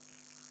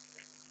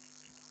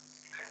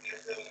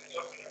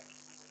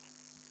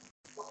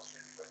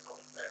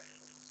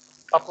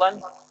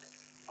 Upland?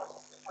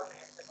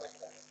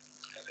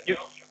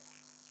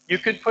 You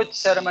could put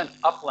sediment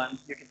upland.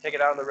 You can take it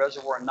out of the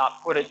reservoir and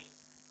not put it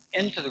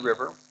into the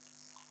river.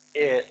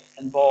 It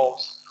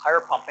involves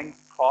higher pumping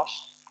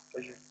costs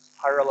because you're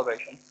higher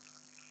elevation.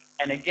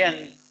 And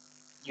again,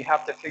 you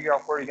have to figure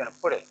out where you're going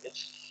to put it.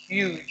 It's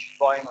huge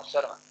volume of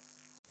sediment.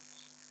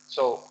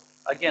 So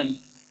again,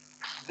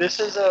 this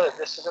is a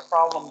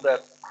problem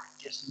that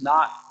is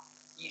not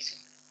easy.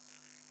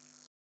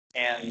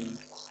 And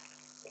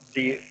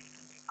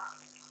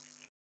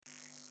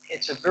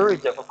it's a very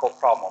difficult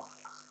problem.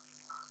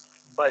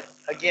 But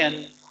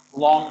again,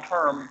 long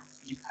term,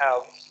 you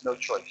have no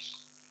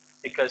choice,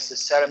 because the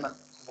sediment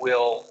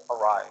will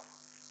arrive.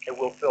 It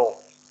will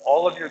fill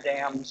all of your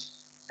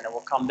dams, and it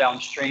will come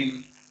downstream,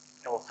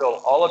 and it will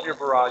fill all of your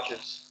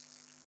barrages.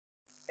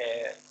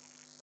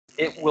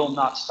 It will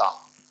not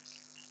stop.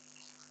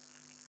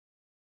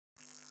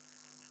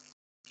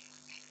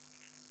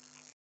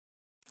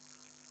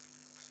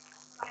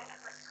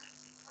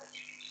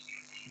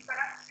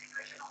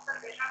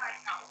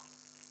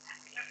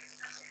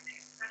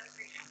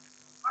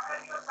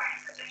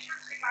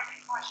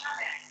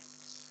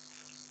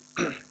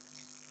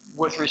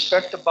 With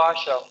respect to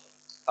Basha,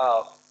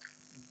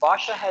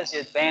 Basha has the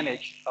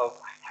advantage of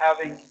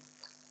having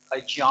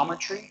a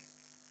geometry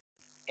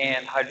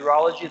and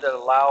hydrology that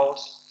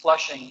allows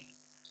flushing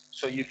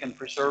so you can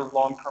preserve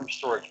long-term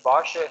storage.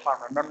 Basha, if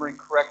I'm remembering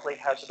correctly,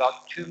 has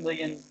about 2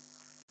 billion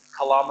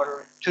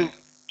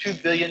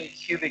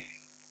cubic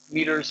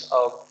meters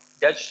of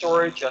dead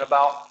storage and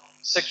about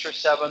 6 or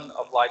 7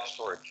 of live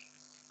storage.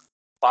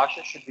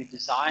 Basha should be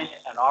designed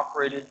and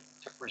operated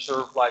to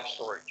preserve live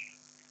storage,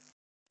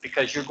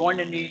 because you're going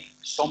to need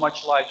so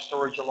much live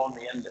storage along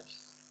the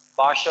Indus.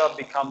 Basha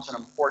becomes an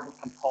important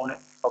component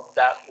of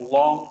that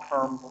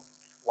long-term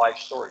live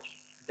storage.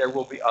 There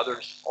will be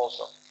others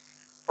also.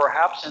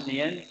 Perhaps in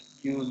the end,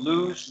 you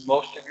lose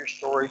most of your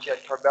storage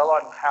at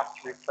Tarbela and have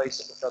to replace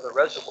it with other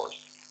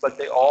reservoirs, but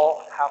they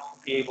all have to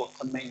be able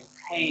to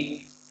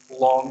maintain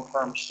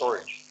long-term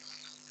storage.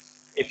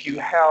 If you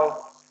have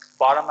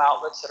bottom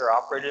outlets that are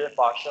operated at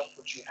Basha,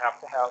 which you have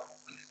to have,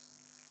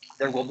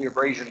 there will be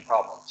abrasion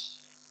problems.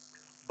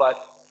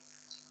 But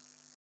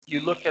you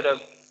look at a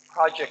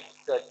project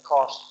that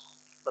costs,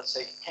 let's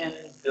say,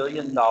 $10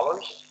 billion.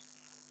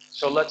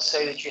 So let's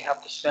say that you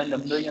have to spend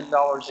 $1 million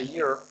a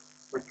year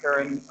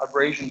repairing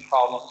abrasion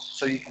problems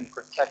so you can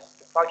protect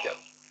the project.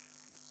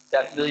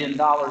 That $1 million is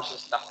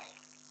nothing.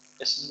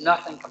 It's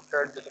nothing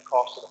compared to the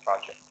cost of the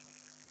project.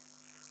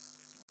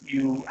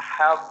 You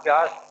have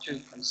got to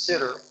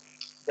consider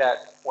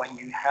that when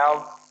you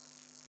have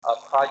a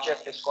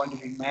project that's going to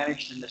be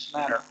managed in this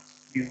manner,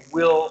 you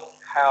will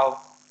have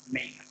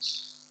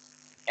maintenance.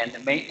 And the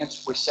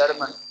maintenance with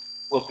sediment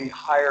will be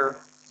higher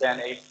than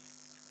a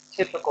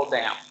typical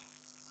dam.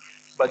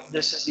 But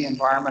this is the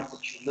environment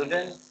that you live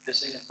in.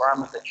 This is the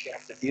environment that you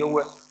have to deal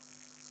with.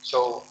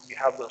 So you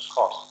have those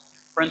costs.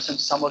 For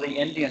instance, some of the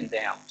Indian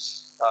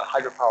dams,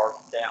 hydropower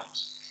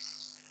dams,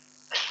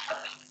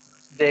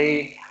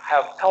 they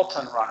have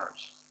Pelton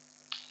runners.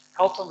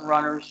 Pelton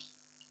runners,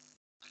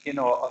 you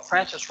know, a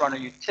Francis runner,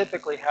 you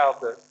typically have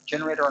the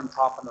generator on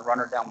top and the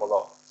runner down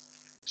below.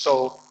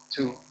 So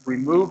to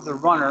remove the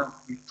runner,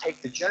 you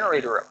take the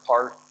generator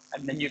apart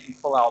and then you can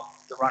pull out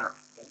the runner.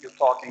 You're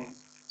talking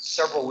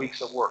several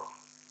weeks of work.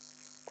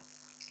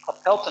 A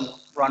Pelton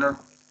runner,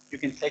 you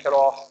can take it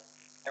off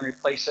and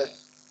replace it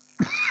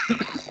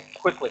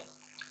quickly.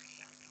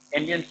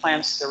 Indian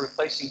plants, they're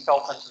replacing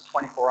Peltons in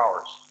 24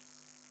 hours.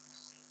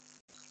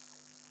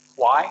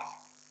 Why?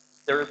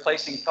 They're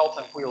replacing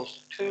Pelton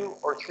wheels 2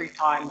 or 3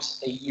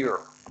 times a year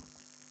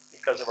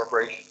because of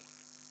abrasion.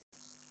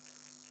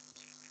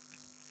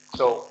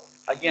 So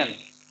again,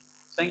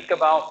 think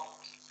about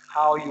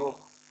how you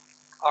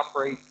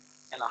operate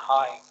in a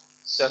high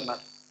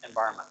sediment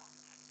environment.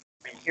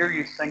 I mean, here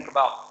you think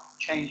about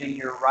changing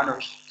your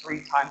runners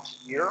 3 times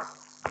a year,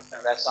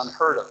 and that's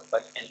unheard of.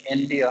 But in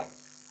India,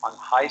 on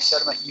high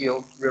sediment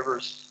yield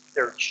rivers,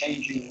 they're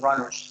changing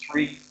runners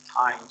 3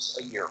 times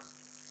a year.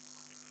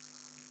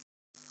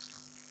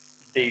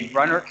 The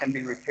runner can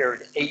be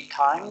repaired 8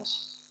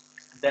 times,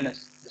 then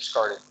it's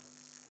discarded.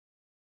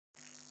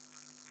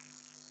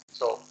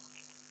 So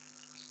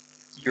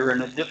you're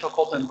in a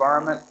difficult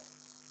environment,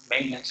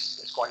 maintenance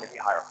is going to be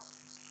higher.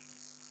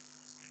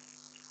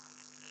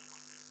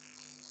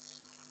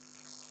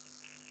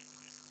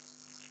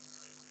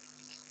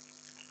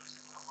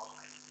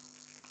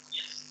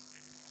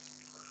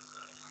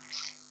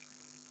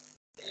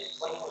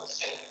 One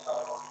question,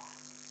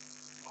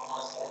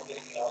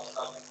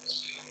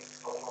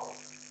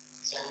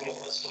 send me a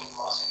question to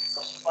ask.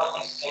 First of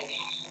all, is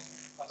thanking you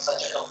for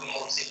such a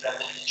comprehensive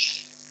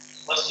presentation.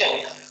 Question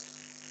is,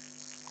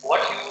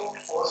 what you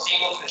foresee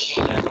in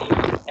machine learning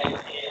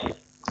and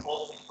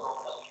both the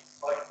problem?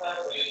 What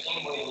do you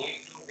think we need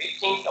to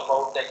rethink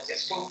about the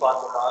existing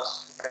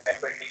formulas to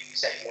adequately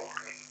segment?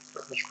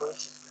 Which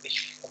question?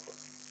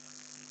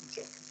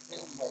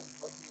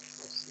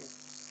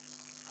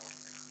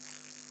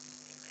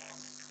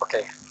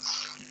 Okay.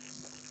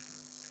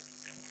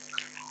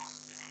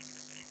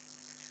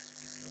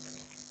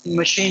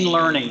 Machine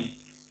learning.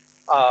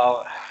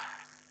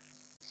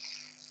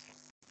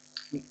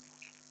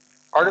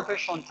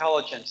 Artificial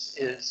intelligence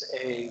is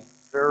a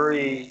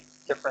very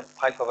different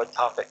type of a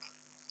topic.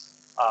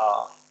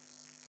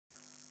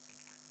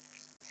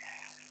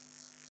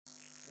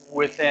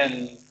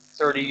 Within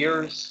 30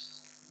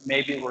 years,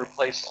 maybe it will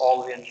replace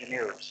all the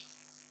engineers.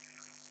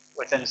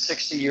 Within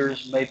 60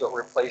 years, maybe it will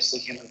replace the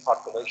human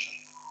population.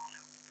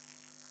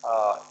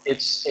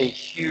 It's a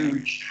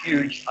huge,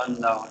 huge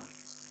unknown.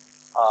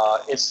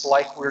 It's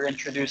like we're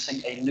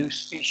introducing a new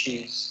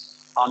species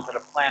onto the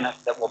planet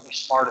that will be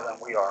smarter than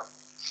we are.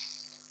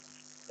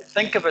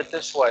 Think of it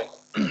this way.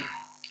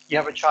 You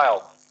have a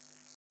child.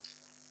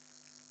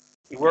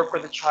 You work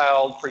with a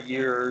child for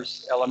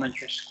years,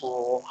 elementary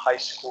school, high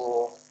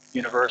school,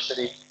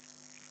 university.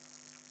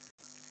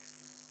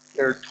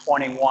 They're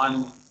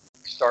 21,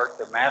 start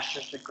their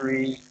master's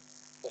degree.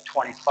 They're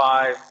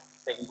 25,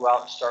 they can go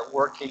out and start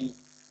working.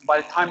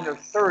 By the time they're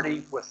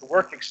 30 with the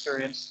work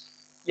experience,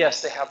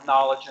 yes, they have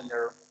knowledge and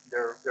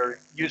they're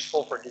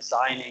useful for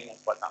designing and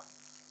whatnot.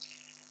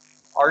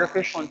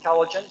 Artificial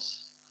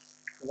intelligence,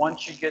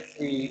 once you get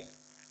the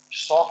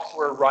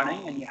software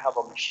running and you have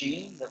a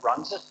machine that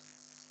runs it,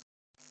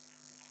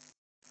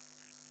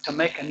 to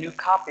make a new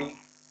copy,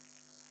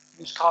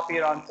 just copy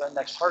it onto the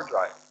next hard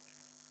drive.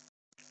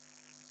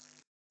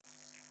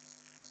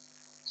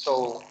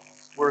 So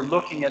we're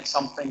looking at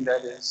something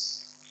that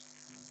is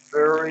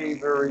very,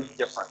 very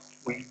different.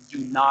 We do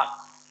not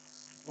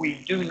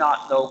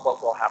know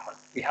what will happen.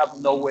 We have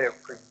no way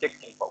of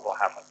predicting what will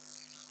happen.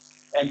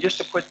 And just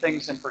to put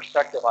things in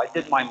perspective, I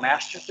did my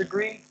master's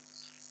degree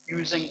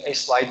using a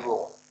slide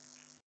rule.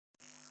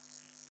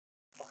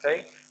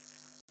 Okay?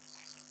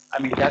 I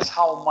mean, that's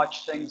how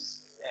much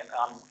things, and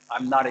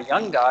I'm not a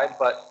young guy,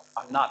 but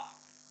I'm not,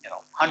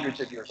 hundreds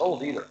of years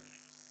old either.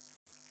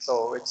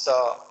 So it's,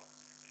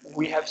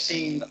 we have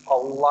seen a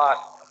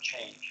lot of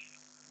change,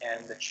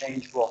 and the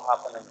change will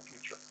happen in the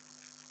future.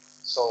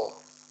 So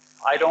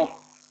I don't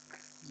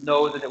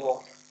know that it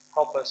will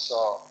help us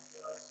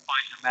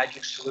find the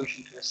magic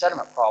solution to the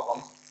sediment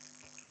problem,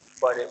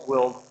 but it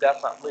will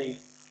definitely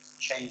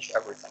change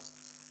everything.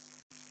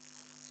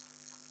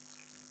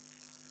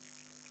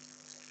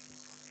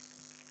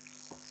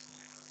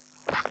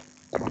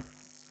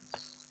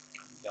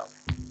 Yeah.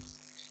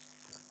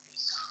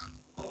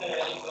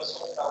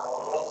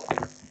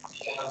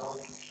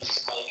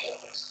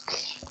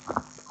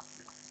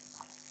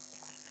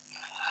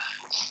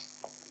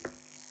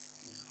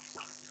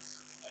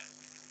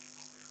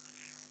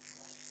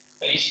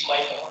 Please,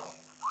 mic on.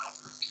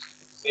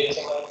 Where is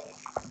the mic?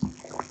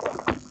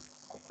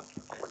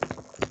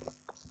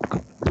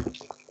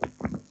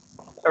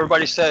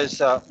 Everybody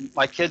says,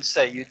 my kids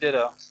say you did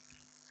a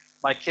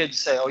my kids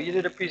say, oh, you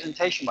did a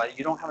presentation, but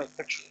you don't have any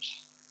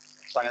pictures.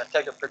 So I'm going to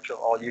take a picture of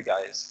all you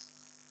guys.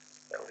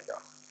 There we go.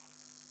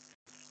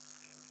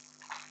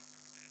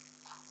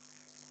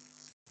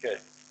 Good.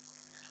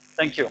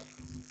 Thank you.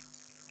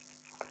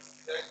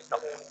 No.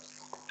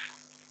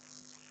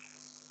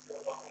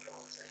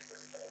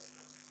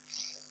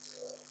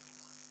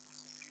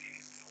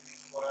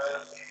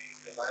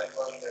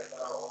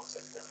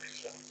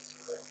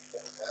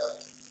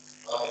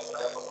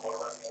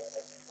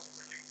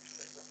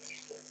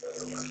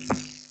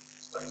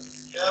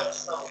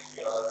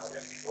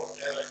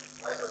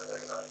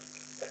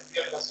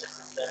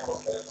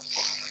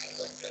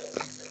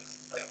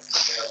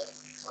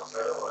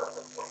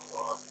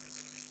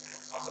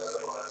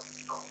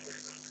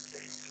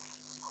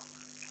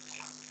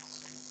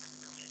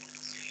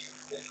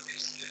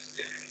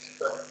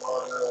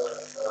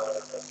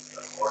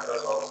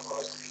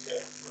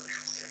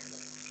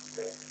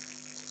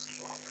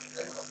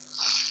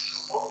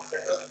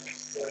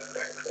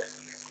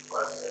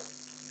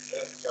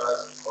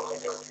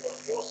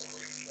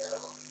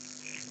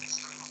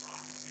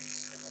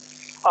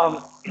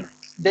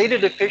 Data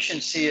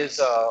deficiency is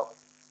a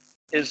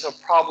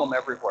problem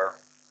everywhere.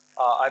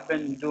 I've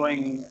been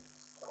doing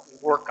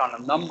work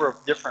on a number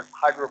of different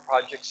hydro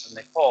projects in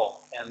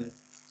Nepal, and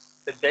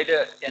the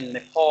data in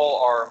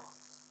Nepal are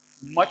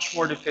much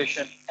more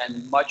deficient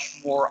and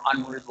much more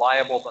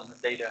unreliable than the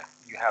data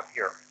you have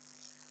here.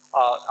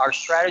 Our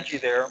strategy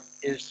there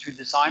is to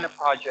design a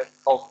project.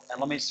 Oh, and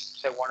let me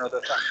say one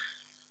other thing.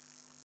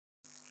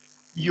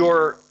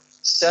 Your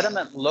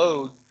sediment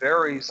load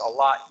varies a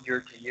lot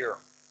year to year.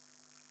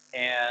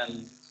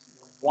 And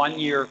one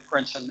year, for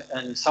instance,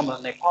 in some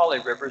of the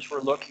Nepali rivers, we're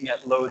looking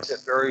at loads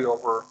that vary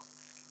over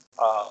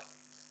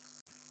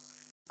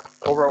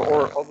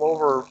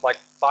like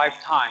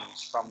 5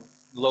 times from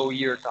low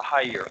year to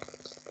high year.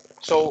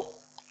 So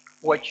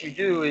what you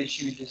do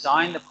is you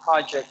design the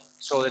project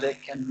so that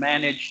it can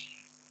manage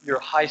your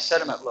high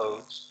sediment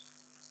loads.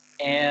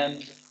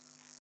 And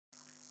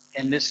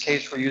in this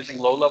case, we're using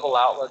low-level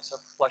outlets, a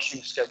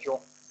flushing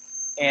schedule,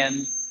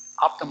 and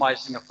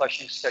optimizing a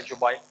flushing schedule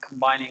by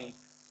combining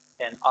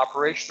an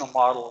operational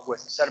model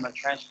with a sediment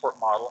transport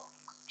model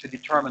to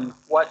determine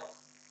what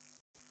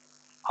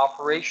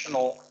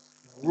operational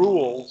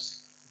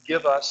rules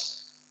give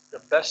us the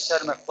best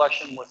sediment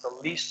flushing with the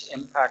least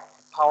impact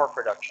to power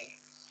production.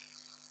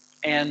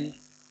 And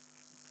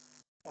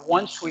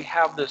once we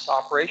have this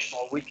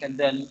operational, we can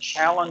then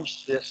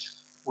challenge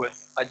this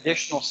with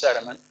additional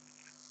sediment.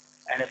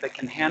 And if it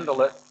can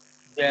handle it,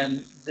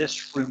 then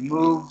this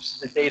removes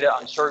the data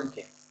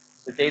uncertainty.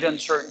 The data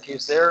uncertainty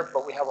is there,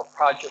 but we have a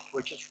project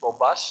which is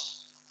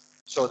robust,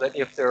 so that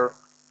if their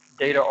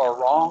data are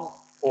wrong,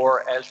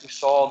 or as we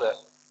saw that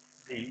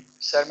the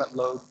sediment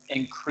load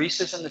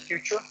increases in the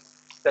future,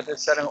 that the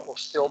sediment will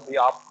still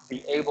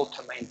be able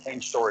to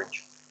maintain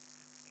storage.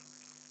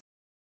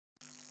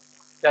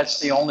 That's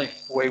the only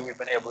way we've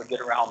been able to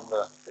get around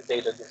the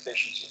data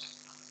deficiencies.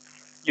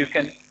 You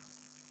can,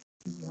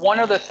 one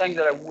other thing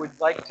that I would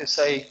like to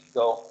say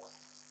though,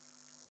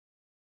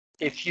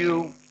 if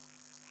you,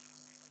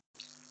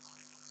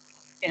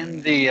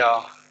 in the,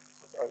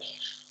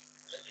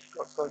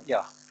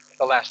 yeah,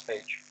 the last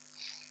page.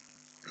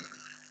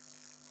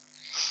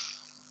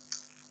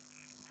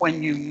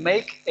 When you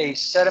make a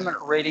sediment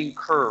rating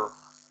curve,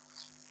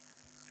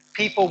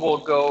 people will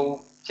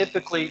go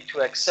typically to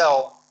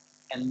Excel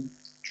and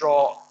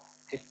draw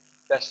a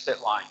best fit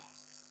line.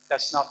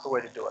 That's not the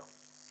way to do it.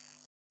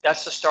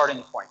 That's the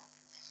starting point.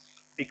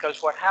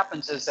 Because what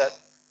happens is that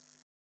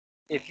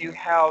if you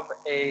have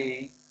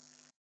a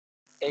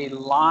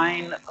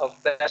line of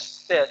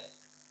best fit,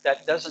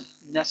 that doesn't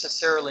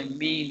necessarily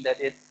mean that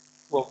it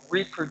will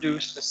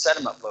reproduce the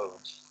sediment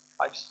loads.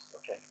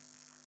 Okay.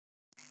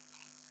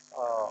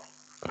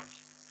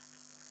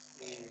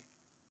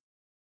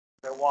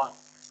 I want.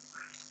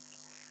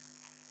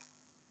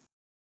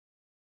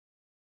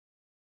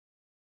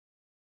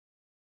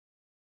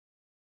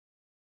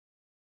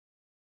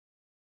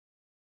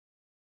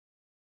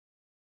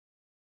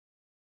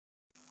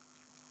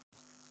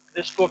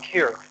 This book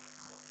here,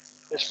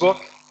 this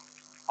book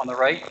on the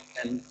right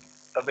and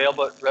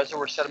available at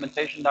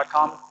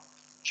reservoirsedimentation.com,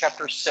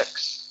 chapter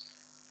 6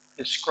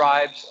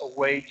 describes a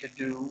way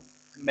to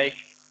make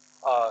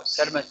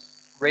sediment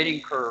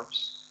rating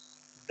curves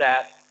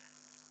that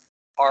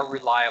are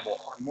reliable,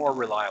 or more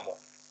reliable.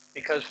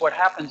 Because what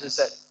happens is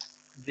that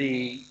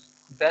the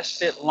best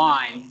fit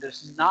line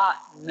does not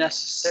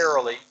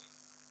necessarily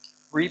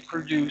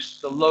reproduce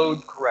the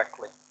load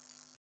correctly.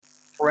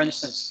 For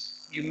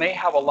instance, you may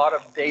have a lot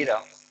of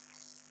data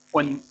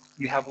when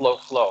you have low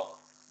flow.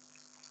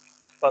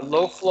 But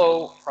low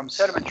flow from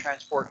sediment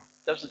transport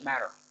doesn't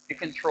matter. You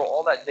can throw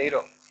all that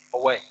data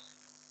away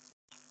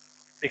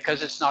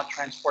because it's not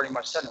transporting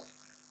much sediment.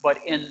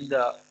 But in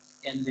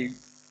the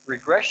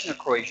regression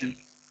equation,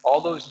 all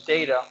those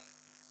data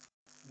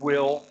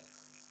will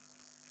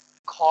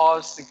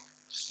cause the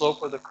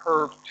slope of the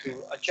curve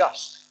to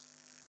adjust.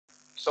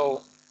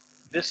 So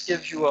this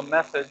gives you a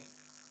method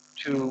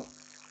to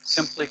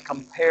simply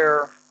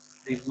compare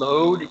the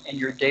load in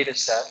your data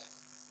set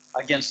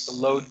against the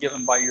load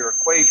given by your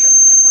equation,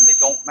 and when they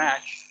don't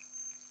match,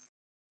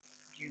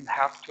 you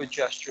have to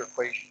adjust your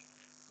equation.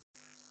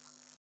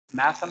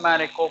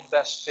 Mathematical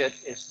best fit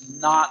is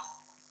not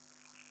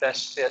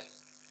best fit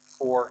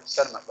for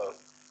sediment load.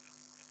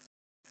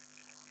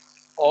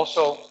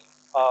 Also,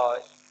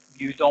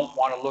 you don't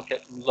want to look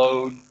at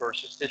load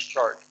versus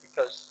discharge,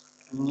 because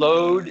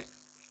load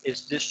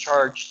is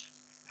discharge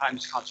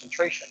times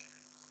concentration.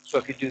 So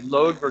if you do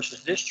load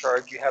versus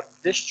discharge, you have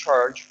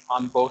discharge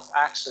on both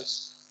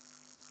axes,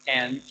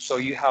 and so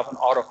you have an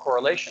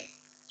autocorrelation.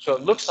 So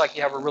it looks like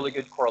you have a really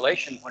good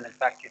correlation when in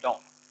fact you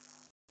don't.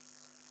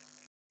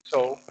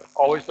 So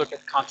always look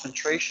at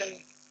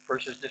concentration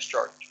versus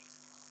discharge.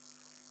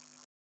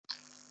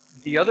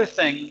 The other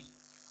thing,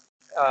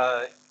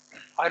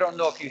 I don't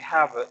know if you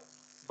have it,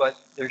 but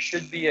there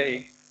should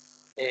be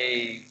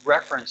a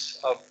reference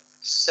of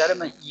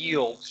sediment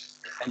yields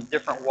in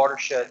different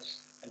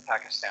watersheds in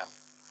Pakistan.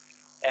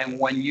 And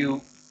when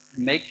you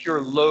make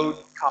your load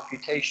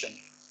computation,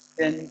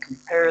 then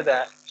compare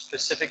that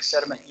specific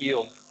sediment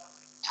yield,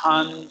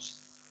 tons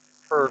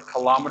per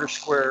kilometer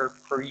square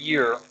per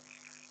year,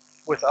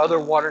 with other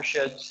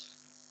watersheds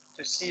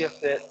to see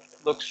if it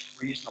looks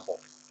reasonable.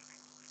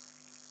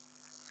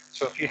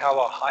 So if you have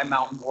a high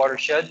mountain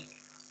watershed,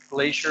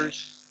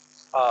 glaciers,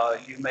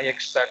 you may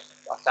expect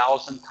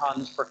 1,000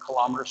 tons per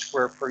kilometer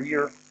square per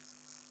year,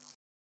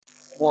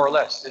 more or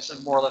less. This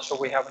is more or less what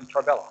we have in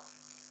Tarbela.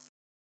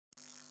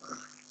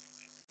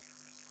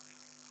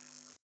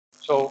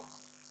 So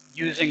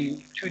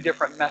using two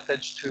different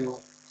methods to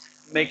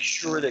make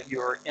sure that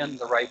you're in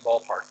the right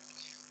ballpark.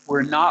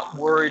 We're not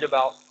worried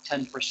about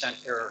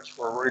 10% errors.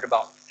 We're worried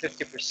about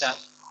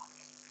 50%,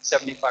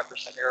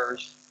 75%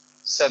 errors,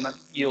 sediment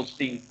yields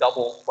being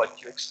double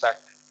what you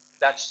expect.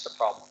 That's the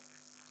problem.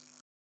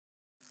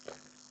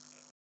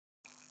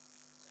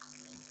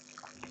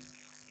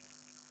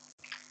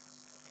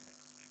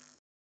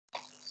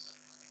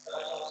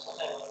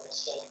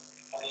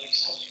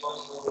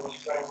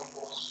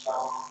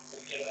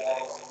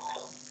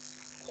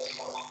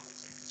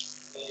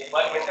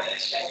 My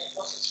mechanics can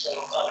ecosystem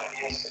are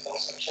against the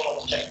construction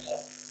of the check dam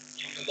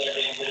due to the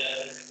danger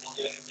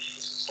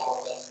system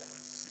of that.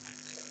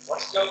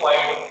 What's your point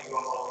of view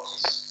about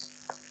this?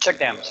 Check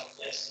dams.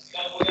 Yes,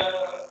 because we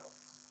are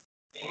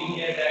aiming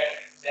here that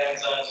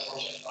dams are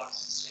essential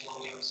parts in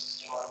the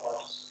ecosystem or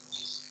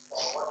bodies.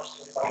 What's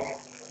the point of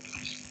view?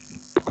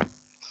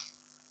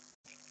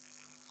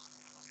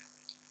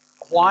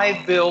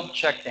 Why build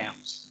check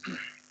dams?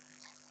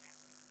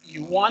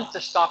 You want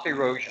to stop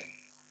erosion.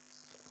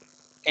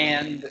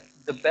 And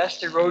the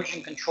best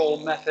erosion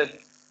control method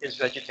is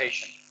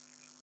vegetation.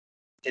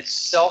 It's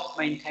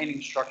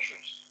self-maintaining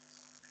structures.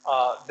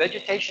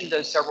 Vegetation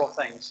does several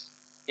things.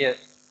 It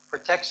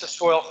protects the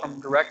soil from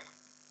direct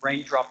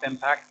raindrop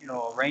impact. You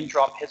know, a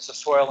raindrop hits the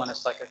soil and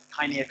it's like a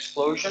tiny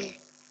explosion,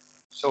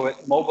 so it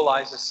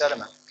mobilizes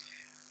sediment.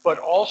 But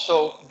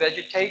also,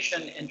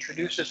 vegetation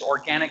introduces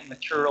organic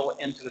material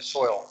into the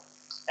soil.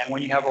 And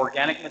when you have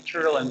organic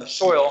material in the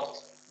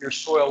soil, your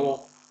soil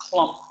will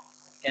clump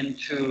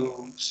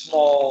into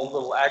small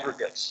little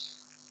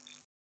aggregates.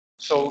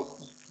 So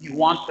you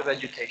want the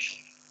vegetation.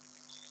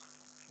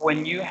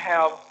 When you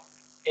have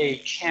a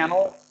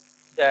channel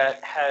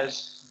that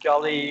has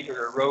gullied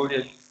or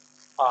eroded,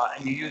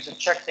 and you use a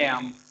check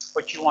dam,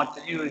 what you want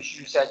to do is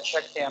use that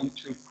check dam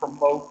to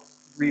promote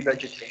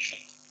revegetation.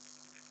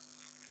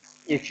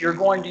 If you're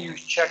going to use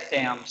check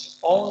dams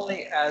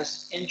only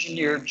as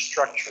engineered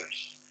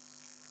structures,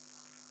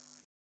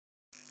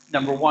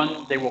 number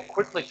one, they will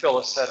quickly fill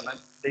with sediment.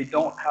 They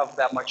don't have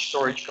that much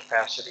storage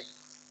capacity.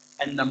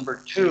 And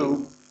number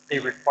two, they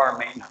require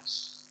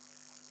maintenance.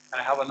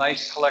 And I have a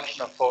nice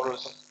collection of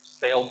photos of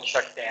failed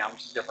check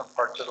dams in different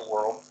parts of the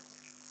world.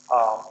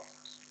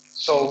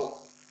 So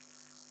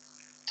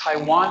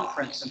Taiwan,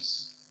 for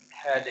instance,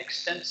 had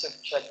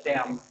extensive check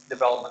dam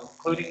development,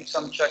 including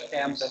some check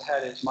dams that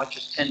had as much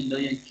as 10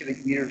 million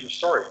cubic meters of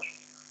storage.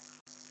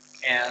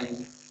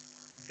 And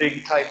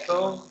big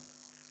typhoon,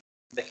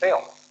 they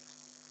fail.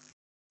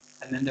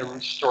 And then the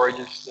storage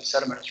is, the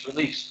sediment is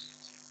released.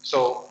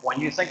 So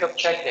when you think of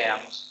check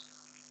dams,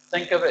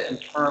 think of it in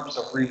terms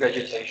of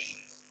revegetation.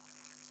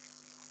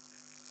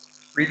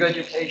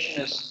 Revegetation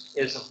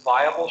is a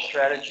viable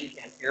strategy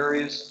in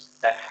areas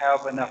that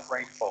have enough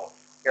rainfall,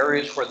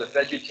 areas where the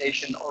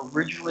vegetation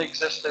originally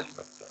existed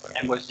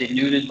and was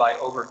denuded by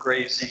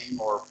overgrazing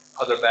or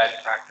other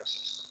bad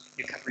practices.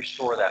 You can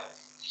restore that.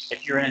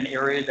 If you're in an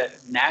area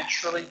that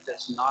naturally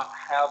does not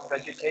have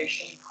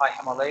vegetation, high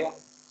Himalaya,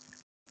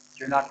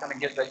 you're not going to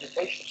get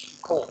vegetation. It's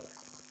cold.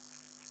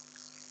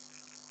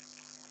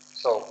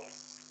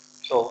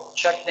 So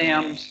check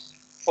dams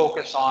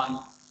focus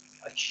on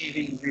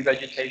achieving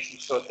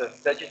revegetation so that the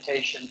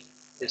vegetation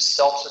is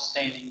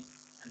self-sustaining,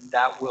 and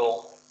that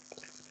will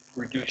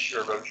reduce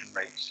your erosion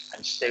rates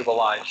and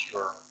stabilize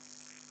your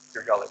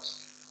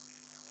gullies.